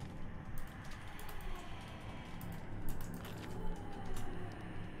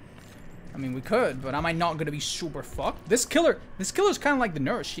 I mean, we could, but am I not gonna be super fucked? This killer's kind of like the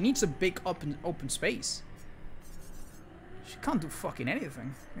nurse. She needs a big open space. She can't do fucking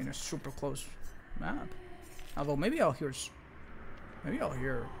anything in a super close map. Although maybe I'll hear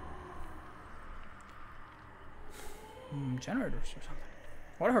generators or something.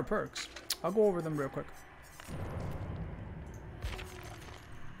 What are her perks? I'll go over them real quick.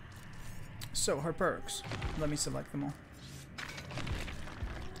 So her perks. Let me select them all.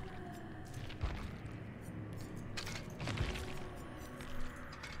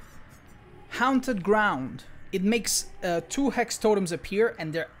 Haunted Ground. It makes 2 hex totems appear,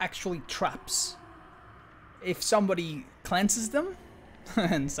 and they're actually traps. If somebody cleanses them,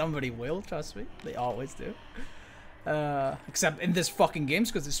 and somebody will, trust me, they always do. Except in this fucking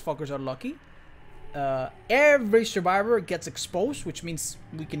games, because these fuckers are lucky. Every survivor gets exposed, which means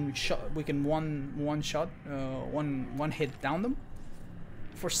we can one hit down them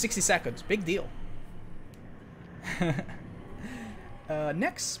for 60 seconds. Big deal.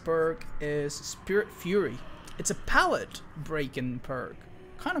 Next perk is Spirit Fury. It's a pallet break-in perk.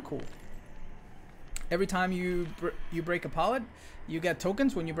 Kind of cool. Every time you break a pallet, you get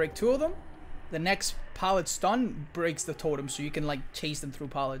tokens. When you break 2 of them, the next pallet stun breaks the totem, so you can like chase them through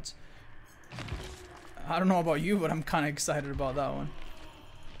pallets. I don't know about you, but I'm kind of excited about that one.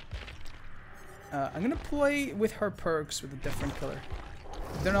 I'm gonna play with her perks with a different killer.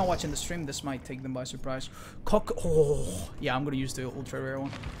 If they're not watching the stream, this might take them by surprise. Oh, yeah, I'm gonna use the ultra rare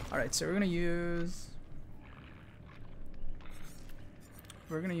one. Alright, so we're gonna use...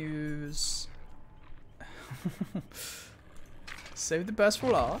 Save the best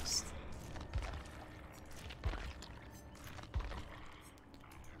for last.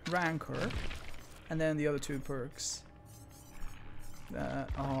 Rancor. And then the other 2 perks that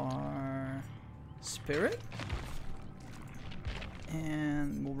are Spirit.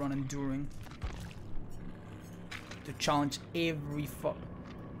 And we'll run Enduring to challenge every fuck.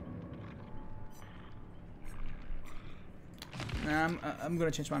 Nah, I'm gonna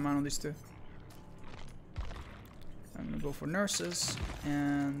change my mind on these 2. I'm gonna go for Nurses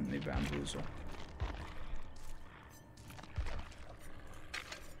and maybe Bamboozle.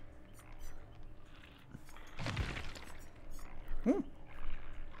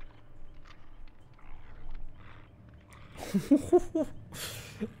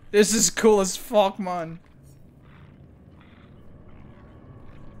 This is cool as fuck, man.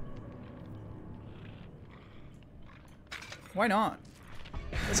 Why not?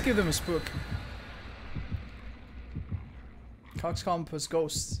 Let's give them a spook. Cox Compass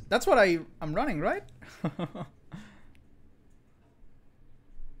Ghosts. That's what I'm running, right?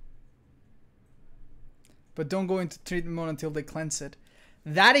 But don't go into treatment mode until they cleanse it.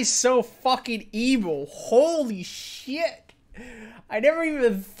 That is so fucking evil. Holy shit. I never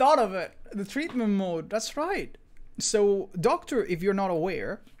even thought of it. The treatment mode. That's right. So, Doctor, if you're not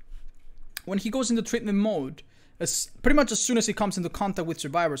aware, when he goes into treatment mode, pretty much as soon as he comes into contact with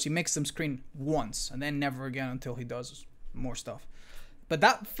survivors, he makes them scream once and then never again until he does more stuff. But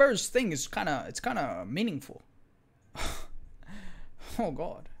that first thing is kind of meaningful. Oh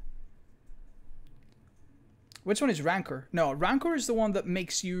god. Which one is Rancor? No, Rancor is the one that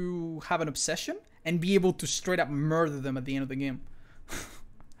makes you have an obsession and be able to straight up murder them at the end of the game.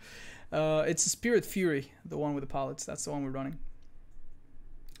 It's Spirit Fury, the one with the pallets. That's the one we're running.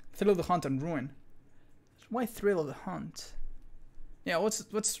 Thrill of the Hunt and Ruin. Why Thrill of the Hunt? Yeah, what's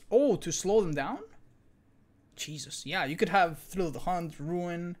oh, to slow them down? Jesus. Yeah, you could have Thrill of the Hunt,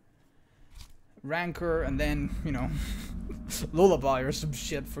 Ruin, Rancor, and then, you know, Lullaby or some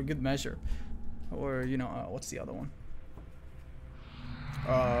shit for good measure. Or, you know, what's the other one?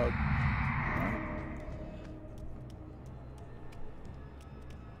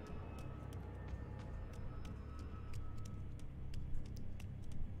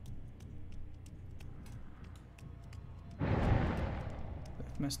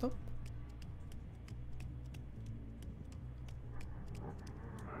 Messed up.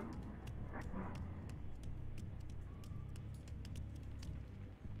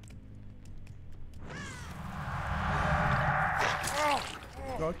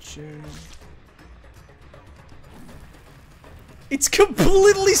 Gotcha. It's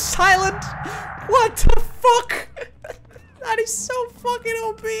completely silent. What the fuck? That is so fucking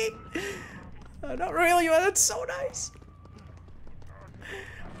OP. Not really, but that's so nice.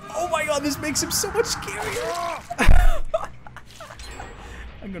 Oh my god, this makes him so much scarier.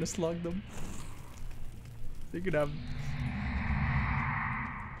 I'm gonna slug them. They could have.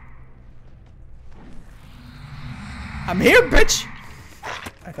 I'm here, bitch!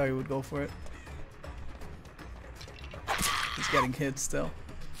 I thought he would go for it. He's getting hit still.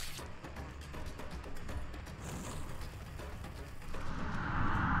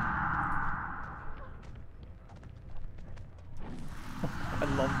 I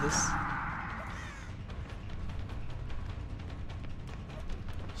love this.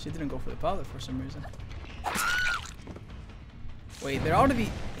 She didn't go for the pallet for some reason. Wait, they're already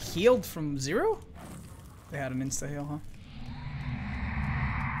healed from 0? They had an insta-heal, huh?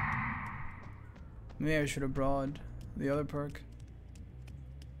 Maybe I should have brought the other perk.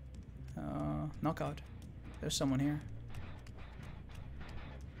 Knockout. There's someone here.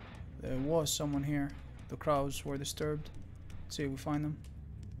 There was someone here. The crowds were disturbed. Let's see if we find them.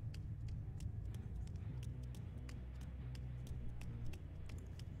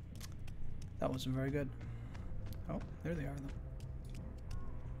 That wasn't very good. Oh, there they are though.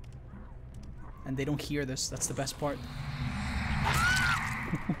 And they don't hear this. That's the best part.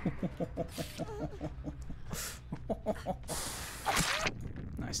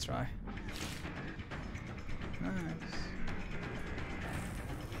 Nice try. Nice.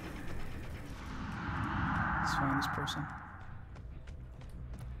 Let's find this person.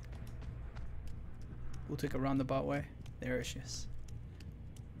 We'll take a roundabout way. There she is.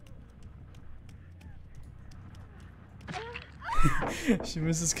 She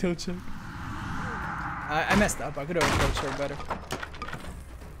misses kill check. I messed up. I could have approached her better.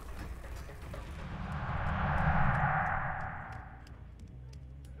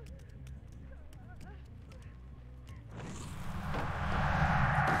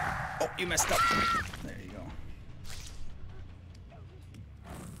 Oh, you messed up. There you go.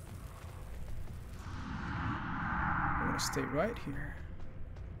 I'm gonna stay right here.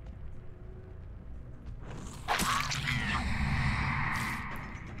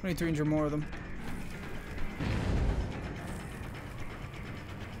 We need to injure more of them.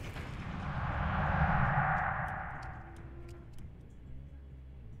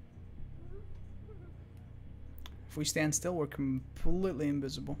 If we stand still, we're completely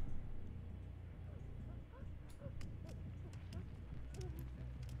invisible.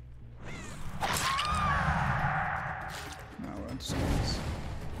 Now we're on to someone else.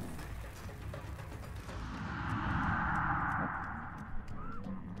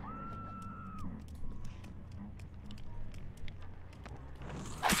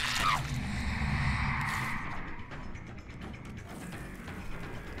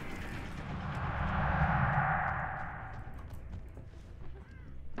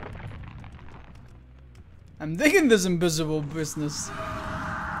 I'm digging this invisible business.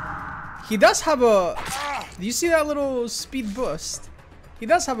 He does have a... Do you see that little speed boost? He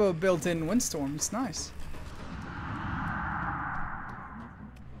does have a built-in windstorm. It's nice.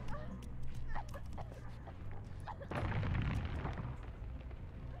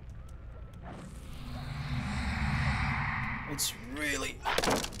 It's really...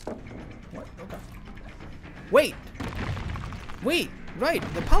 What? Okay. Wait! Wait! Right,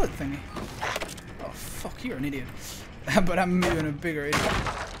 the pallet thingy. Oh, fuck, you're an idiot. But I'm even a bigger idiot.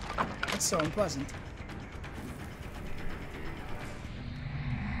 That's so unpleasant.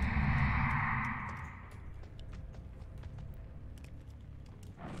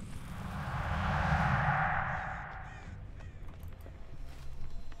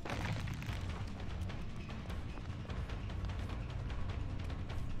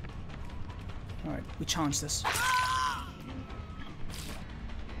 Alright, we challenge this.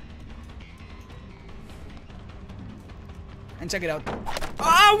 And check it out.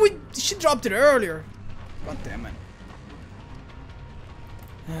 Ah, she dropped it earlier. God damn it.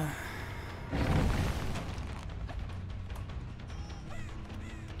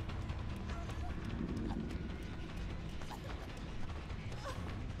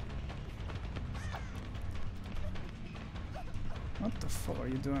 What the fuck are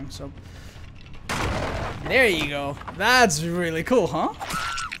you doing? So there you go. That's really cool, huh?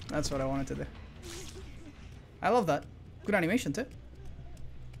 That's what I wanted to do. I love that. Good animation too.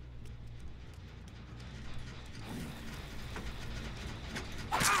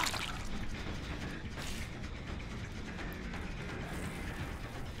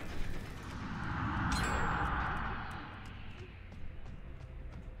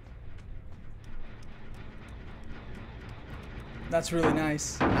 That's really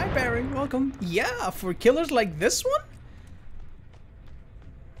nice. Hi Barry, welcome. Yeah, for killers like this one?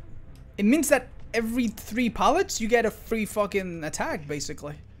 It means that every 3 pallets you get a free fucking attack,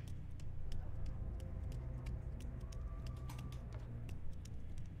 basically.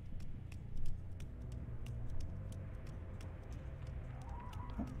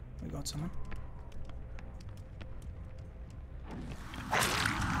 Oh, we got someone.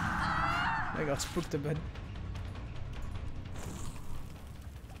 They got spooked a bit.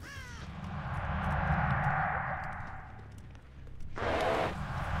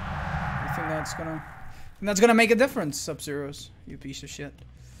 That's gonna make a difference, Sub-Zeros, you piece of shit.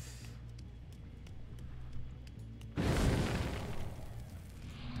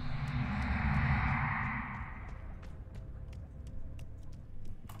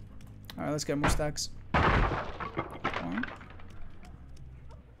 Alright, let's get more stacks.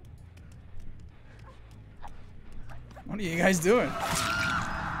 What are you guys doing?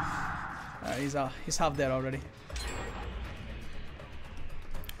 He's half dead already.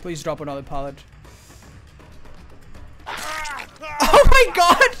 Please drop another pallet. Oh my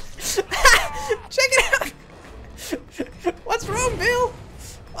god! Check it out! What's wrong, Bill?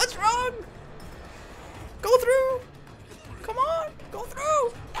 What's wrong? Go through! Come on! Go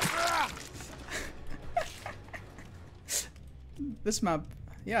through! This map...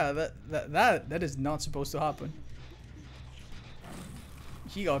 Yeah, that is not supposed to happen.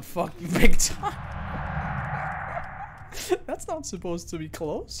 He got fucking big time. That's not supposed to be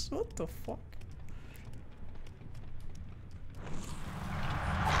close. What the fuck?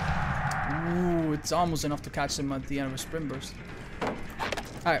 Ooh, it's almost enough to catch him at the end of a sprint burst.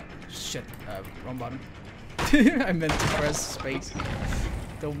 Alright, shit. Wrong button. I meant to press space.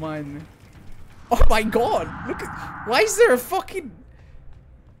 Don't mind me. Oh my god! Look at. Why is there a fucking.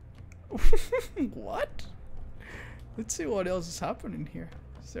 What? Let's see what else is happening here.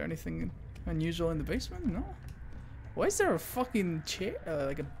 Is there anything unusual in the basement? No. Why is there a fucking chair,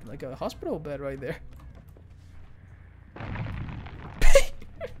 like a hospital bed right there?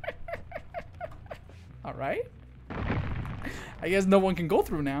 All right. I guess no one can go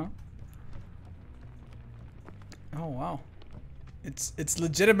through now. Oh wow. It's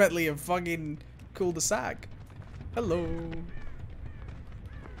legitimately a fucking cul-de-sac. Hello.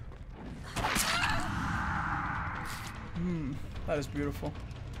 That is beautiful.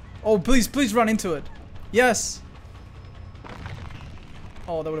 Oh, please run into it. Yes.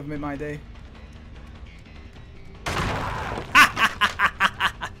 Oh, that would have made my day.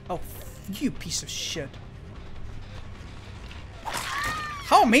 Oh, you piece of shit.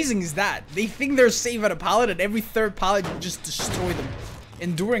 How amazing is that? They think they're safe at a pallet, and every 3rd pallet you just destroy them.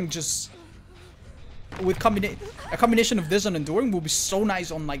 Enduring just... With a combination of this and Enduring will be so nice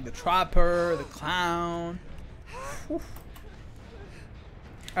on like the Trapper, the Clown. Whew.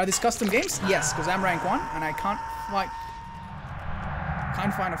 Are these custom games? Yes, because I'm rank 1 and I can't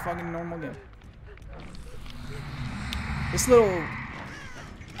find a fucking normal game. This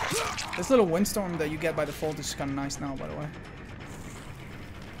little windstorm that you get by default is kind of nice now, by the way.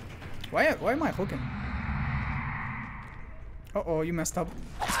 Why am I hooking? Uh-oh, you messed up.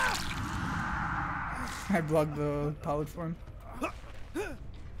 I blocked the pallet for him.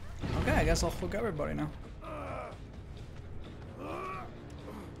 Okay, I guess I'll hook everybody now.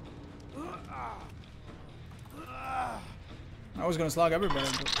 I was gonna slug everybody,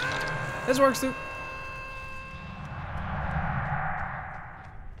 but this works too.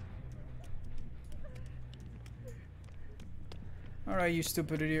 Alright, you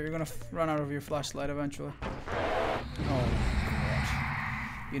stupid idiot. You're gonna run out of your flashlight eventually. Oh god.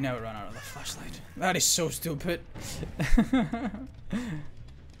 You never run out of the flashlight. That is so stupid.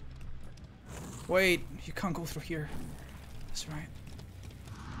 Wait, you can't go through here. That's right.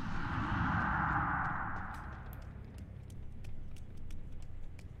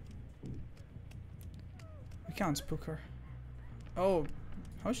 We can't spook her. Oh,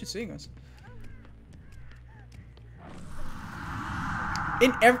 how is she seeing us?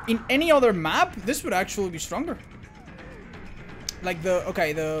 In any other map, this would actually be stronger. Like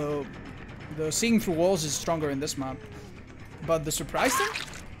the seeing through walls is stronger in this map, but the surprise thing,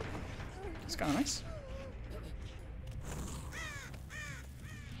 it's kind of nice.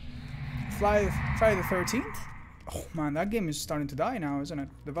 Friday the 13th. Oh man, that game is starting to die now, isn't it?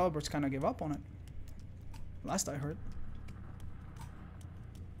 Developers kind of give up on it. Last I heard.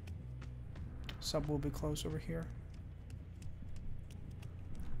 Sub will be close over here.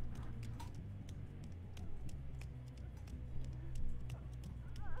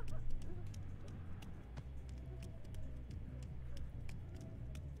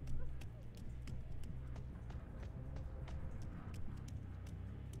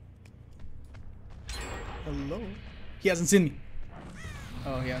 Hello? He hasn't seen me.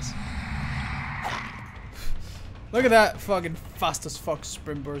 Oh, yes. Look at that fucking fast as fuck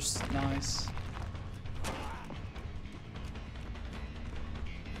sprint burst. Nice.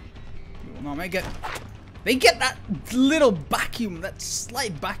 You will not make it. They get that little vacuum, that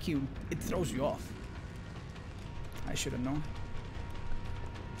slight vacuum. It throws you off. I should have known.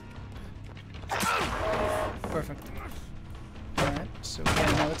 Perfect. Alright, so we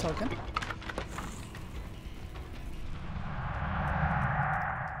get another token.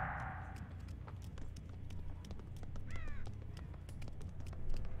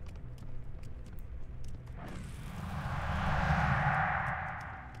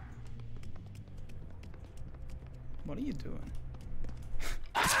 What are you doing?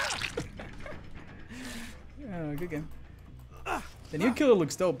 Yeah, good game. The new killer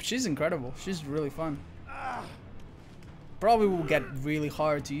looks dope. She's incredible. She's really fun. Probably will get really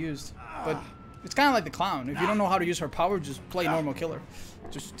hard to use, but it's kind of like the clown. If you don't know how to use her power, just play normal killer.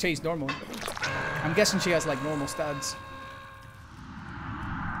 Just chase normal. I'm guessing she has like normal stats.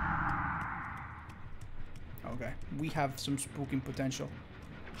 Okay, we have some spooking potential.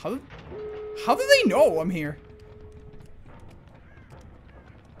 How do they know I'm here?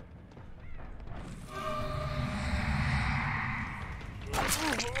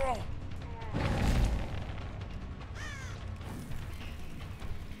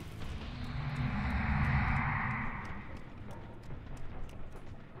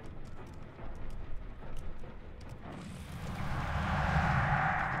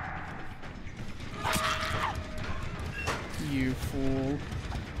 You fool.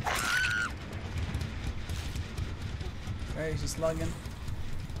 Okay, he's slugging.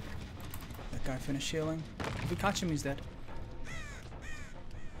 That guy finished healing. If we catch him, he's dead.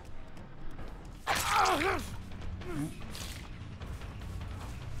 Yeah.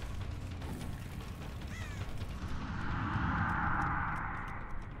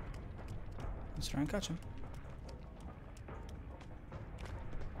 Let's try and catch him.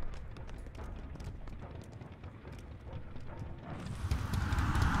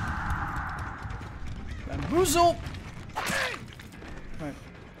 Bamboozle! Right,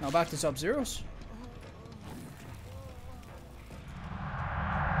 now back to Sub-Zeros.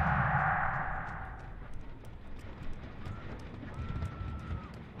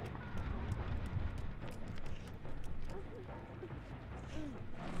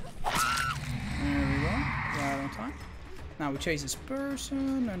 There we go, right on time. Now we chase this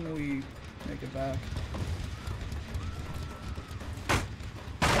person and we make it back.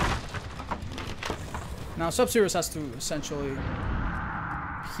 Now Sub-Zeros has to essentially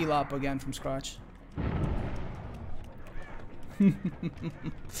heal up again from scratch. You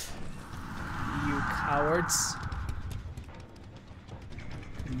cowards.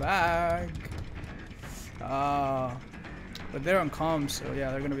 Back. But they're on comms, so yeah,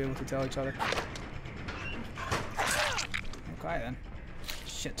 they're gonna be able to tell each other. Okay then.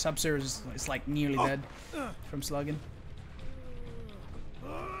 Shit, Sub-Zeros is like nearly dead from slugging.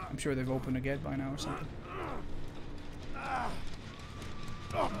 I'm sure they've opened a gate by now or something.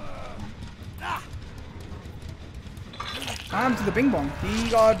 And to the Bing Bong. He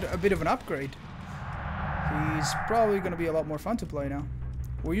got a bit of an upgrade. He's probably going to be a lot more fun to play now.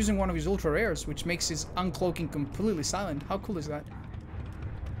 We're using one of his ultra rares, which makes his uncloaking completely silent. How cool is that?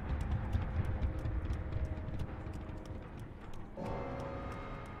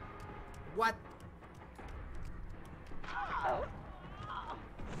 What?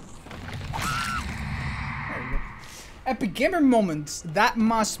 There you go. Epic Gamer Moments. That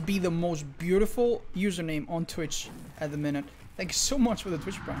must be the most beautiful username on Twitch at the minute. Thank you so much for the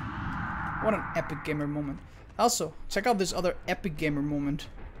Twitch Prime. What an epic gamer moment. Also, check out this other epic gamer moment.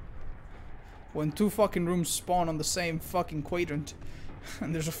 When two fucking rooms spawn on the same fucking quadrant.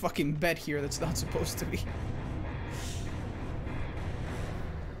 And there's a fucking bed here that's not supposed to be.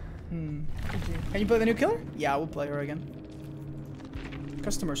 Can you play the new killer? Yeah, we'll play her again.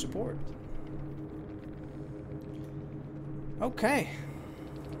 Customer support. Okay.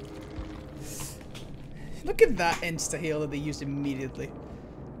 Look at that insta-heal that they used immediately.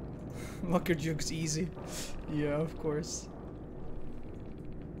 Locker juke's easy. Yeah, of course.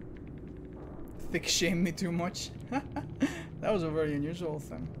 Thick shame me too much. That was a very unusual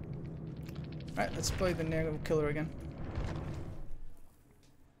thing. Alright, let's play the negative killer again.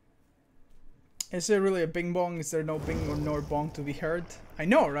 Is there really a bing bong? Is there no bing or nor bong to be heard? I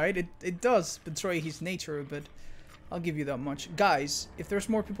know, right? It does betray his nature a bit. I'll give you that much. Guys, if there's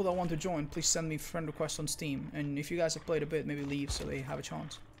more people that want to join, please send me friend requests on Steam. And if you guys have played a bit, maybe leave so they have a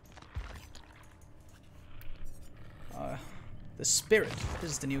chance. The Spirit. This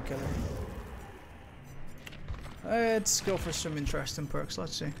is the new killer. Let's go for some interesting perks.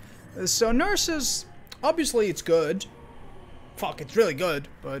 Let's see. So nurses, obviously it's good. Fuck, it's really good,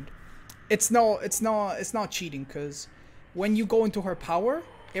 but it's not cheating, because when you go into her power,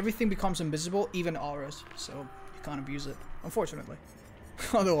 everything becomes invisible, even auras. So you can't abuse it, unfortunately.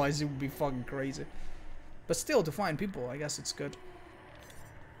 Otherwise, it would be fucking crazy. But still, to find people, I guess it's good.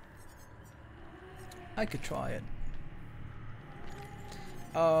 I could try it.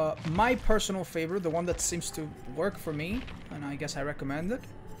 My personal favorite, the one that seems to work for me, and I guess I recommend it,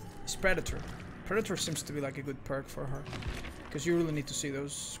 is Predator. Predator seems to be like a good perk for her, because you really need to see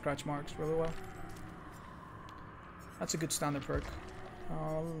those scratch marks really well. That's a good standard perk.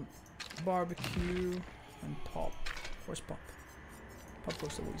 Barbecue and Pop. Where's Pop? Pop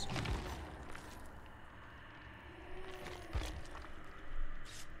goes to Louise.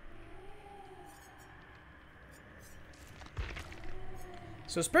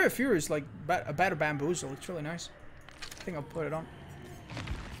 So Spirit Fury is like a better bamboozle. It's really nice. I think I'll put it on.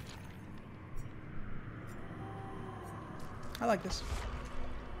 I like this.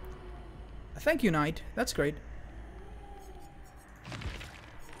 Thank you, Knight. That's great.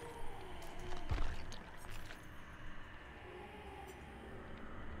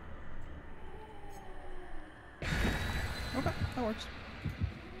 Okay, that works.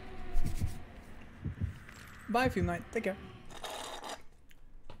 Bye, Few Knight. Take care.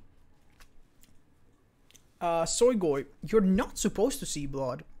 Soygoy, you're not supposed to see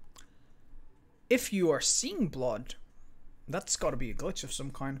blood. If you are seeing blood, that's gotta be a glitch of some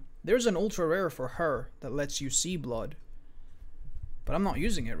kind. There's an ultra rare for her that lets you see blood. But I'm not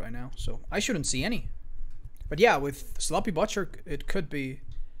using it right now, so I shouldn't see any. But yeah, with Sloppy Butcher, it could be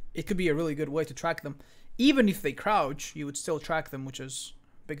a really good way to track them. Even if they crouch, you would still track them, which is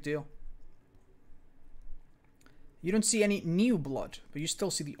a big deal. You don't see any new blood, but you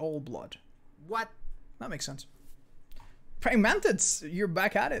still see the old blood. What? That makes sense. Praying Mantids, you're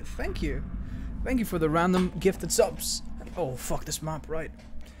back at it. Thank you. Thank you for the random gifted subs. Oh, fuck this map, right.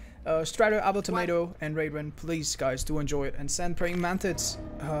 Strider, Apple Tomato, and Raydren, please, guys, do enjoy it. And send Praying Mantids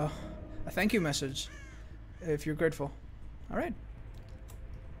a thank you message if you're grateful. Alright.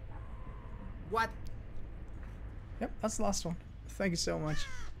 What? Yep, that's the last one. Thank you so much.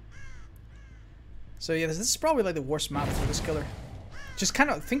 So yeah, this is probably like the worst map for this killer. Just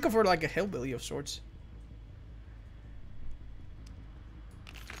kind of think of her like a hillbilly of sorts.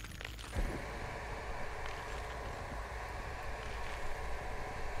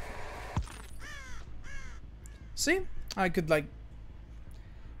 See? I could like...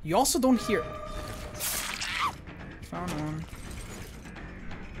 You also don't hear... Found one.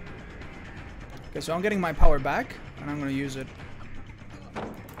 Okay, so I'm getting my power back, and I'm gonna use it.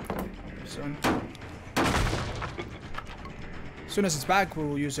 Soon. As soon as it's back,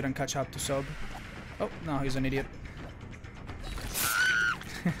 we'll use it and catch up to sub. Oh, no, he's an idiot.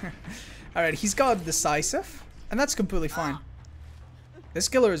 Alright, he's got Decisive, and that's completely fine. This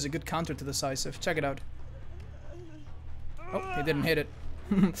killer is a good counter to Decisive. Check it out. Oh, he didn't hit it.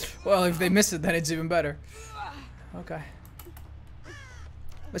 Well, if they miss it, then it's even better. Okay.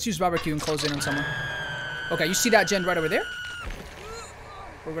 Let's use Barbecue and close in on someone. Okay, you see that gen right over there?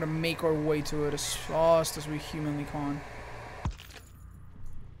 We're gonna make our way to it as fast as we humanly can.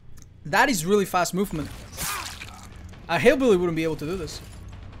 That is really fast movement. A hillbilly wouldn't be able to do this.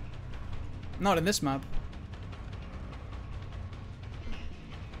 Not in this map.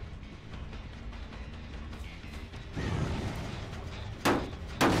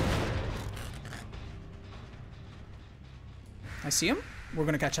 I see him. We're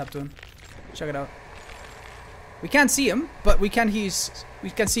gonna catch up to him. Check it out. We can't see him, but we can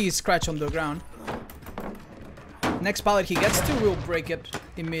see his scratch on the ground. Next pallet he gets to, we'll break it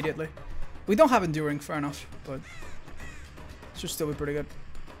immediately. We don't have enduring, fair enough, but it should still be pretty good.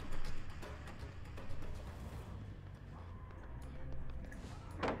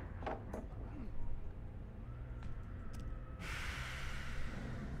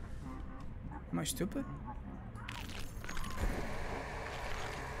 Am I stupid?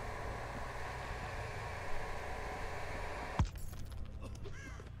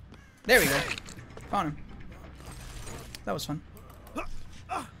 There we go. Found him. That was fun.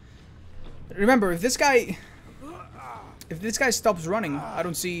 Remember, if this guy stops running,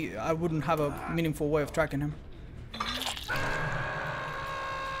 I wouldn't have a meaningful way of tracking him.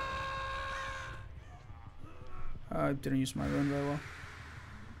 I didn't use my run very well.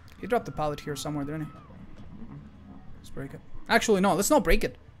 He dropped the pallet here somewhere, didn't he? Let's break it. Actually, no, let's not break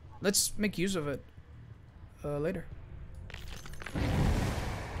it. Let's make use of it later.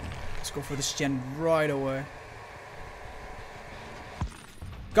 Let's go for this gen right away.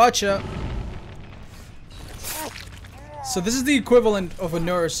 Gotcha! So this is the equivalent of a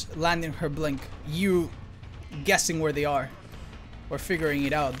nurse landing her blink. You guessing where they are. Or figuring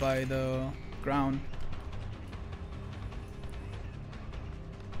it out by the ground.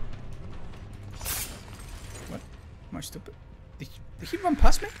 What? Am I stupid? Did he run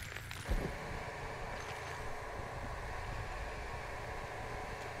past me?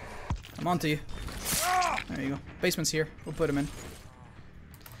 I'm onto you. There you go. Basement's here. We'll put him in.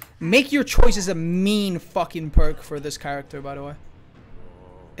 Make your choice is a mean fucking perk for this character, by the way.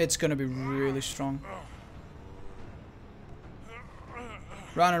 It's gonna be really strong.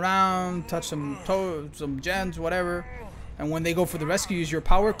 Run around, touch some toes, some gens, whatever. And when they go for the rescue, use your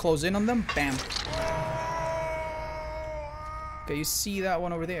power, close in on them, bam. Okay, you see that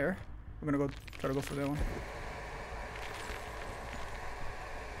one over there. We're gonna go try to go for that one.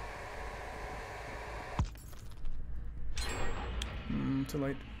 Too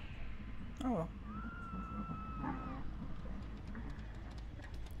late. Oh well.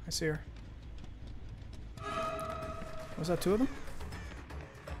 I see her. Was that two of them?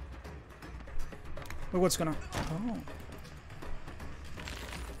 Look what's gonna... Oh.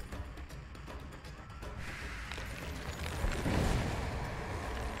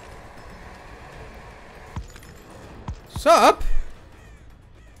 Sup?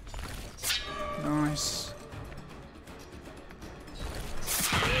 Nice.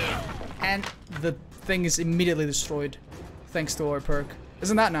 And the thing is immediately destroyed thanks to our perk.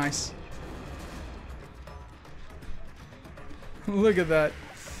 Isn't that nice? Look at that.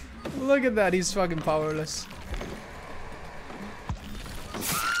 Look at that, he's fucking powerless.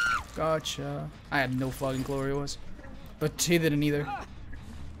 Gotcha. I had no fucking clue where he was. But she didn't either.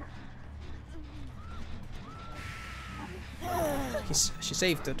 She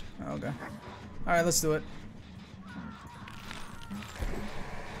saved it. Okay. Alright, let's do it.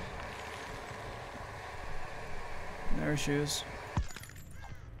 There she is.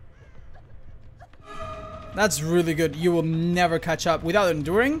 That's really good. You will never catch up. Without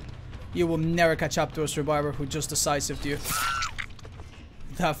enduring, you will never catch up to a survivor who just decisived you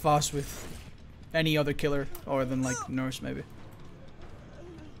that fast with any other killer, other than like nurse maybe.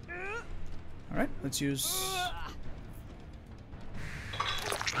 Alright, let's use...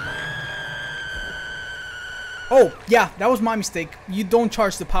 Oh, yeah, that was my mistake. You don't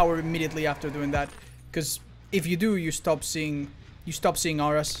charge the power immediately after doing that, because if you do, you stop seeing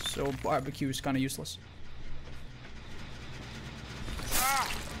auras, so barbecue is kind of useless.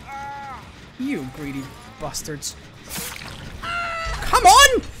 You greedy bastards! Come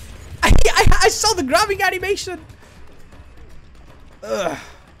on! I saw the grabbing animation. Ugh.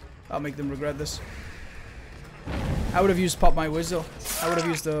 I'll make them regret this. I would have used pop my whistle. I would have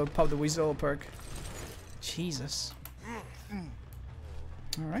used the pop the whistle perk. Jesus.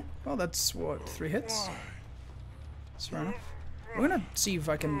 All right. Well, that's what, 3 hits. That's fair enough. We're gonna see if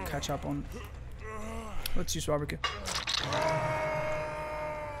I can catch up on... Let's use barbecue.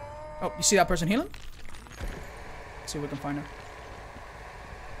 Oh, you see that person healing? Let's see if we can find her.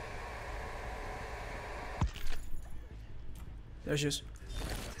 There she is.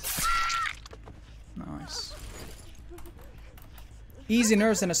 Nice. Easy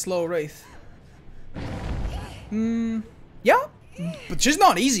nurse and a slow wraith. Yeah, But she's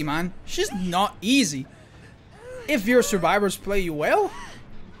not easy, man. She's not easy. If your survivors play you well,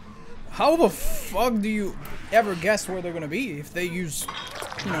 how the fuck do you ever guess where they're gonna be if they use,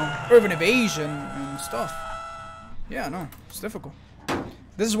 you know, urban evasion and stuff? Yeah, no, it's difficult.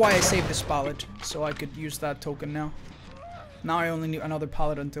 This is why I saved this pallet, so I could use that token now. Now I only need another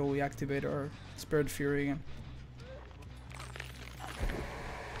pallet until we activate our Spirit Fury again.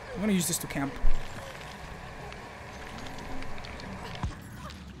 I'm gonna use this to camp.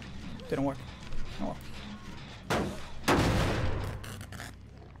 Didn't work. Oh well.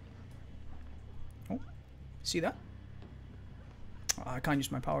 Oh, see that? Oh, I can't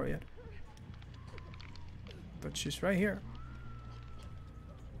use my power yet. But she's right here.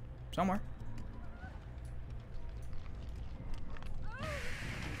 Somewhere.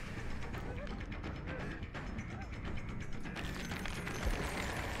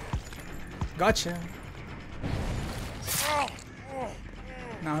 Gotcha.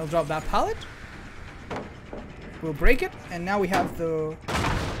 Now he'll drop that pallet. We'll break it, and now we have the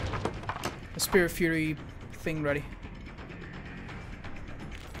Spirit Fury thing ready.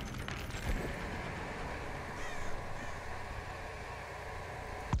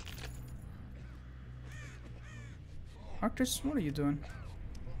 Arctis, what are you doing?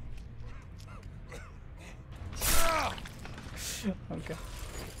 Okay.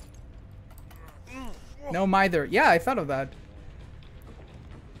 No, Mither. Yeah, I thought of that.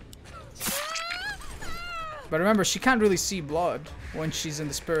 But remember, she can't really see blood when she's in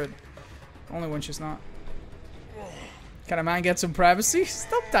the spirit. Only when she's not. Can a man get some privacy?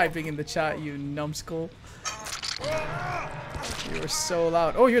 Stop typing in the chat, you numbskull. You were so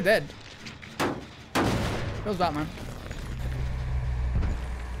loud. Oh, you're dead. Feels bad, man.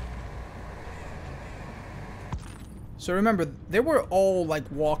 So remember, they were all like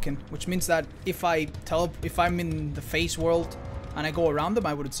walking, which means that if I'm in the face world and I go around them,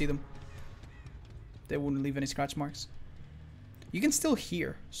 I wouldn't see them. They wouldn't leave any scratch marks. You can still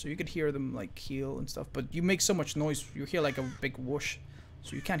hear, so you could hear them like heal and stuff, but you make so much noise, you hear like a big whoosh,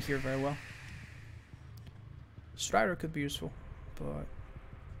 so you can't hear very well. Strider could be useful, but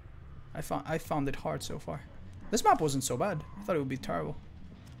I found it hard so far. This map wasn't so bad. I thought it would be terrible.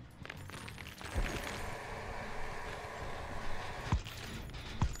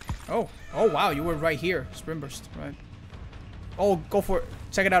 Oh wow, you were right here. Sprint burst, right? Oh, go for it.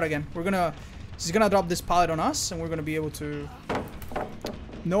 Check it out again. He's gonna drop this pallet on us, and we're gonna be able to...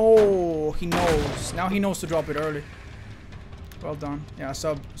 No, he knows. Now he knows to drop it early. Well done. Yeah,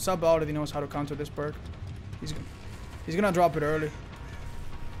 sub already knows how to counter this perk. He's gonna drop it early.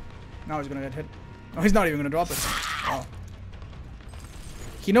 Now he's gonna get hit. No, he's not even gonna drop it. Oh.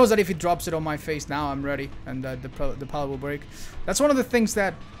 He knows that if he drops it on my face now, I'm ready, and that the pallet will break. That's one of the things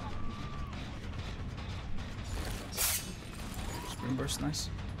that... Spring burst, nice.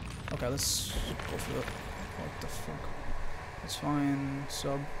 Okay, let's go for it. What the fuck? That's fine.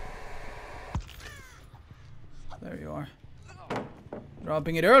 Sub. There you are.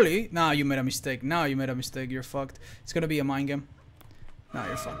 Dropping it early? Nah, you made a mistake. Nah, you made a mistake. You're fucked. It's gonna be a mind game. Nah,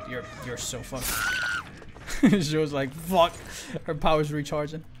 you're fucked. You're so fucked. She was like, fuck. Her power's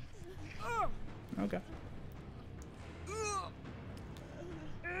recharging. Okay.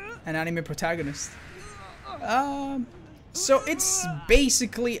 An anime protagonist. So it's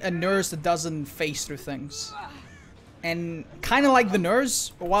basically a nurse that doesn't phase through things. And kind of like the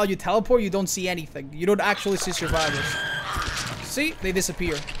nurse, but while you teleport, you don't see anything. You don't actually see survivors. See? They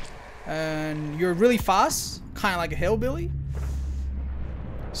disappear. And you're really fast, kind of like a hillbilly.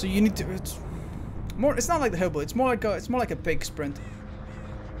 So you need to... It's not like the hillbilly, it's more like a pig sprint.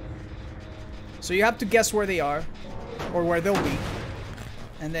 So you have to guess where they are, or where they'll be.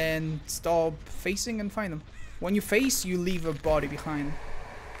 And then stop facing and find them. When you face, you leave a body behind.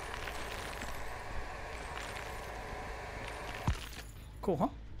 Cool, huh?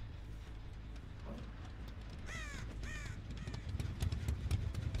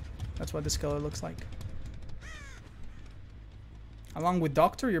 That's what this killer looks like. Along with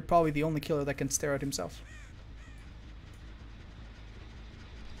Doctor, you're probably the only killer that can stare at himself.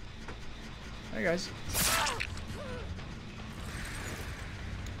 Hey guys.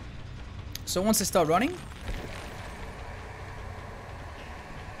 So once they start running,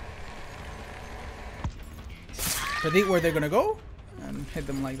 predict where they're gonna go and hit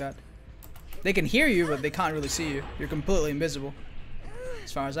them like that. They can hear you, but they can't really see you. You're completely invisible,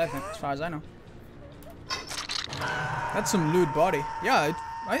 as far as I know. That's some lewd body. Yeah,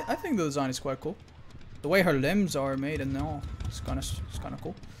 I think the design is quite cool. The way her limbs are made and all, it's kind of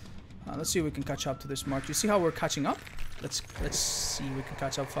cool. Let's see if we can catch up to this mark. You see how we're catching up? Let's see if we can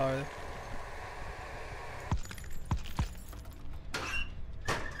catch up farther.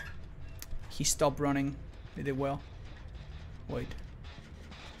 He stopped running. He did well. Wait.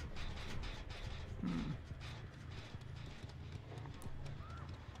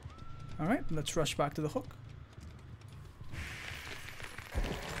 Alright, let's rush back to the hook.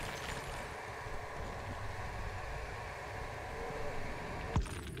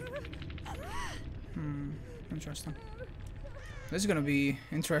 Interesting. This is gonna be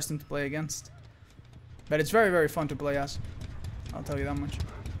interesting to play against. But it's very, very fun to play as. I'll tell you that much.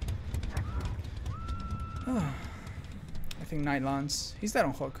 I think Night lands. He's dead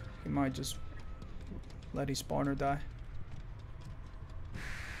on hook. He might just let his spawner die.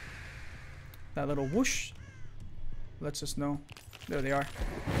 That little whoosh lets us know. There they are.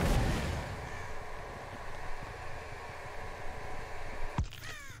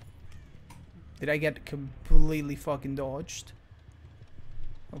 Did I get completely fucking dodged?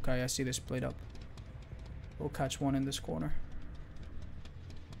 Okay, I see this played up. We'll catch one in this corner.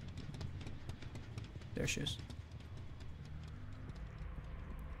 There she is.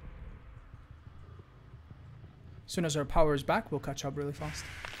 As soon as our power is back, we'll catch up really fast.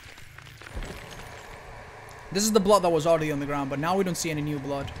 This is the blood that was already on the ground, but now we don't see any new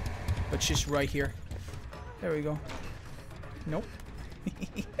blood. But she's right here. There we go. Nope.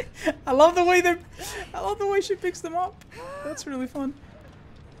 I love the way she picks them up. That's really fun.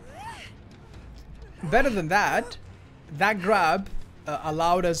 Better than that, that grab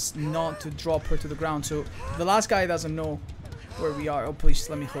allowed us not to drop her to the ground. So the last guy doesn't know where we are. Oh, please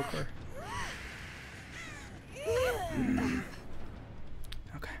let me hook her.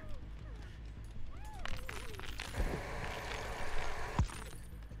 Okay.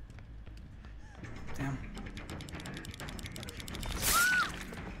 Damn.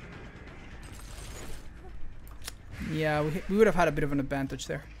 Yeah, we would have had a bit of an advantage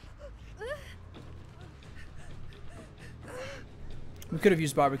there. We could have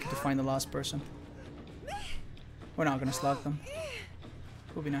used barbecue to find the last person. We're not gonna slug them.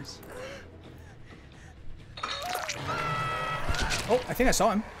 Would be nice. Oh, I think I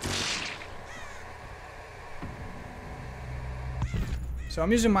saw him. So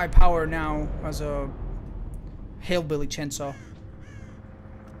I'm using my power now as a hillbilly chainsaw.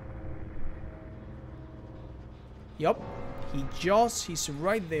 Yup. He's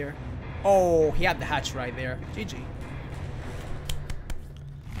right there. Oh, he had the hatch right there. GG.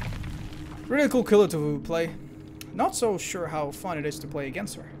 Really cool killer to play. Not so sure how fun it is to play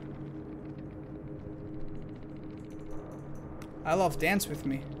against her. I love Dance With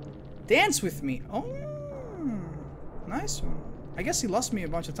Me. Dance With Me! Oh, nice one. I guess he lost me a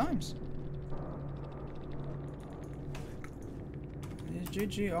bunch of times.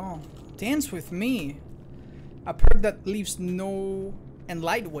 GG, oh. Dance With Me. A perk that leaves no... and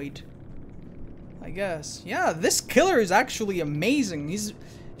lightweight. I guess. Yeah, this killer is actually amazing.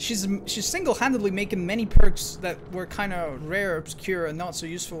 She's single-handedly making many perks that were kind of rare, obscure, and not so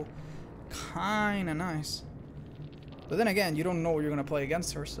useful. Kinda nice. But then again, you don't know what you're gonna play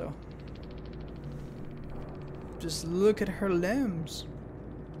against her, so... Just look at her limbs.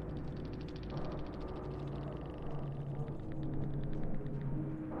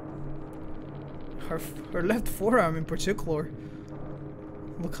 Her left forearm in particular.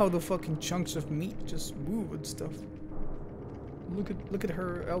 Look how the fucking chunks of meat just move and stuff. Look at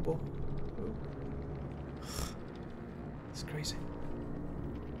her elbow. It's crazy.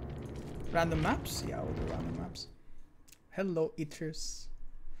 Random maps? Yeah, we'll do random maps. Hello, eaters.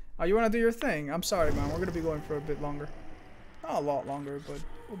 Oh, you wanna do your thing? I'm sorry, man. We're gonna be going for a bit longer. Not a lot longer, but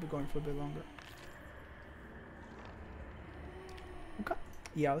we'll be going for a bit longer. Okay.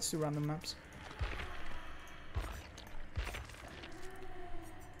 Yeah, let's do random maps.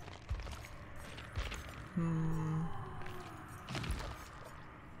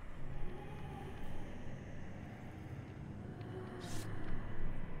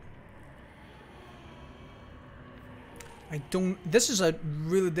 This is a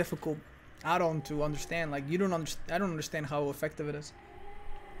really difficult add-on to understand. Like, I don't understand how effective it is.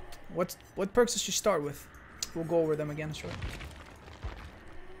 What perks does she start with? We'll go over them again, sure.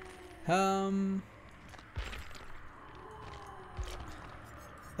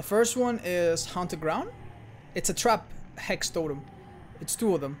 The first one is Haunted Ground. It's a trap hex totem. It's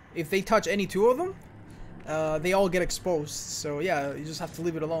 2 of them. If they touch any 2 of them, they all get exposed. So yeah, you just have to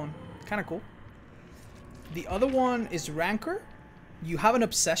leave it alone. Kind of cool. The other one is Rancor. You have an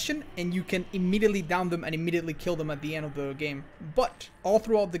obsession and you can immediately down them and immediately kill them at the end of the game. But all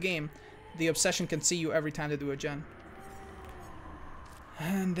throughout the game, the obsession can see you every time they do a gen.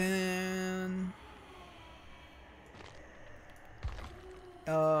 And then...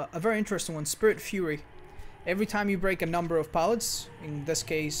 a very interesting one, Spirit Fury. Every time you break a number of pallets, in this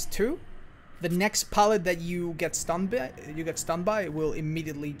case 2, the next pallet that you get stunned by will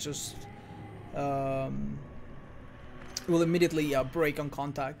immediately just break on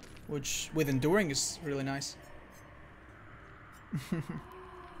contact, which with enduring is really nice.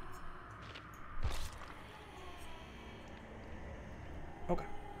 Okay.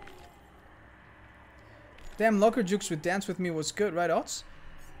 Damn, Locker Jukes with Dance With Me was good, right, Ots?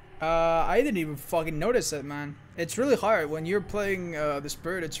 I didn't even fucking notice it, man. It's really hard when you're playing the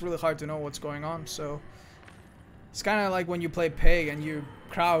Spirit. It's really hard to know what's going on. So it's kind of like when you play Peg and you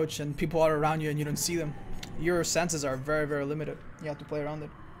crouch and people are around you and you don't see them. Your senses are very, very limited. You have to play around it.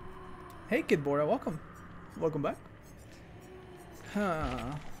 Hey, Kid Bora, welcome. Welcome back.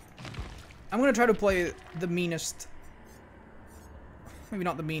 I'm gonna try to play the meanest. Maybe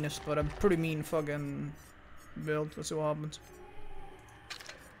not the meanest, but a pretty mean fucking build. Let's see what happens.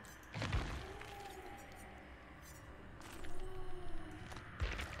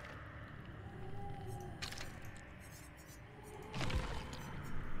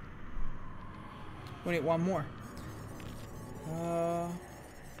 We need one more.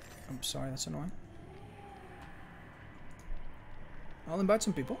 I'm sorry, that's annoying. I'll invite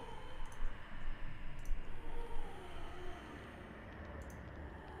some people.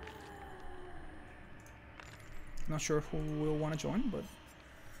 Not sure who will want to join, but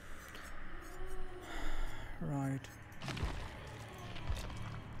right.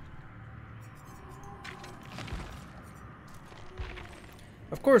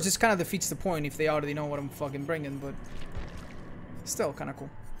 Of course, this kind of defeats the point if they already know what I'm fucking bringing, but still kind of cool.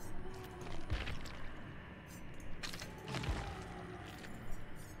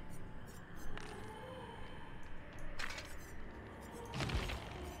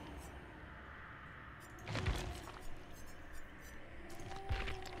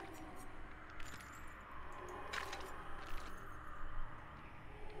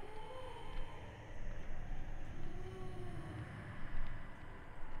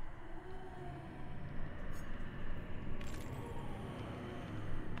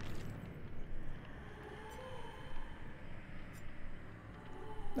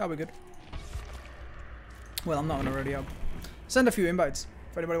 That'll be good. Well, I'm not gonna already up. Send a few invites.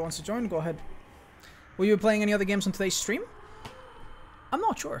 If anybody wants to join, go ahead. Will you be playing any other games on today's stream? I'm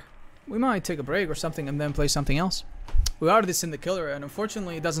not sure. We might take a break or something and then play something else. We already seen the killer, and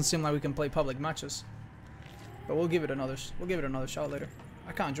unfortunately, it doesn't seem like we can play public matches. But we'll give it another shot later.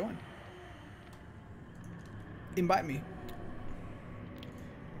 I can't join. Invite me.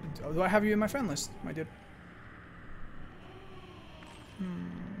 Do I have you in my friend list, my dude?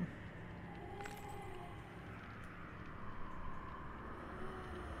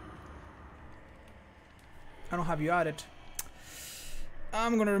 I don't have you added.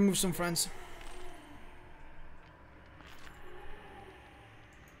 I'm gonna remove some friends.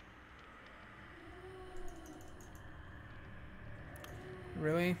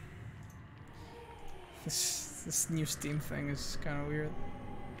 Really? This new Steam thing is kind of weird.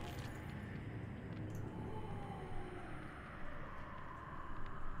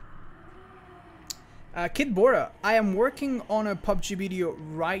 Kid Bora, I am working on a PUBG video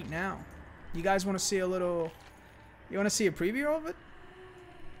right now. You guys want to see a little? You want to see a preview of it?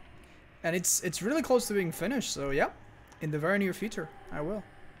 And it's really close to being finished, so yeah. In the very near future, I will.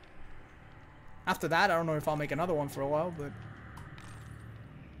 After that, I don't know if I'll make another one for a while, but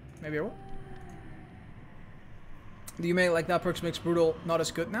maybe I will. Do you make like that perks makes Brutal not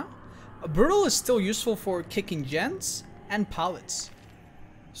as good now? Brutal is still useful for kicking gens and pallets.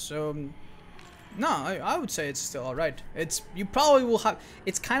 So no, I would say it's still alright. You probably will have.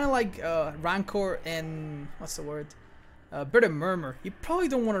 It's kind of like Rancor and what's the word? Bird and Murmur. You probably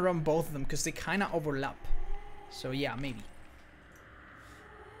don't want to run both of them because they kind of overlap. So yeah, maybe.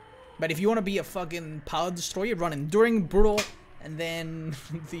 But if you want to be a fucking pallet destroyer, run Enduring, Brutal, and then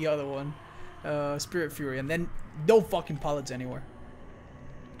the other one, Spirit Fury, and then no fucking pallets anywhere.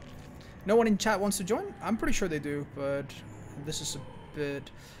 No one in chat wants to join? I'm pretty sure they do, but this is a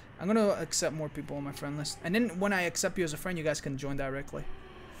bit. I'm gonna accept more people on my friend list, and then when I accept you as a friend, you guys can join directly.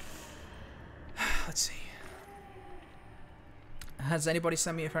 Let's see. Has anybody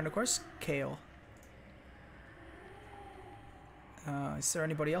sent me a friend request? Kale. Is there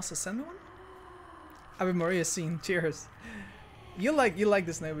anybody else that sent me one? Ave Maria scene. Cheers. You like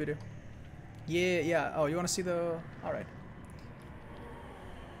this new video? Yeah. Oh, you want to see the? All right.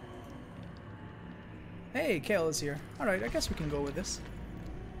 Hey, Kale is here. All right, I guess we can go with this.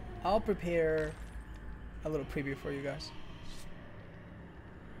 I'll prepare a little preview for you guys.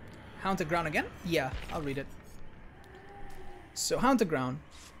 Haunted Ground again? Yeah, I'll read it. So, Haunted Ground.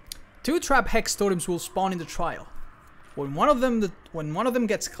 2 trap hex totems will spawn in the trial. When one of them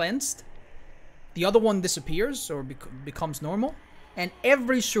gets cleansed, the other one disappears or becomes normal. And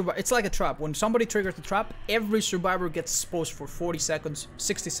every survivor, it's like a trap. When somebody triggers the trap, every survivor gets exposed for 40 seconds,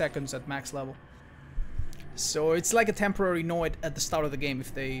 60 seconds at max level. So it's like a temporary noid at the start of the game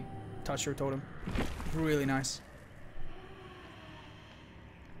if they touch your totem. Really nice.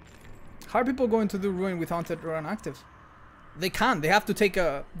 How are people going to do Ruin with Haunted or Unactive? They can't. They have to take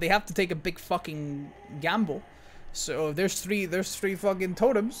a big fucking gamble. So there's three fucking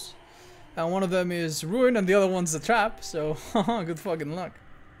totems. And one of them is Ruin and the other one's the trap, so good fucking luck.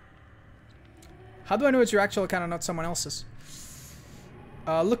 How do I know it's your actual account and not someone else's?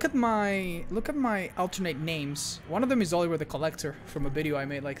 Look at my alternate names. One of them is Oliver the Collector from a video I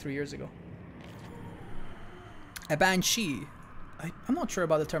made like 3 years ago. A Banshee. I'm not sure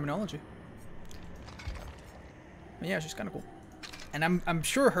about the terminology. But yeah, she's kind of cool. And I'm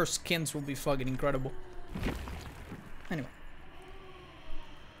sure her skins will be fucking incredible. Anyway.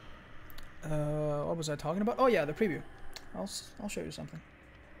 What was I talking about? Oh yeah, the preview. I'll show you something.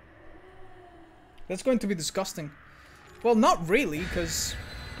 That's going to be disgusting. Well, not really, because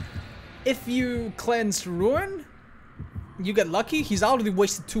if you cleanse Ruin, you get lucky. He's already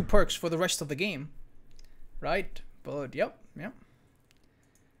wasted 2 perks for the rest of the game, right? But yep.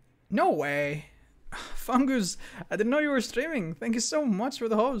 No way, Fungus. I didn't know you were streaming. Thank you so much for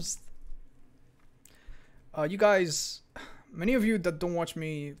the host. You guys. Many of you that don't watch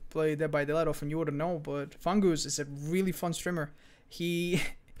me play Dead by Daylight often, you wouldn't know, but Fungus is a really fun streamer. He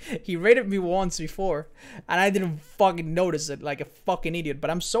raided me once before, and I didn't fucking notice it like a fucking idiot, but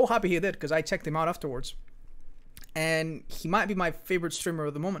I'm so happy he did, because I checked him out afterwards. And he might be my favorite streamer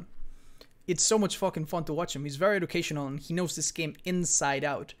at the moment. It's so much fucking fun to watch him. He's very educational, and he knows this game inside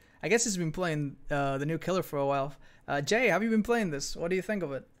out. I guess he's been playing the new killer for a while. Jay, have you been playing this? What do you think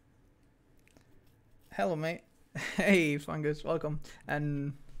of it? Hello, mate. Hey, Fungus, welcome.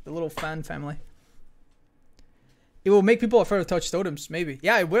 And the little fan family. It will make people afraid to touch totems, maybe.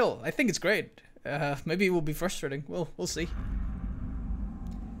 Yeah, it will. I think it's great. Maybe it will be frustrating. We'll see.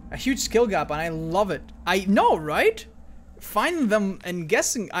 A huge skill gap, and I love it. I know, right? Finding them and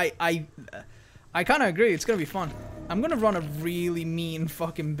guessing. I kind of agree. It's gonna be fun. I'm gonna run a really mean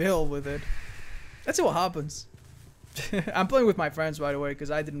fucking build with it. Let's see what happens. I'm playing with my friends, by the way,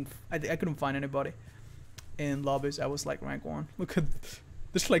 because I couldn't find anybody in lobbies. I was like rank 1. Look at,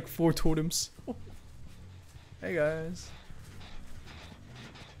 there's like 4 totems. Hey guys.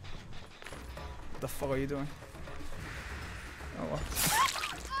 What the fuck are you doing? Oh well.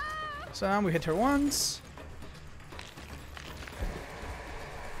 So now we hit her once.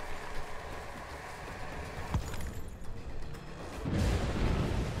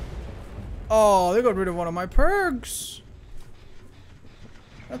 Oh, they got rid of one of my perks.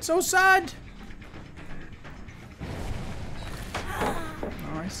 That's so sad.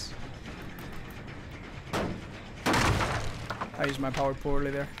 Nice. I used my power poorly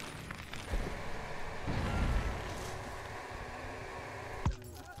there.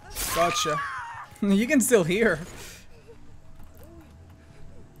 Gotcha. You can still hear.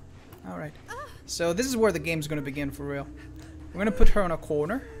 Alright. So this is where the game's gonna begin for real. We're gonna put her on a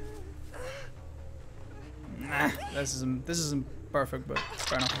corner. Nah, this isn't perfect, but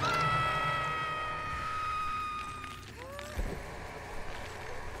fair enough.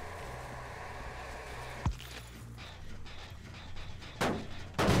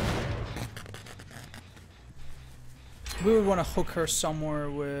 We would want to hook her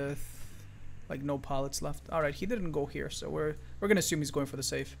somewhere with like no pallets left. Alright, he didn't go here, so we're gonna assume he's going for the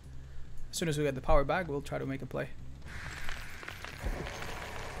safe. As soon as we get the power back, we'll try to make a play.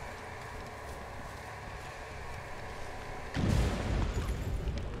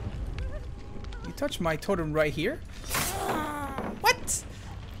 You touched my totem right here? What?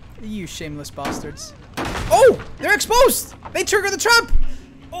 You shameless bastards. Oh! They're exposed! They triggered the trap!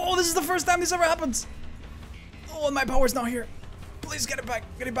 Oh, this is the first time this ever happens! Oh, my power's not here. Please get it back.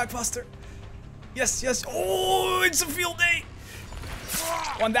 Get it back faster. Yes, yes. Oh, it's a field day.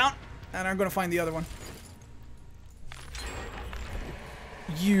 One down. And I'm gonna find the other one.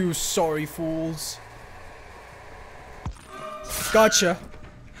 You sorry fools. Gotcha.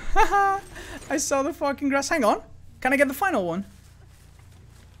 Haha. I saw the fucking grass. Hang on. Can I get the final one?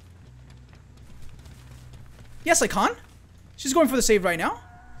 Yes, I can. She's going for the save right now.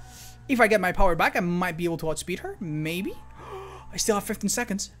 If I get my power back, I might be able to outspeed her. Maybe. I still have 15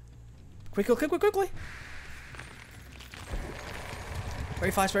 seconds. Quickly.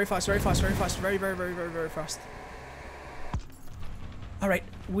 Very fast, very fast, very fast, very fast. Very fast. Alright,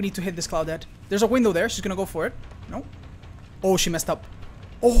 we need to hit this cloud dead. There's a window there. She's gonna go for it. No. Oh, she messed up.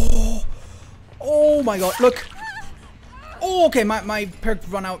 Oh. Oh my god. Look. Oh, okay. My perk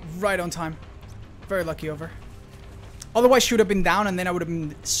run out right on time. Very lucky of her. Otherwise, she would have been down, and then I would have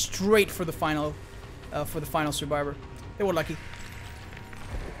been straight for the final survivor. They were lucky.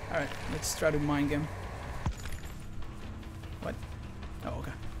 All right, let's try to mind game. What? Oh,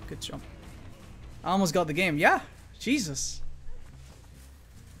 okay. Good jump. I almost got the game. Yeah. Jesus.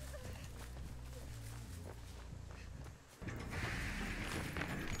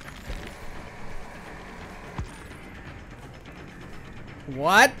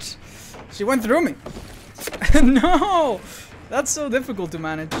 What? She went through me. No! That's so difficult to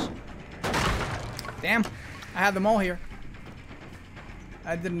manage. Damn. I had them all here.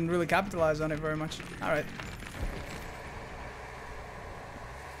 I didn't really capitalize on it very much. Alright.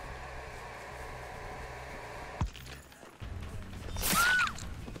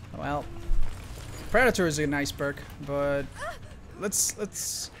 Well, Predator is a nice perk, but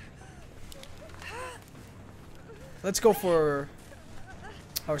let's go for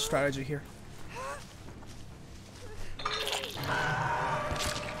our strategy here.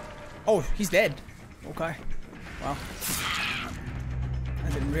 Oh, he's dead. Okay. Well, I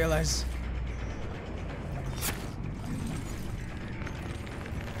didn't realize.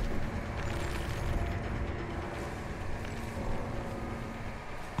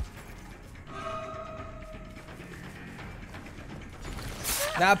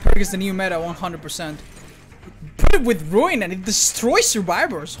 That perk is the new meta 100%. Put it with Ruin and it destroys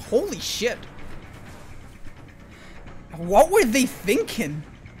survivors. Holy shit. What were they thinking?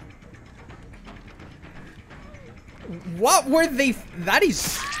 What were they? That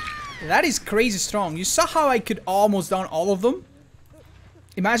is crazy strong. You saw how I could almost down all of them?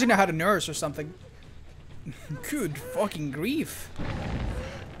 Imagine I had a nurse or something. Good fucking grief.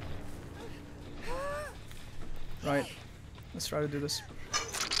 Right. Let's try to do this.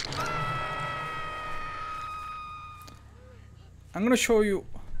 I'm gonna show you.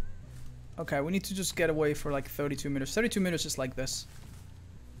 Okay, we need to just get away for like 32 minutes. 32 minutes is like this.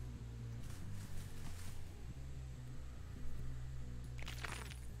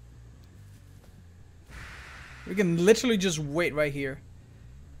 We can literally just wait right here.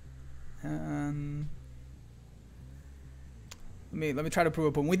 Let me try to prove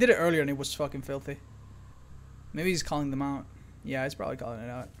a point. We did it earlier and it was fucking filthy. Maybe he's calling them out. Yeah, he's probably calling it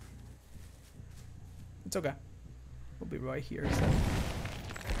out. It's okay. We'll be right here. So.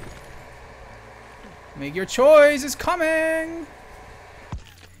 Make your choice. It's coming.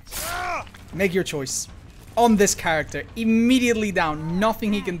 Make your choice. On this character. Immediately down.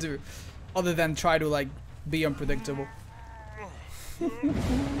 Nothing he can do. Other than try to like be unpredictable.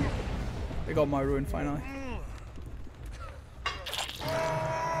 They got my ruin finally.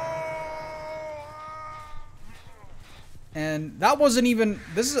 And that wasn't even.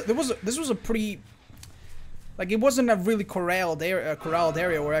 This was a pretty. Like it wasn't a really corralled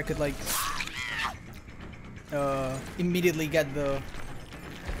area where I could like immediately get the.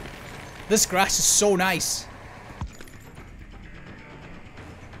 This grass is so nice.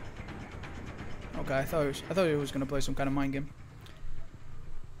 Okay, I thought it was gonna play some kind of mind game.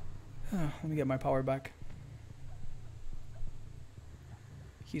 Let me get my power back.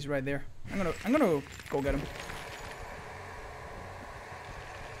 He's right there. I'm gonna go get him.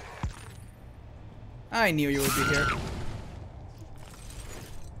 I knew you would be here.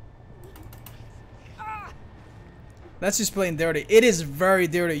 That's just plain dirty. It is very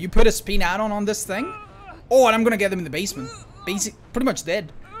dirty. You put a spin add-on on this thing. Oh, and I'm gonna get them in the basement. Pretty much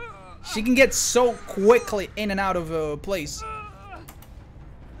dead. She can get so quickly in and out of a place.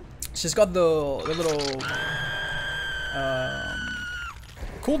 She's got the little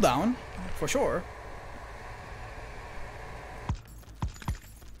cooldown for sure.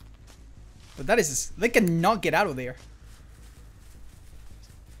 But that is, they cannot get out of there.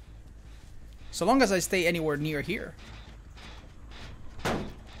 So long as I stay anywhere near here.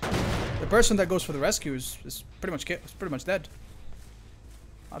 The person that goes for the rescue is pretty much dead.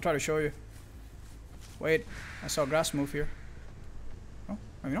 I'll try to show you. Wait, I saw grass move here. Oh,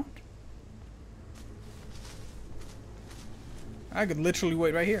 maybe not. I could literally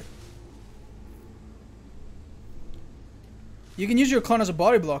wait right here. You can use your clone as a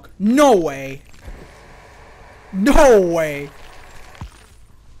body block. No way. No way.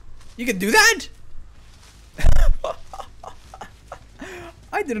 You can do that?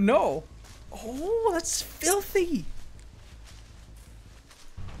 I didn't know. Oh, that's filthy.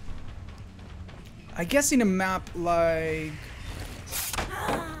 I guess in a map like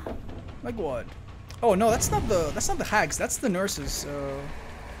what? Oh no, that's not the hags. That's the nurses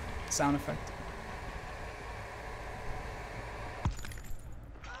sound effect.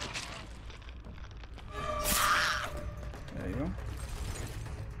 There you go.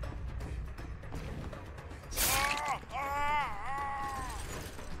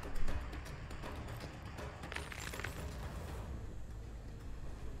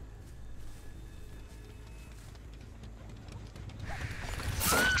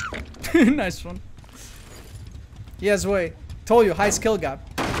 Nice one. Yes, wait. Told you, high skill gap.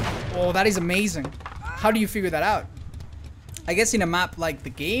 Oh, that is amazing. How do you figure that out? I guess in a map like the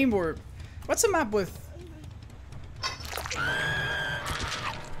game, or... What's a map with...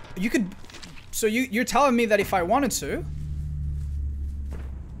 You could... So you're telling me that if I wanted to...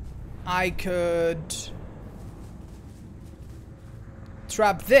 I could...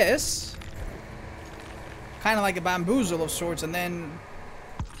 Trap this... Kind of like a bamboozle of sorts, and then...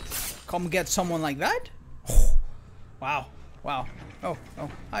 Come get someone like that? Wow. Wow. Oh,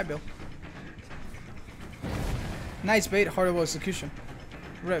 hi Bill. Nice bait, horrible execution.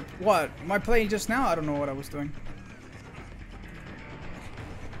 Rip. What? Am I playing just now? I don't know what I was doing.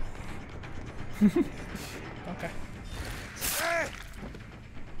 Okay. Okay.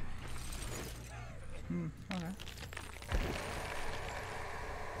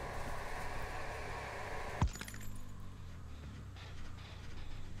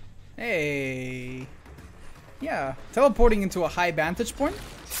 Hey. Yeah, teleporting into a high vantage point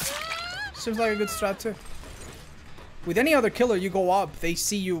seems like a good strat too. With any other killer, you go up, they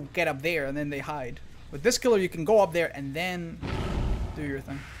see you get up there, and then they hide. With this killer, you can go up there and then do your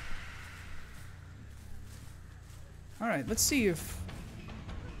thing. Alright, let's see if...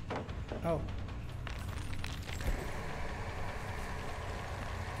 Oh.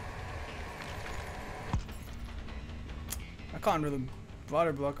 I can't really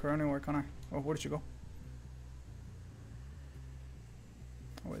water block her anywhere, can I? Oh, where did you go?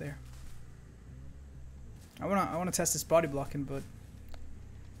 Over there. I wanna test this body blocking, but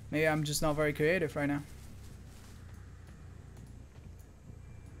maybe I'm just not very creative right now.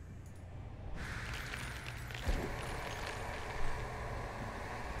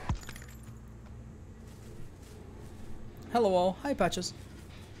 Hello all. Hi Patches.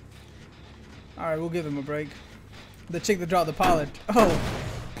 Alright, we'll give him a break. The chick that dropped the pilot. Oh!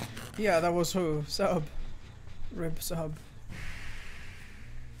 Yeah, that was who? Sub. Rip sub.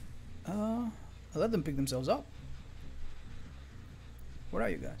 I'll let them pick themselves up. Where are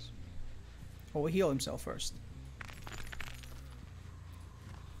you guys? Oh, he'll heal himself first.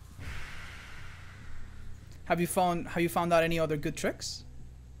 Have you found out any other good tricks?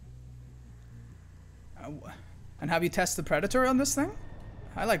 And have you tested Predator on this thing?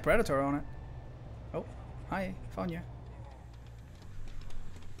 I like Predator on it. Oh, hi, found you.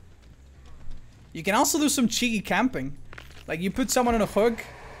 You can also do some cheeky camping. Like you put someone on a hook,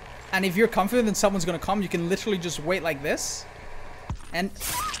 and if you're confident that someone's gonna come, you can literally just wait like this, and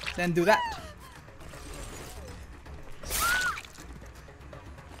then do that.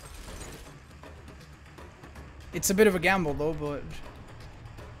 It's a bit of a gamble though, but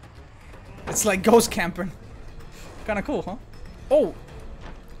it's like ghost camping. Kinda cool, huh? Oh!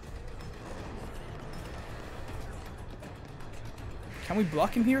 Can we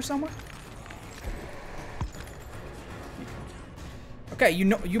block him here somewhere? Okay, you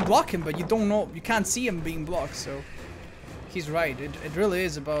know, you block him, but you don't know, you can't see him being blocked, so he's right. It really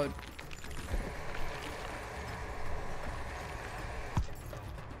is about...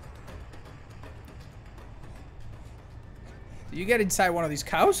 Do you get inside one of these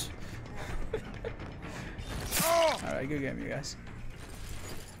cows? Alright, good game, you guys.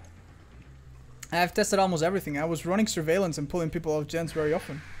 I've tested almost everything. I was running surveillance and pulling people off gens very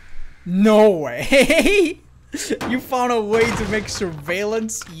often. No way! You found a way to make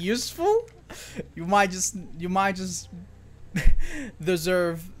surveillance useful? You might just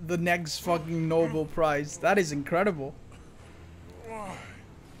deserve the next fucking Nobel Prize. That is incredible.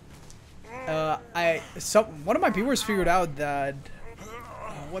 One of my viewers figured out that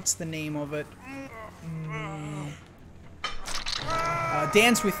what's the name of it?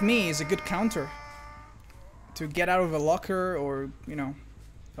 Dance with Me is a good counter to get out of a locker or, you know,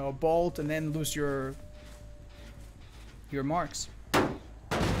 a bolt and then lose your marks.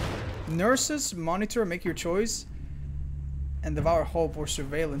 Nurses, monitor, make your choice, and devour hope or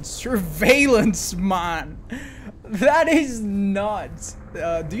surveillance. Surveillance, man, that is nuts.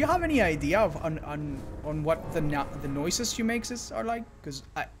 Do you have any idea of on what the noises she makes are like? Because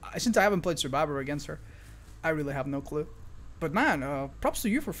since I haven't played Survivor against her, I really have no clue. But man, props to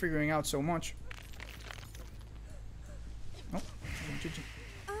you for figuring out so much.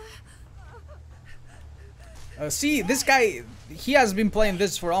 Oh, see, this guy, he has been playing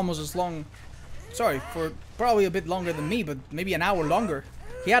this for almost as long, sorry, for probably a bit longer than me, but maybe an hour longer.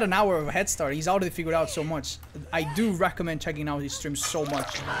 He had an hour of a head start. He's already figured out so much. I do recommend checking out his streams so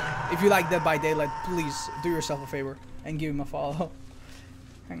much. If you like Dead by Daylight, please do yourself a favor and give him a follow.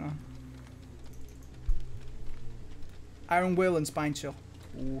 Hang on. Iron Will and Spine Chill.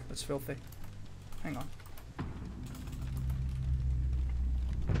 Ooh, that's filthy. Hang on.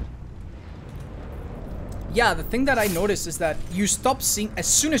 Yeah, the thing that I noticed is that you stop seeing, as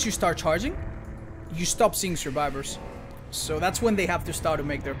soon as you start charging, you stop seeing survivors. So that's when they have to start to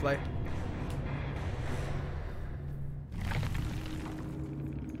make their play.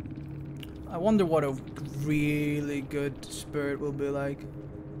 I wonder what a really good spirit will be like.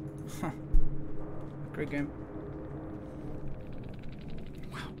 Huh. Great game.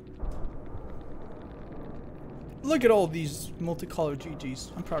 Wow. Look at all these multicolored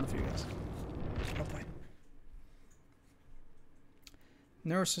GGs. I'm proud of you guys. No point.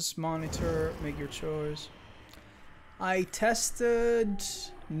 Nurses monitor, make your choice. I tested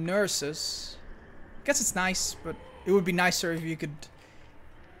nurses. Guess it's nice, but it would be nicer if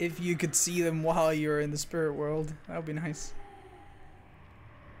you could see them while you're in the spirit world. That would be nice.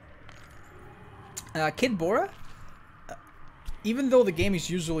 Kid Bora, even though the game is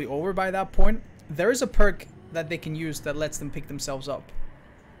usually over by that point, there is a perk that they can use that lets them pick themselves up.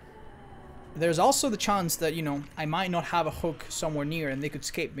 There's also the chance that, you know, I might not have a hook somewhere near and they could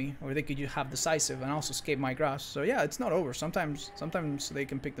escape me, or they could have decisive and also escape my grasp. So yeah, it's not over. Sometimes they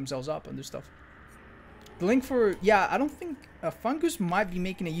can pick themselves up and do stuff. The link for, yeah, I don't think Fungus might be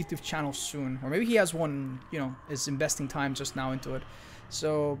making a YouTube channel soon, or maybe he has one, you know, is investing time just now into it.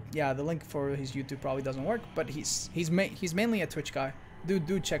 So yeah, the link for his YouTube probably doesn't work, but he's mainly a Twitch guy.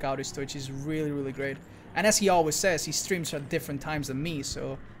 Do check out his Twitch. He's really great. And as he always says, he streams at different times than me,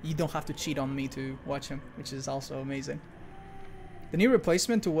 so you don't have to cheat on me to watch him, which is also amazing. The new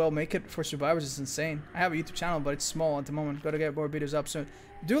replacement to well make it for survivors is insane. I have a YouTube channel, but it's small at the moment. Gotta get more videos up soon.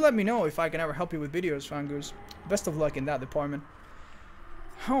 Do let me know if I can ever help you with videos, Fangoose. Best of luck in that department.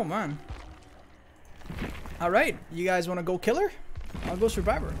 Oh man. Alright, you guys wanna go killer? I'll go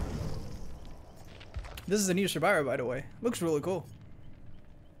survivor. This is the new survivor, by the way. Looks really cool.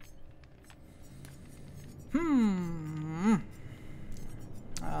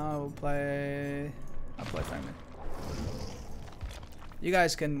 I'll play Fragment. You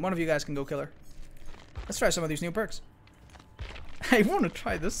guys can, one of you guys can go killer. Let's try some of these new perks. I want to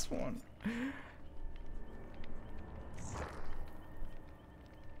try this one.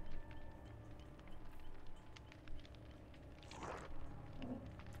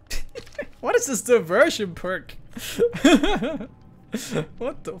 What is this diversion perk?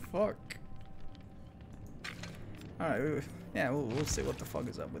 What the fuck? Alright, yeah, we'll see what the fuck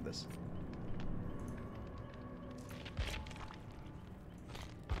is up with this.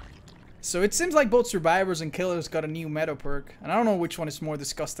 So it seems like both survivors and killers got a new meta perk, and I don't know which one is more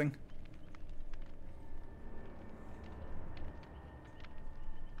disgusting.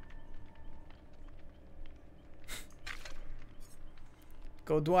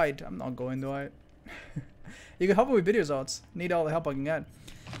 Go Dwight. I'm not going Dwight. You can help me with videos, Odds. Need all the help I can get.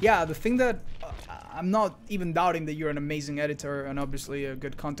 Yeah, the thing that I'm not even doubting that you're an amazing editor and obviously a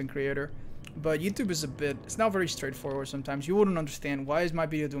good content creator, but YouTube is it's not very straightforward sometimes. You wouldn't understand, why is my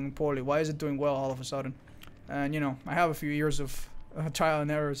video doing poorly? Why is it doing well all of a sudden? And you know, I have a few years of trial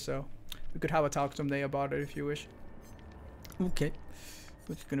and error, so we could have a talk someday about it if you wish. Okay,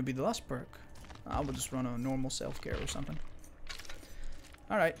 what's gonna be the last perk? I will just run a normal self-care or something.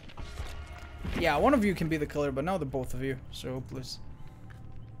 Alright. Yeah, one of you can be the killer, but now the both of you, so please.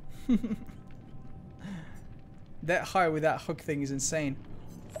 That high with that hook thing is insane.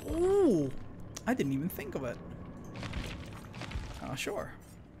 Ooh, I didn't even think of it. Oh, sure.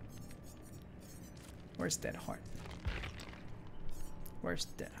 Where's that heart? Where's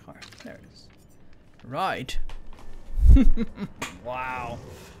that heart? There it is. Right. Wow.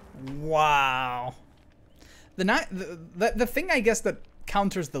 Wow. The thing I guess that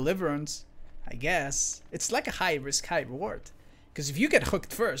counters deliverance, I guess, it's like a high risk, high reward. Because if you get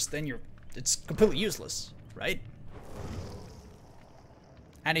hooked first, then it's completely useless, right?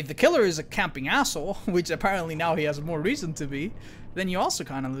 And if the killer is a camping asshole, which apparently now he has more reason to be, then you also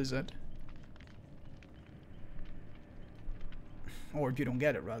kind of lose it. Or you don't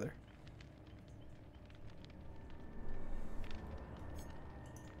get it, rather.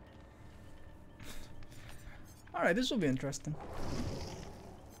 Alright, this will be interesting.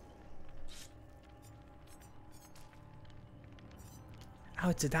 Oh,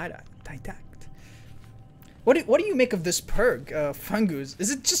 it's a didact. What do you make of this perk, Fungus? Is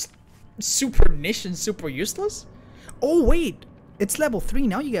it just super niche and super useless? Oh wait, it's level 3,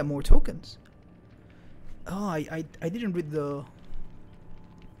 now you get more tokens. Oh, I didn't read the...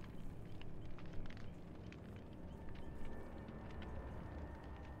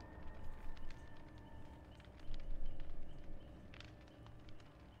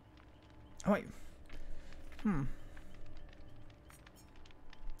 Oh wait.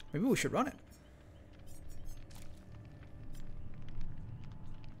 Maybe we should run it.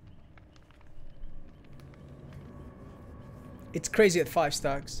 It's crazy at 5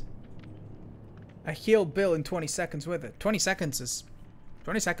 stacks. I healed Bill in 20 seconds with it. 20 seconds is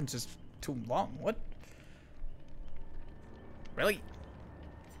too long. What? Really?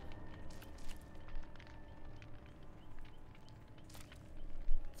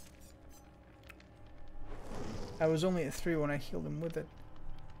 I was only at 3 when I healed him with it.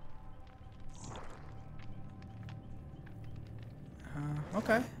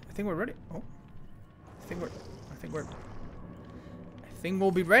 Okay. I think we're ready. Oh. I think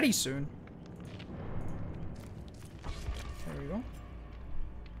we'll be ready soon. There we go.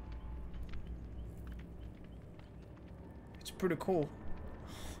 It's pretty cool.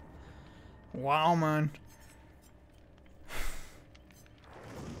 Wow, man.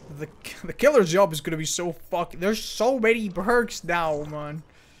 The killer's job is gonna be so fucking. There's so many perks now, man.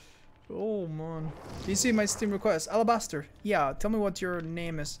 Oh man. Do you see my Steam request? Alabaster. Yeah. Tell me what your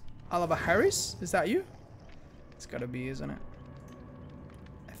name is. Alaba Harris? Is that you? It's gotta be, isn't it?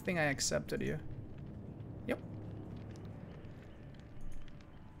 I think I accepted you. Yep.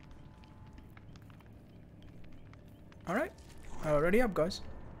 Alright. Ready up, guys.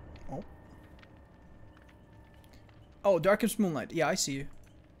 Oh. Oh, Darkest Moonlight. Yeah, I see you.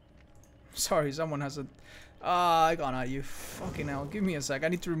 Sorry, someone has a... I got at you. Fucking hell. Give me a sec. I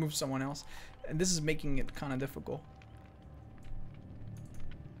need to remove someone else. And this is making it kind of difficult.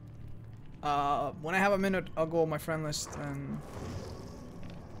 When I have a minute, I'll go on my friend list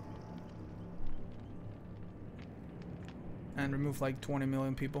and remove like 20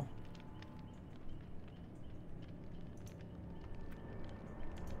 million people.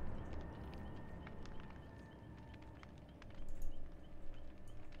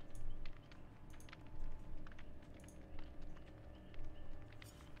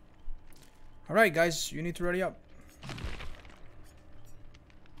 Alright guys, you need to ready up.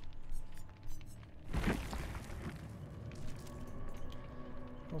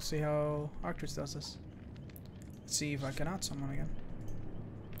 We'll see how Arcturus does this. Let's see if I can add someone again.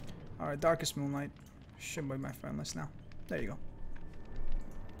 Alright, Darkest Moonlight. Should be my friend list now. There you go.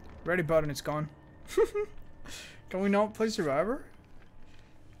 Ready button, it's gone. Can we not play Survivor?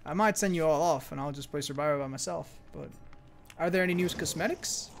 I might send you all off and I'll just play Survivor by myself, but... Are there any new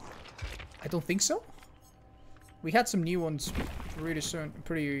cosmetics? I don't think so. We had some new ones pretty soon,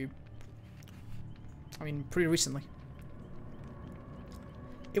 pretty recently.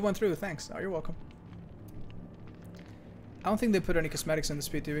 It went through, thanks. Oh, you're welcome. I don't think they put any cosmetics in this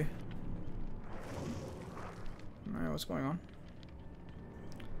PTB. Alright, what's going on?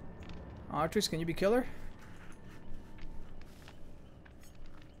 Artrix, can you be killer?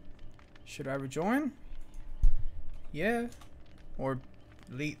 Should I rejoin? Yeah. Or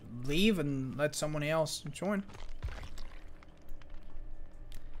leave and let someone else join.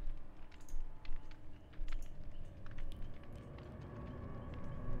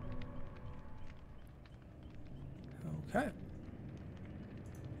 Okay.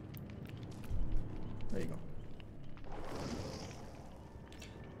 There you go.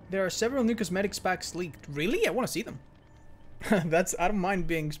 There are several new cosmetics packs leaked. Really? I want to see them. That's, I don't mind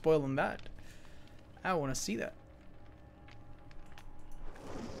being spoiled on that. I want to see that.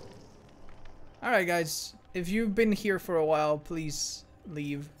 Alright guys, if you've been here for a while, please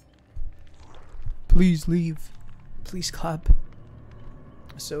leave. Please leave. Please clap.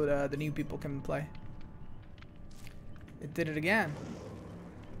 So the new people can play. It did it again.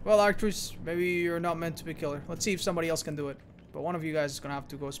 Well, Arcturus, maybe you're not meant to be killer. Let's see if somebody else can do it. But one of you guys is gonna have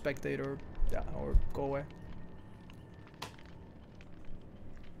to go spectate or go away.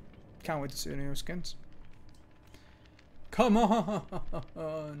 Can't wait to see the new skins. Come on.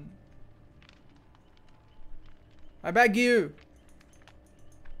 I beg you.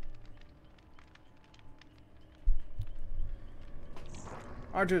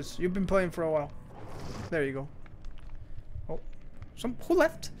 Arcturus, you've been playing for a while. There you go. Oh, who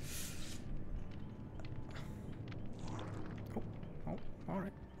left? Oh, all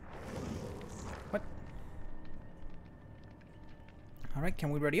right. What? All right,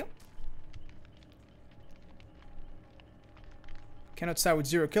 can we ready up? Cannot start with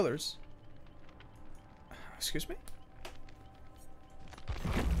 0 killers. Excuse me?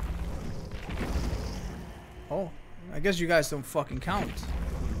 Oh, I guess you guys don't fucking count.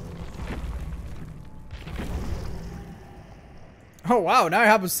 Oh wow, now it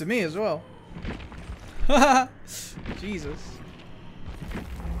happens to me as well. Jesus.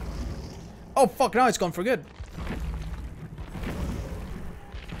 Oh fuck, now it's gone for good.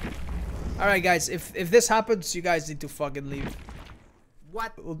 Alright guys, if this happens, you guys need to fucking leave.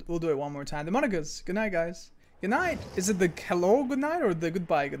 What? We'll do it one more time. The Monagas. Good night, guys. Good night. Is it the hello good night or the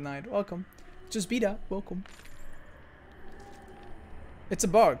goodbye good night? Welcome. Just be that. Welcome. It's a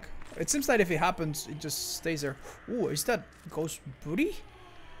bug. It seems like if it happens, it just stays there. Ooh, is that ghost booty?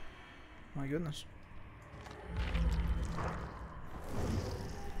 My goodness.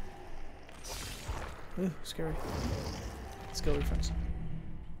 Ooh, scary. Let's kill your friends.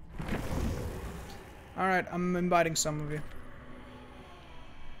 Alright, I'm inviting some of you.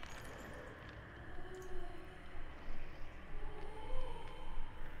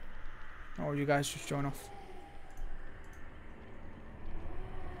 Or you guys just join off.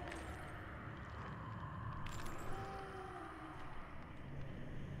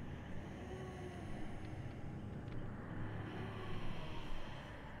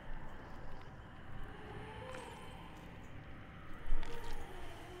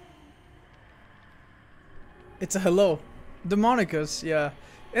 It's a hello. Demonicus, yeah.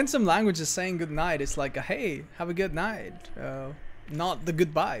 In some languages, saying good night is like a hey, have a good night. Not the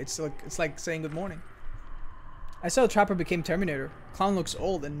goodbye. It's like saying good morning. I saw Trapper became Terminator. Clown looks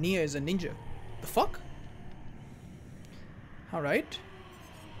old and Nia is a ninja. The fuck? Alright.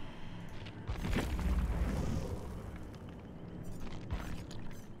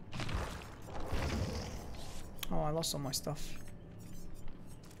 Oh, I lost all my stuff.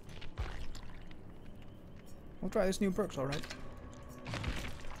 We'll try this new perks, alright.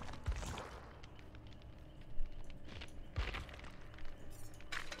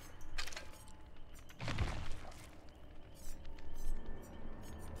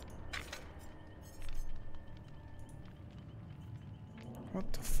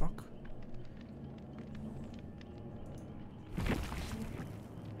 What the fuck?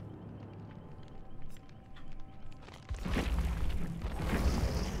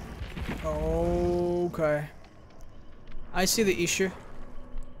 Okay. I see the issue.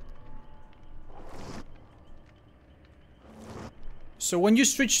 So when you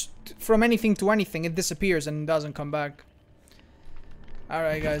switch from anything to anything, it disappears and doesn't come back.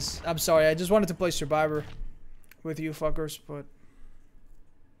 Alright guys, I'm sorry, I just wanted to play Survivor with you fuckers, but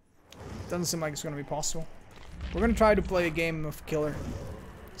doesn't seem like it's gonna be possible. We're gonna try to play a game of Killer.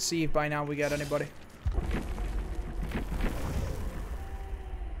 See if by now we get anybody.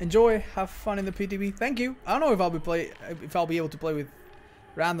 Enjoy, have fun in the PTB. Thank you. I don't know if I'll be able to play with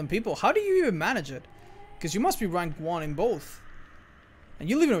random people. How do you even manage it? Because you must be rank 1 in both. And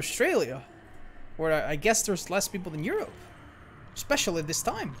you live in Australia, where I guess there's less people than Europe, especially at this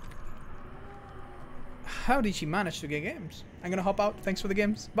time. How did she manage to get games? I'm gonna hop out. Thanks for the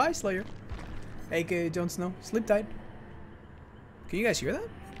games. Bye, Slayer. AKA Jon Snow. Sleep tight. Can you guys hear that?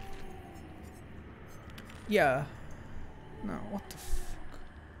 Yeah. No, what the fuck?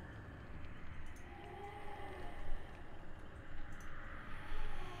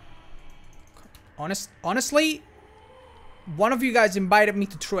 Honestly, one of you guys invited me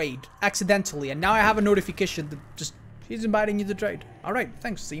to trade accidentally, and now I have a notification that just he's inviting you to trade. All right,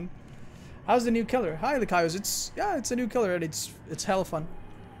 thanks, team. How's the new killer? Hi, the Kaios. It's a new killer, and it's hella fun.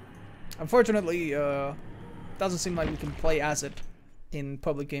 Unfortunately, doesn't seem like we can play as it in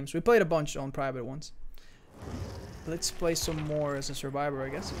public games. We played a bunch on private ones. Let's play some more as a survivor, I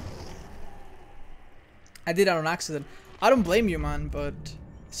guess. I did that on accident. I don't blame you, man, but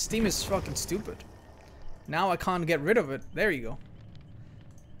Steam is fucking stupid. Now I can't get rid of it. There you go.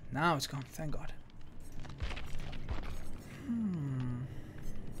 Now it's gone. Thank God.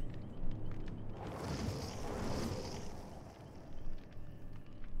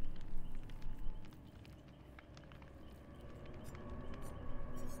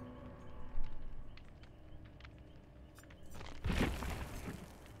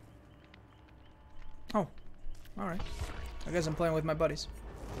 Oh, alright. I guess I'm playing with my buddies.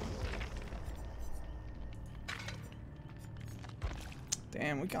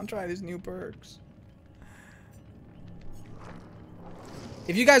 Damn, we can't try these new perks.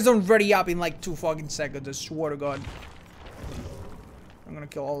 If you guys don't ready up in like 2 fucking seconds, I swear to God, I'm gonna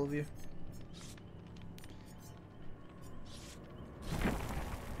kill all of you.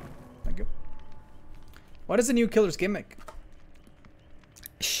 Thank you. What is the new killer's gimmick?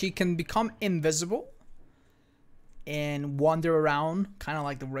 She can become invisible and wander around kind of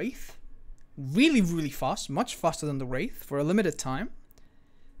like the Wraith. Really, really fast. Much faster than the Wraith for a limited time.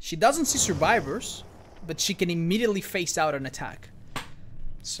 She doesn't see survivors, but she can immediately face out an attack.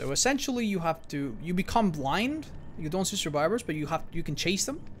 So essentially you become blind. You don't see survivors, but you can chase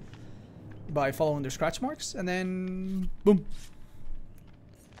them by following their scratch marks, and then boom.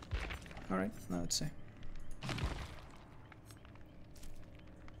 Alright, now let's see.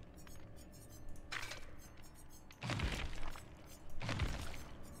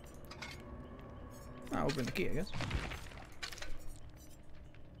 I'll open the key, I guess.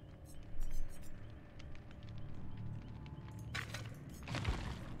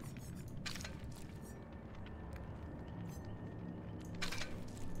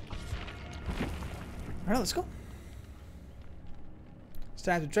 Alright, let's go. It's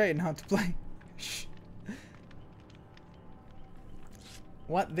time to trade and how to play.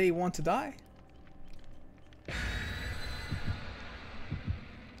 What, they want to die?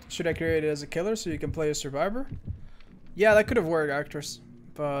 Should I create it as a killer so you can play a survivor? Yeah, that could have worked, actors.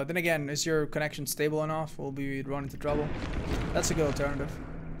 But then again, is your connection stable enough? We'll be run into trouble. That's a good alternative.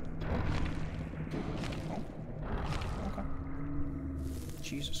 Oh. Okay.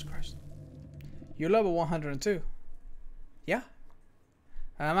 Jesus Christ. You're level 102. Yeah.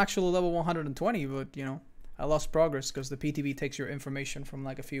 I'm actually level 120, but you know, I lost progress because the PTB takes your information from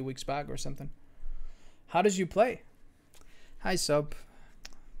like a few weeks back or something. How does you play? Hi, sub.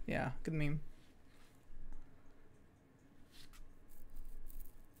 Yeah, good meme.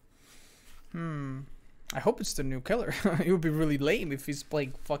 I hope it's the new killer. It would be really lame if he's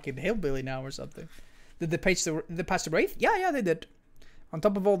playing fucking Hillbilly now or something. Did they patch the Wraith? Yeah, they did. On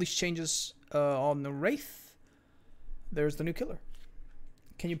top of all these changes on the Wraith, there's the new killer.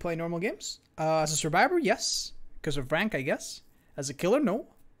 Can you play normal games? As a survivor, yes. Because of rank, I guess. As a killer, no.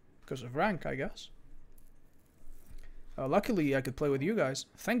 Because of rank, I guess. Luckily, I could play with you guys.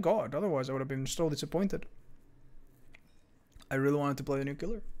 Thank God. Otherwise, I would have been so disappointed. I really wanted to play the new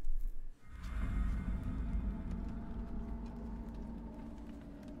killer.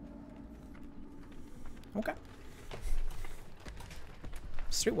 Okay.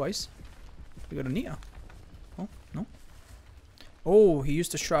 Streetwise. We got a Neo. Oh, no. Oh, he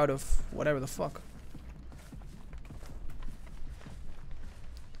used the Shroud of whatever the fuck.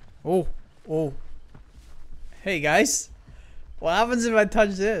 Oh. Oh. Hey, guys. What happens if I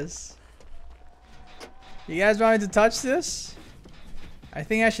touch this? You guys want me to touch this? I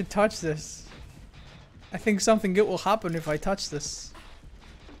think I should touch this. I think something good will happen if I touch this.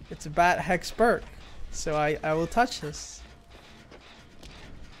 It's a bad hex perk. So I will touch this.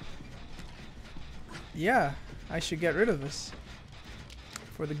 Yeah, I should get rid of this.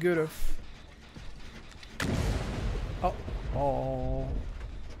 For the good of... Oh. Oh.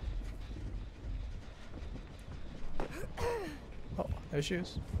 Oh, there she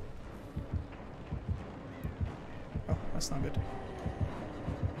is. Oh, that's not good.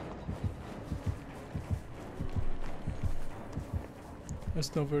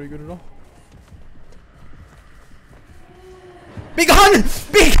 That's not very good at all. Be gone!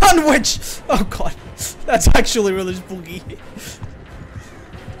 Be gone, witch! Oh god, that's actually really spooky.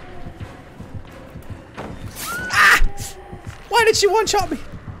 Ah! Why did she one-shot me?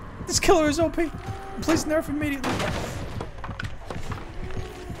 This killer is OP. Please nerf immediately.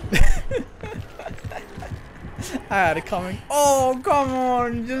 I had it coming. Oh, come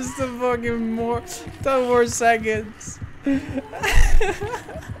on, just a fucking more, 10 more seconds.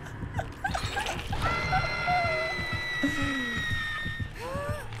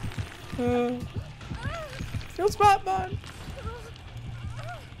 Feels bad, man.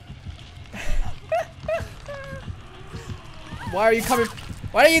 Why are you coming?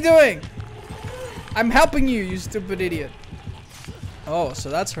 What are you doing? I'm helping you, you stupid idiot. Oh, so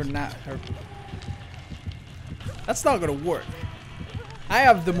that's her her. That's not gonna work. I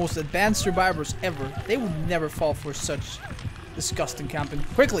have the most advanced survivors ever. They would never fall for such disgusting camping.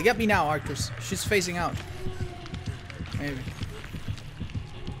 Quickly, get me now, Arcturs. She's phasing out. Maybe.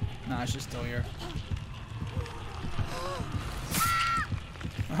 Nah, she's still here.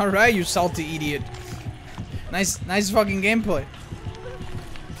 Alright, you salty idiot. Nice fucking gameplay.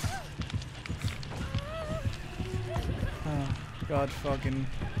 Oh, God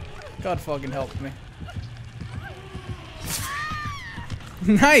fucking help me.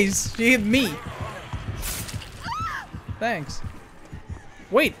 Nice, she hit me. Thanks.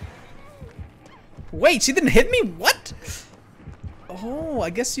 Wait, she didn't hit me? What? Oh, I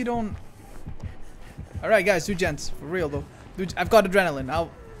guess you don't. Alright guys, do gents. For real though. I've got adrenaline.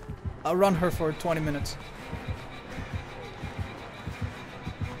 I'll run her for 20 minutes.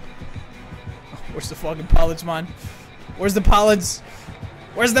 Oh, where's the fucking pallets, man? Where's the pallets?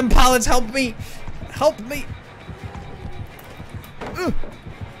 Where's them pallets? Help me! Help me! Ugh.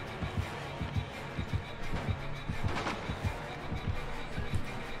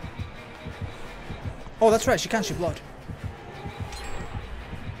 Oh, that's right. She can't shoot blood.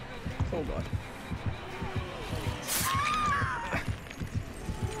 Oh god.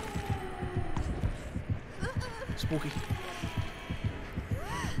 Spooky.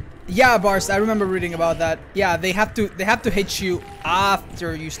 Yeah, Bars, I remember reading about that. Yeah, they have to hit you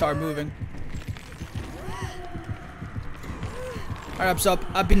after you start moving. Alright, Sup.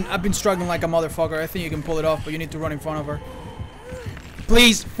 I've been struggling like a motherfucker. I think you can pull it off, but you need to run in front of her.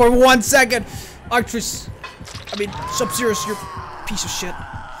 Please, for 1 second. Arctress. I mean, Sub-Zero's your piece of shit.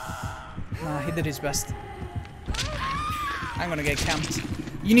 Nah, he did his best. I'm gonna get camped.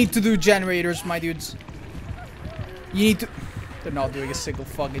 You need to do generators, my dudes. You need to... They're not doing a single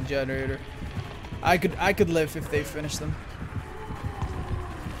fucking generator. I could live if they finish them.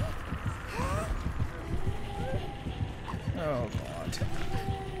 Oh god.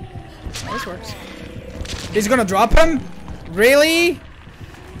 Oh, this works. He's gonna drop him? Really?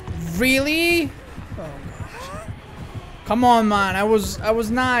 Really? Oh gosh. Come on, man. I was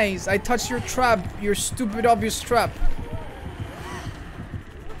nice. I touched your trap. Your stupid obvious trap.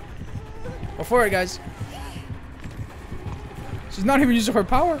 Go for it, guys. She's not even using her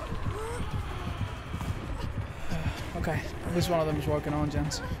power. Okay, at least one of them is working on,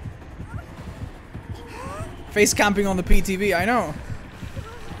 gents. Face camping on the PTB, I know.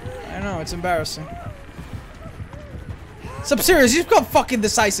 I know, it's embarrassing. Sub-Serious, you've got fucking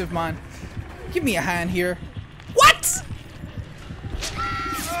decisive, man. Give me a hand here. What?!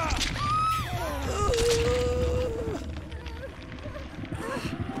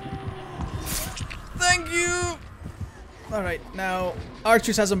 Thank you! Alright, now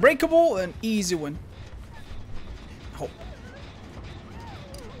Archers has Unbreakable, an easy win. Hope.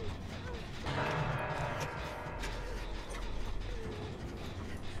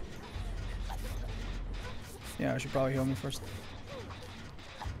 Yeah, I should probably heal me first.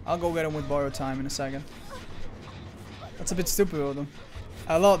 I'll go get him with borrowed time in a second. That's a bit stupid of them.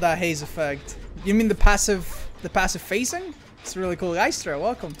 I love that haze effect. You mean the passive phasing? It's really cool. Eistra,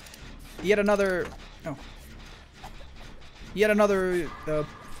 welcome. Yet another... Oh. Yet another... I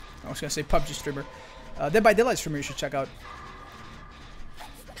was gonna say PUBG streamer. Dead by Daylight streamer you should check out.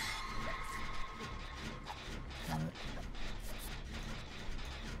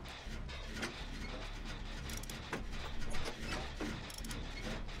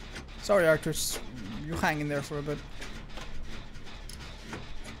 Sorry, Arcturs. You hang in there for a bit.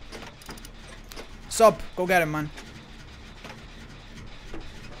 Sup? Go get him, man.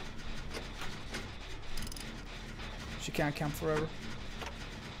 She can't camp forever.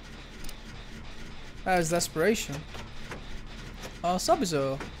 That is desperation. Sub is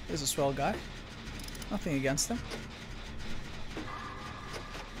a swell guy. Nothing against him.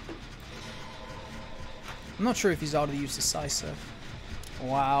 I'm not sure if he's out to use decisive.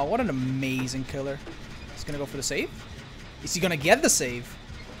 Wow, what an amazing killer. He's gonna go for the save? Is he gonna get the save?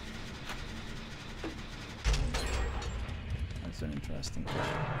 That's an interesting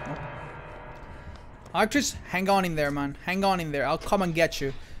question. Nope. Archers, hang on in there, man. Hang on in there. I'll come and get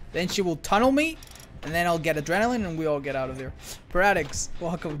you. Then she will tunnel me, and then I'll get adrenaline, and we all get out of there. Paradix,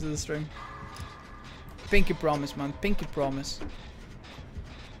 welcome to the stream. Pinky promise, man. Pinky promise.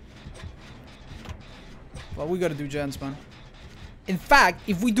 Well, we gotta do gens, man. In fact,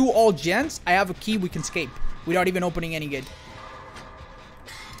 if we do all gens, I have a key we can escape without even opening any gate.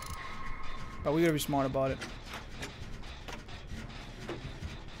 But we gotta be smart about it.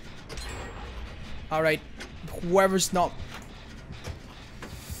 Alright. Whoever's not...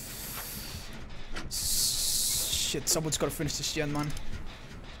 Shit, someone's gotta finish this gen, man.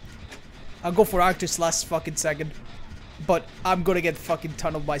 I'll go for Arctis last fucking second. But I'm gonna get fucking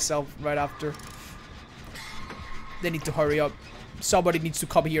tunneled myself right after. They need to hurry up. Somebody needs to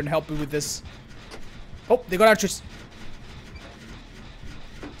come here and help me with this. Oh, they got Archers.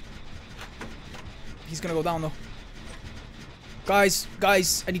 He's gonna go down though. Guys,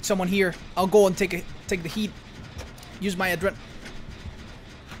 I need someone here. I'll go and take the heat. Use my adrenaline.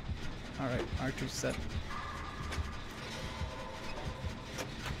 Alright, Archer's set.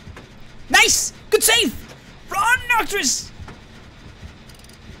 Nice! Good save! Run, Archers!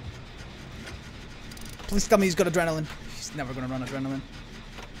 Please tell me he's got adrenaline. He's never gonna run adrenaline.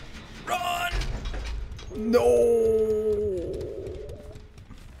 Run! No!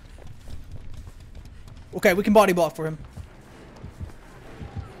 Okay, we can body block for him.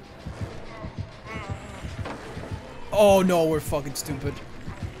 Oh no, we're fucking stupid.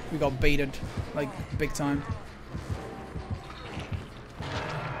 We got baited. Like, big time.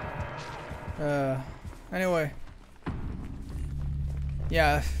 Anyway.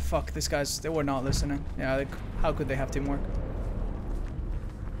 Yeah, fuck, these guys, they were not listening. Yeah, like, how could they have teamwork?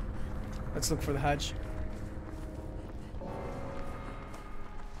 Let's look for the hatch.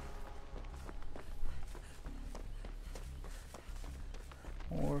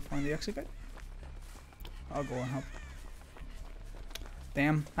 Or find the exit gate. I'll go and help.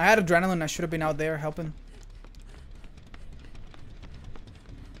 Damn, I had adrenaline, I should have been out there helping.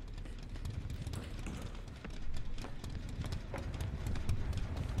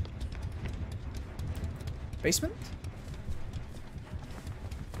 Basement?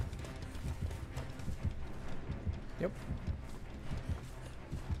 Yep.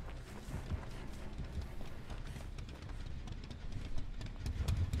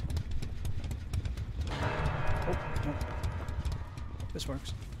 this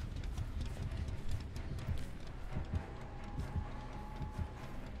works.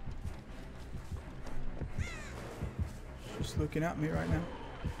 She's looking at me right now.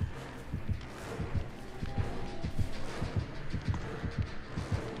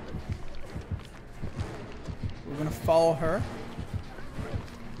 We're gonna follow her.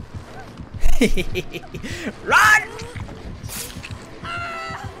 Run!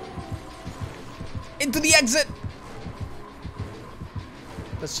 Into the exit!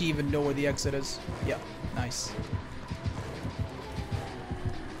 Does she even know where the exit is? Yeah, nice.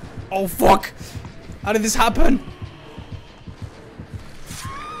 Oh fuck! How did this happen?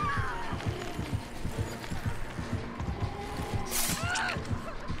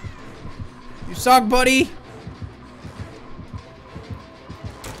 You suck, buddy!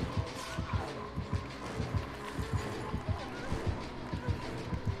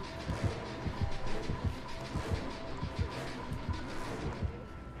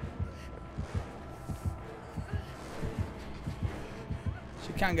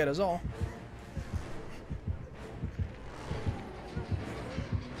 Can't get us all.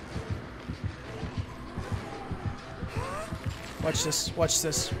 Watch this, watch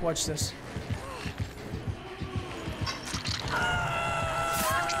this, watch this.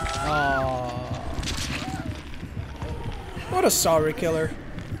 Oh. What a sorry killer.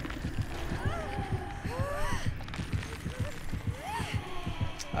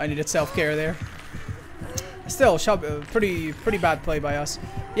 I needed self-care there. Still, pretty bad play by us.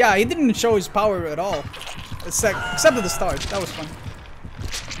 Yeah, he didn't show his power at all. Except at the start. That was fun.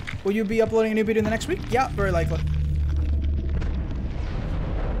 Will you be uploading a new video in the next week? Yeah, very likely.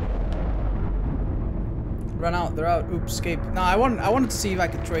 Run out, they're out. Oops, escape. No, I wanted to see if I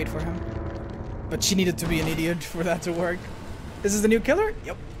could trade for him. But she needed to be an idiot for that to work. This is the new killer?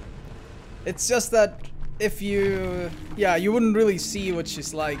 Yep. It's just that if you... Yeah, you wouldn't really see what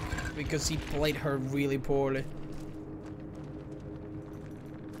she's like. Because he played her really poorly.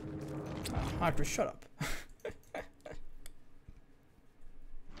 Arthur, shut up.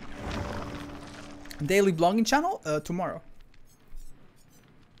 Daily blogging channel? Tomorrow.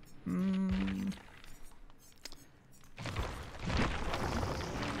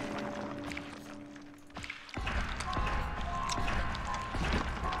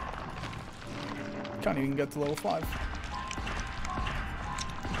 Can't even get to level 5.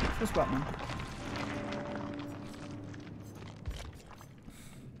 Where's Batman?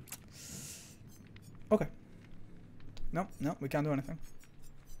 Okay. No, we can't do anything.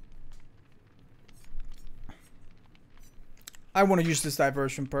 I want to use this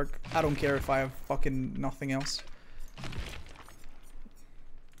diversion perk. I don't care if I have fucking nothing else.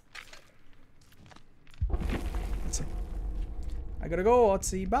 Let's see. I gotta go. Let's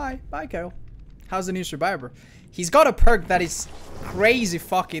see. Bye. Bye, Kyle. How's the new survivor? He's got a perk that is crazy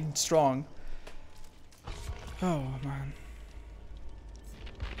fucking strong. Oh, man.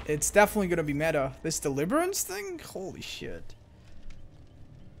 It's definitely gonna be meta. This deliverance thing? Holy shit.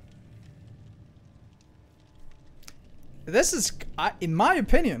 This is, in my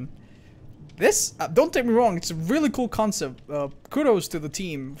opinion, this, don't take me wrong, it's a really cool concept. Kudos to the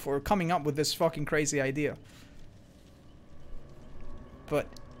team for coming up with this fucking crazy idea. But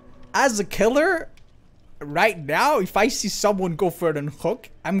as a killer, right now, if I see someone go for an hook,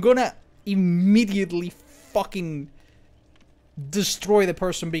 I'm gonna immediately fucking destroy the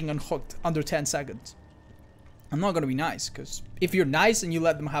person being unhooked under 10 seconds. I'm not gonna be nice, because if you're nice and you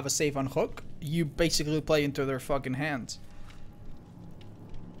let them have a safe unhook, you basically play into their fucking hands.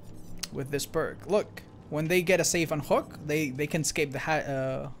 With this perk. Look, when they get a safe unhook, they can escape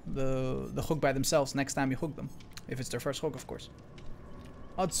the hook by themselves next time you hook them. If it's their first hook, of course.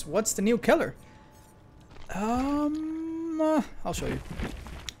 What's the new killer? I'll show you.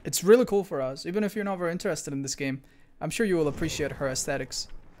 It's really cool for us, even if you're not very interested in this game. I'm sure you will appreciate her aesthetics.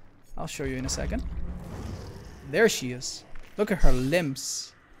 I'll show you in a second. There she is. Look at her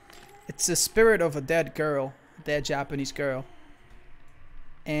limbs. It's the spirit of a dead girl. A dead Japanese girl.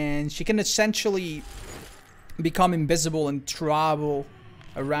 And she can essentially become invisible and travel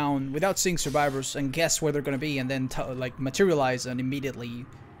around without seeing survivors and guess where they're gonna be and then like materialize and immediately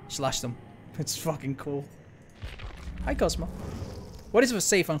slash them. It's fucking cool. Hi, Cosmo. What is a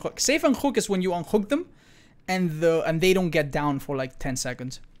safe unhook? Safe unhook is when you unhook them and they don't get down for like 10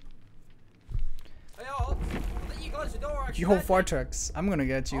 seconds. Hey, I'll let you close the door. Yo, Fartrex, I'm gonna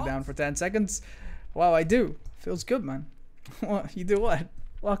get you down for 10 seconds. Wow, I do. Feels good, man. What? You do what?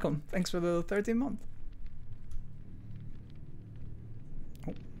 Welcome. Thanks for the 13th month.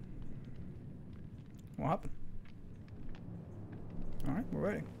 Oh. What happened? Alright, we're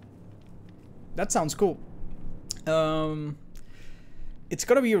ready. That sounds cool. it's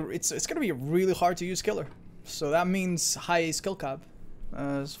gonna be a really hard to use killer. So that means high skill cap,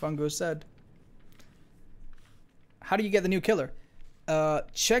 as Fungo said. How do you get the new killer?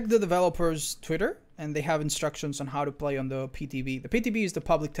 Check the developer's Twitter, and they have instructions on how to play on the PTB. The PTB is the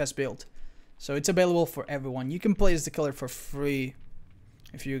public test build, so it's available for everyone. You can play as the killer for free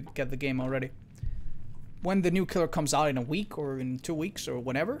if you get the game already. When the new killer comes out in a week or in 2 weeks or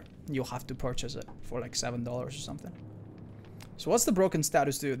whenever, you'll have to purchase it for like $7 or something. So what's the broken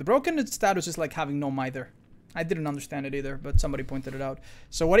status do? The broken status is like having no mither. I didn't understand it either, but somebody pointed it out.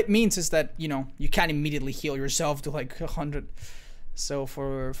 So what it means is that, you know, you can't immediately heal yourself to like 100. So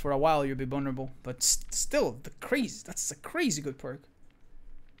for a while you'll be vulnerable. But still, that's a crazy good perk.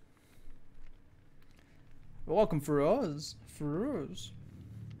 Welcome, Feroz. Feroz.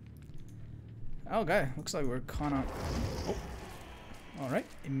 Okay, looks like we're kinda... Oh. Alright,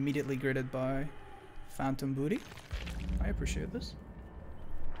 immediately greeted by Phantom Booty. I appreciate this.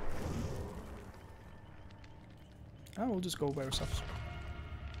 Oh, we'll just go by ourselves.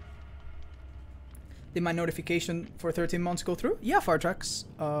 Did my notification for 13 months go through? Yeah, Fartrax.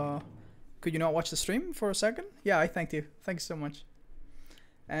 Could you not watch the stream for a second? Yeah, I thanked you. Thank you so much.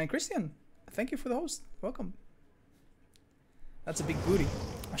 And Christian, thank you for the host. Welcome. That's a big booty.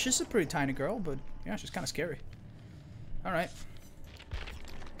 Oh, she's a pretty tiny girl, but yeah, she's kind of scary. Alright.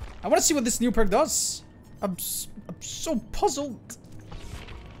 I want to see what this new perk does. I'm so puzzled.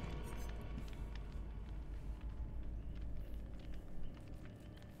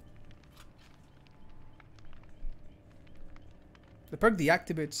 The perk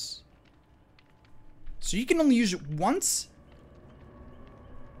deactivates. So you can only use it once?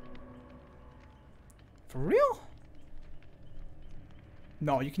 For real?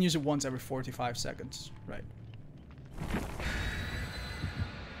 No, you can use it once every 45 seconds. Right.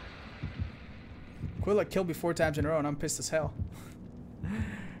 Quilla killed me 4 times in a row and I'm pissed as hell.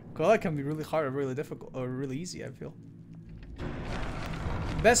 Quilla can be really hard or really difficult or really easy, I feel.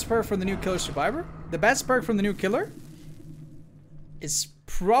 Best perk from the new Killer Survivor? The best perk from the new Killer is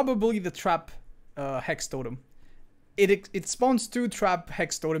probably the Trap Hex Totem. It spawns 2 Trap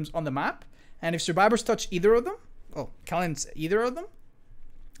Hex Totems on the map, and if survivors touch either of them, Callens either of them,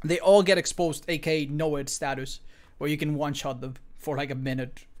 they all get exposed, aka no-ed status, where you can one-shot them for like a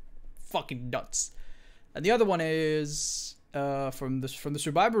minute. Fucking nuts. And the other one is from the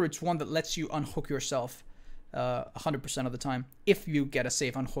Survivor. It's one that lets you unhook yourself 100% of the time if you get a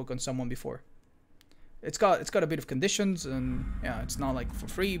safe unhook on someone before. It's got a bit of conditions, and yeah, it's not like for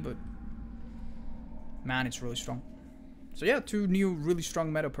free, but man, it's really strong. So yeah, 2 new really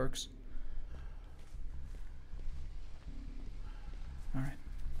strong meta perks. All right.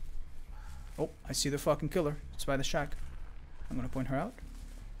 Oh, I see the fucking killer. It's by the shack. I'm gonna point her out.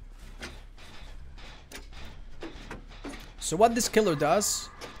 So what this killer does,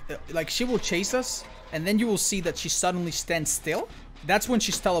 like she will chase us, and then you will see that she suddenly stands still. That's when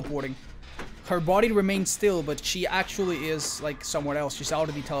she's teleporting. Her body remains still, but she actually is like somewhere else. She's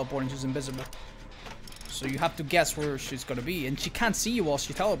already teleporting. She's invisible. So you have to guess where she's gonna be, and she can't see you while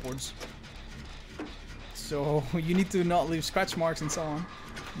she teleports. So you need to not leave scratch marks and so on.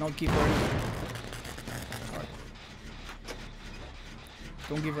 Not give her any... Sorry.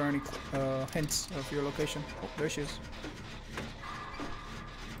 Don't give her any hints of your location. Oh, there she is.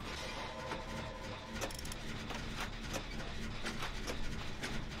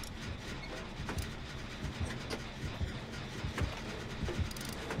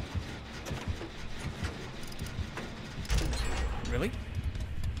 Really?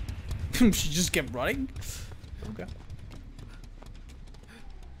 She just kept running? Okay.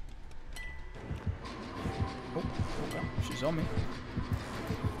 Oh, okay. She's on me.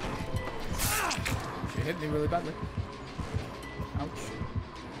 She hit me really badly. Ouch.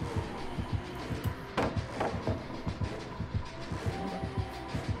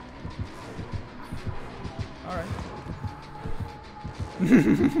 Alright.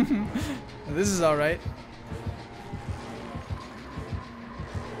 This is alright.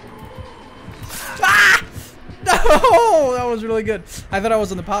 Ah! No! That was really good. I thought I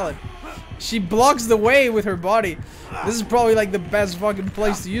was on the pallet. She blocks the way with her body. This is probably like the best fucking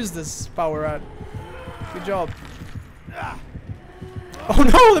place to use this power at. Good job. Oh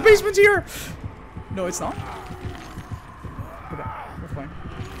no! The basement's here! No, it's not. Okay, we're fine.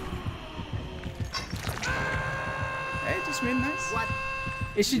 Hey, just made nice. What?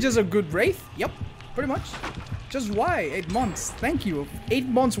 Is she just a good wraith? Yep, pretty much. Just why? 8 months. Thank you. 8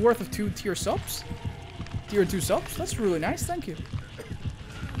 months worth of 2 tier subs. Tier 2 subs. That's really nice. Thank you.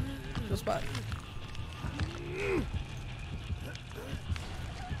 Just bad.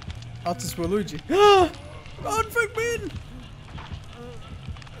 Altus Waluigi. God, fuck me!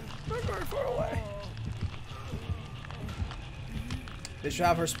 Not very far away. They should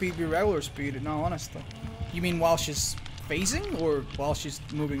have her speed be regular speed, in all honesty. You mean while she's phasing, or while she's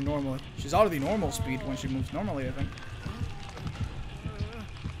moving normally? She's already normal speed when she moves normally, I think.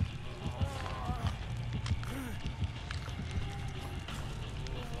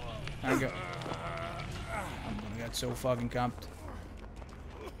 There we go. I'm gonna get so fucking camped.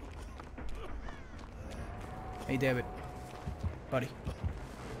 Hey, David. Buddy. Oh,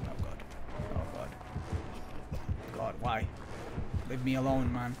 God. Oh, God. God, why? Leave me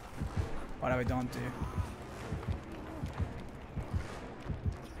alone, man. What have I done to you?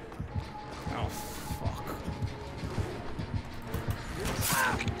 Oh, fuck.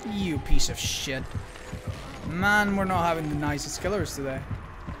 You piece of shit. Man, we're not having the nicest killers today.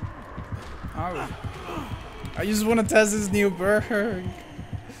 Are we? I just want to test this new bird.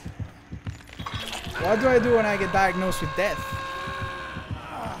 What do I do when I get diagnosed with death?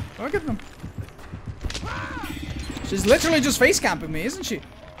 Look at them. She's literally just face camping me, isn't she?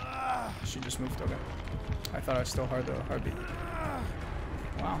 She just moved, okay. I thought I still heard the heartbeat.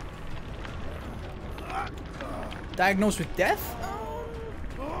 Wow. Diagnosed with death?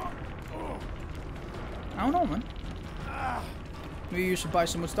 I don't know, man. Maybe you should buy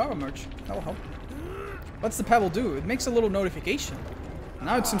some Otzdarva merch. That will help. What's the pebble do? It makes a little notification.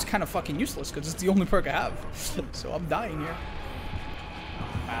 Now it seems kind of fucking useless because it's the only perk I have. So I'm dying here.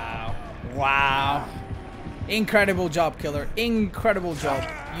 Wow. Wow. Incredible job, killer. Incredible job.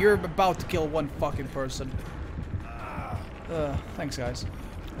 You're about to kill one fucking person. Thanks, guys.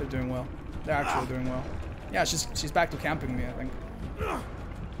 They're doing well. They're actually doing well. Yeah, she's back to camping me, I think.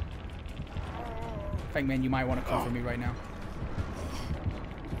 Fangman, you might want to come for me right now.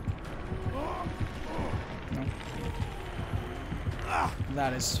 No.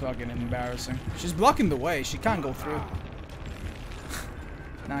 That is fucking embarrassing. She's blocking the way. She can't go through.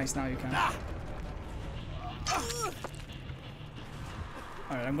 Nice, now you can.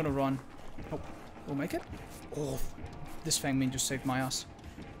 Alright, I'm gonna run. Oh, we'll make it? Oh, this Fangman just saved my ass.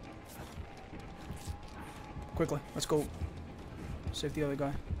 Quickly, let's go save the other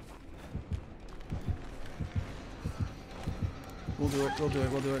guy. We'll do it, we'll do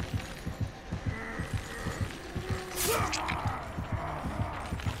it, we'll do it.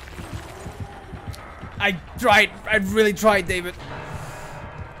 I tried, I really tried, David.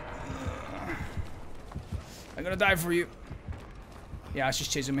 I'm gonna die for you. Yeah, she's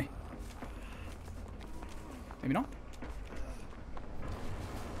chasing me. Maybe not.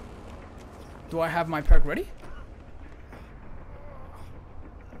 Do I have my perk ready?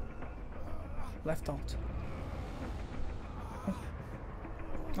 Left alt. Oh.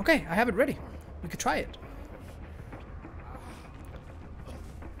 Okay, I have it ready. We could try it.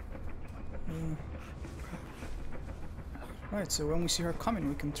 Right, so when we see her coming,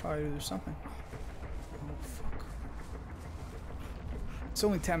 we can try to do something. Oh, fuck. It's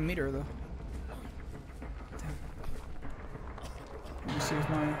only 10 meter, though. Damn. Let me see if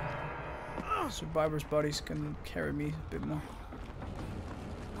my survivor's buddies can carry me a bit more.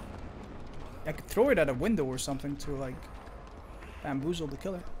 I could throw it at a window or something to, like, bamboozle the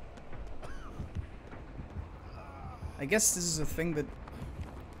killer. I guess this is a thing that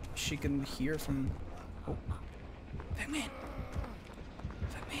she can hear from... Oh. Fangman!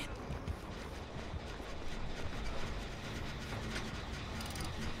 Fangman!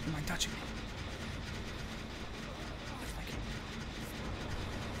 You mind touching me? Thank you.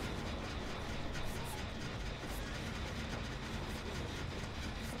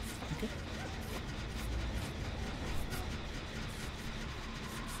 Okay.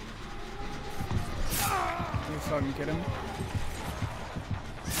 Are you fucking kidding me?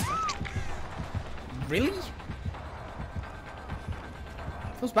 Really?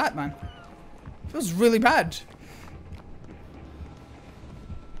 Feels bad, man. Feels really bad.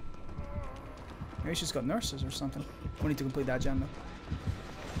 Maybe she's got nurses or something. We need to complete that agenda.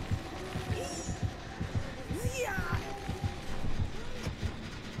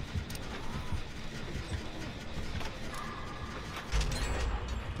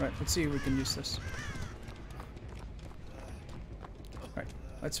 Right, let's see if we can use this. Right,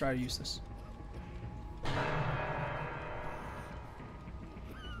 let's try to use this.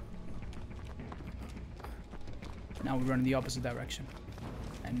 Now we run in the opposite direction.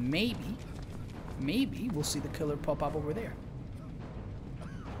 And maybe we'll see the killer pop up over there.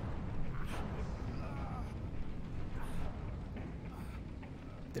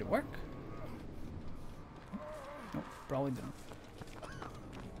 Did it work? Nope, probably didn't.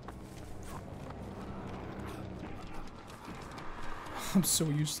 I'm so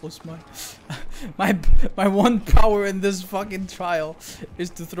useless, man. My one power in this fucking trial is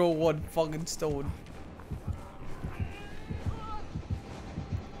to throw one fucking stone.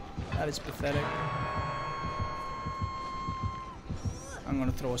 That is pathetic. I'm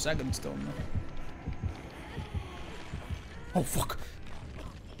gonna throw a second stone though. Oh fuck!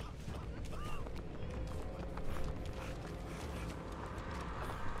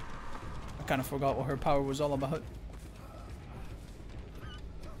 I kind of forgot what her power was all about.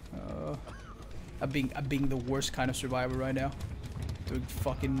 I'm being the worst kind of survivor right now, doing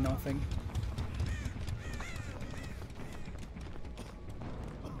fucking nothing.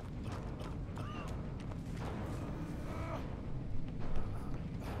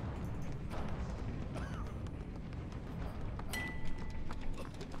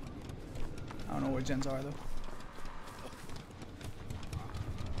 I don't know where gens are though.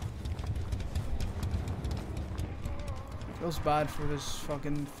 Feels bad for this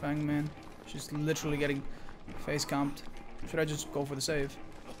fucking Fang man. She's literally getting face camped. Should I just go for the save?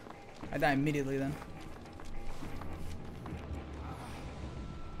 I die immediately then.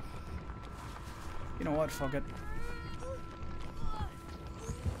 You know what? Fuck it.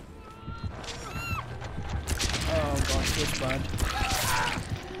 Oh god, feels bad.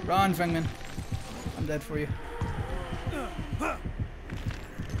 Run, Fangman. I'm dead for you.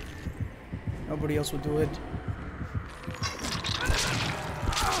 Nobody else would do it.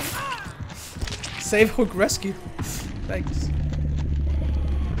 Save hook rescue. Thanks.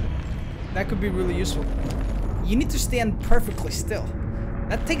 That could be really useful. You need to stand perfectly still.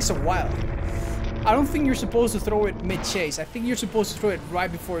 That takes a while. I don't think you're supposed to throw it mid-chase. I think you're supposed to throw it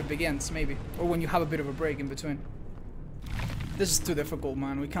right before it begins, maybe. Or when you have a bit of a break in between. This is too difficult,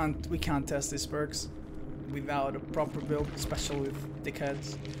 man. We can't test these perks without a proper build, especially with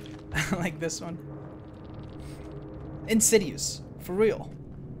dickheads like this one. Insidious, for real.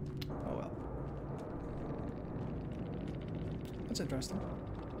 Oh well. That's interesting.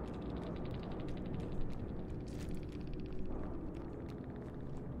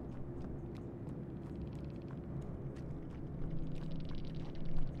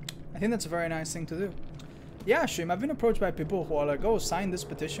 I think that's a very nice thing to do. Yeah, Shim, I've been approached by people who are like, oh, sign this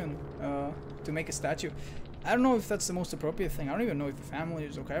petition to make a statue. I don't know if that's the most appropriate thing. I don't even know if the family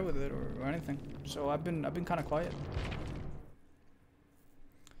is okay with it or anything. So I've been kind of quiet.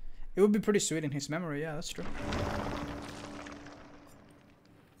 It would be pretty sweet in his memory. Yeah, that's true.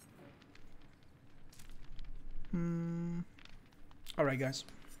 Alright, guys.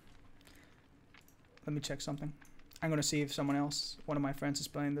 Let me check something. I'm gonna see if someone else, one of my friends, is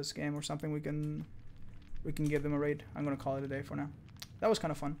playing this game or something. We can give them a raid. I'm gonna call it a day for now. That was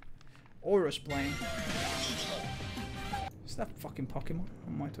kind of fun. Aura's playing. Is that fucking Pokemon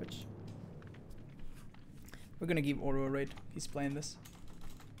on my Twitch? We're gonna give Aura a raid. He's playing this.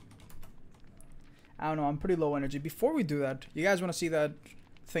 I don't know. I'm pretty low energy. Before we do that, you guys want to see that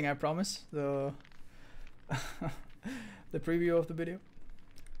thing I promised? The the preview of the video.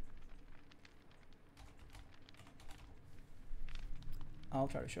 I'll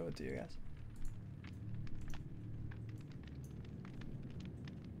try to show it to you guys.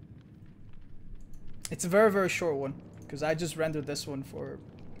 It's a very, very short one because I just rendered this one for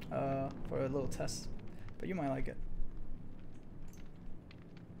a little test, but you might like it.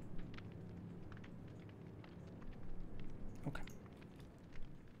 Okay.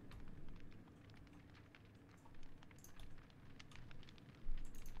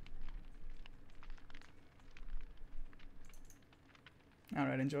 All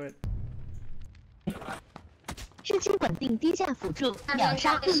right, enjoy it. 至今稳定低价辅助秒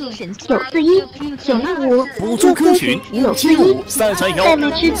杀各路神器941-965，补助科群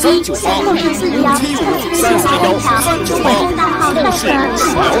971-331-394-641-341-398，正式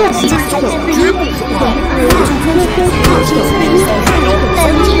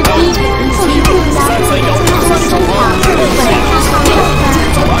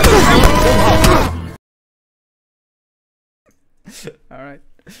All right,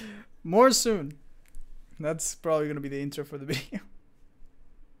 more soon. That's probably gonna be the intro for the video.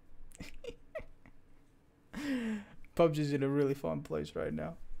 PUBG's in a really fun place right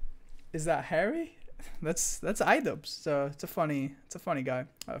now. Is that Harry? That's iDubbbz. So it's a funny guy,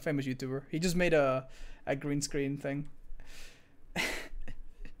 a famous YouTuber. He just made a green screen thing.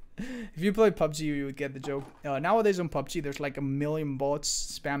 If you play PUBG, you would get the joke. Nowadays on PUBG, there's like 1 million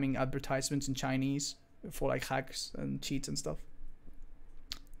bots spamming advertisements in Chinese for like hacks and cheats and stuff.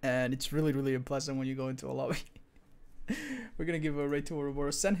 And it's really, really unpleasant when you go into a lobby. We're gonna give a raid to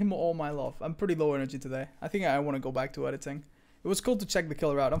Ouroboros. Send him all my love. I'm pretty low energy today. I think I want to go back to editing. It was cool to check the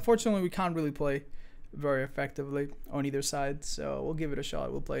killer out. Unfortunately, we can't really play very effectively on either side, so we'll give it a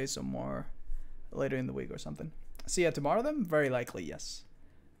shot. We'll play some more later in the week or something. See ya tomorrow then? Very likely, yes.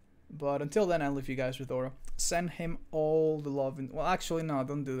 But until then, I'll leave you guys with Oro. Send him all the love. Well, actually, no,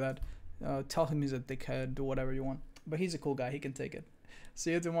 don't do that. Tell him he's a dickhead, do whatever you want. But he's a cool guy, he can take it.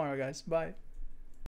 See you tomorrow, guys. Bye.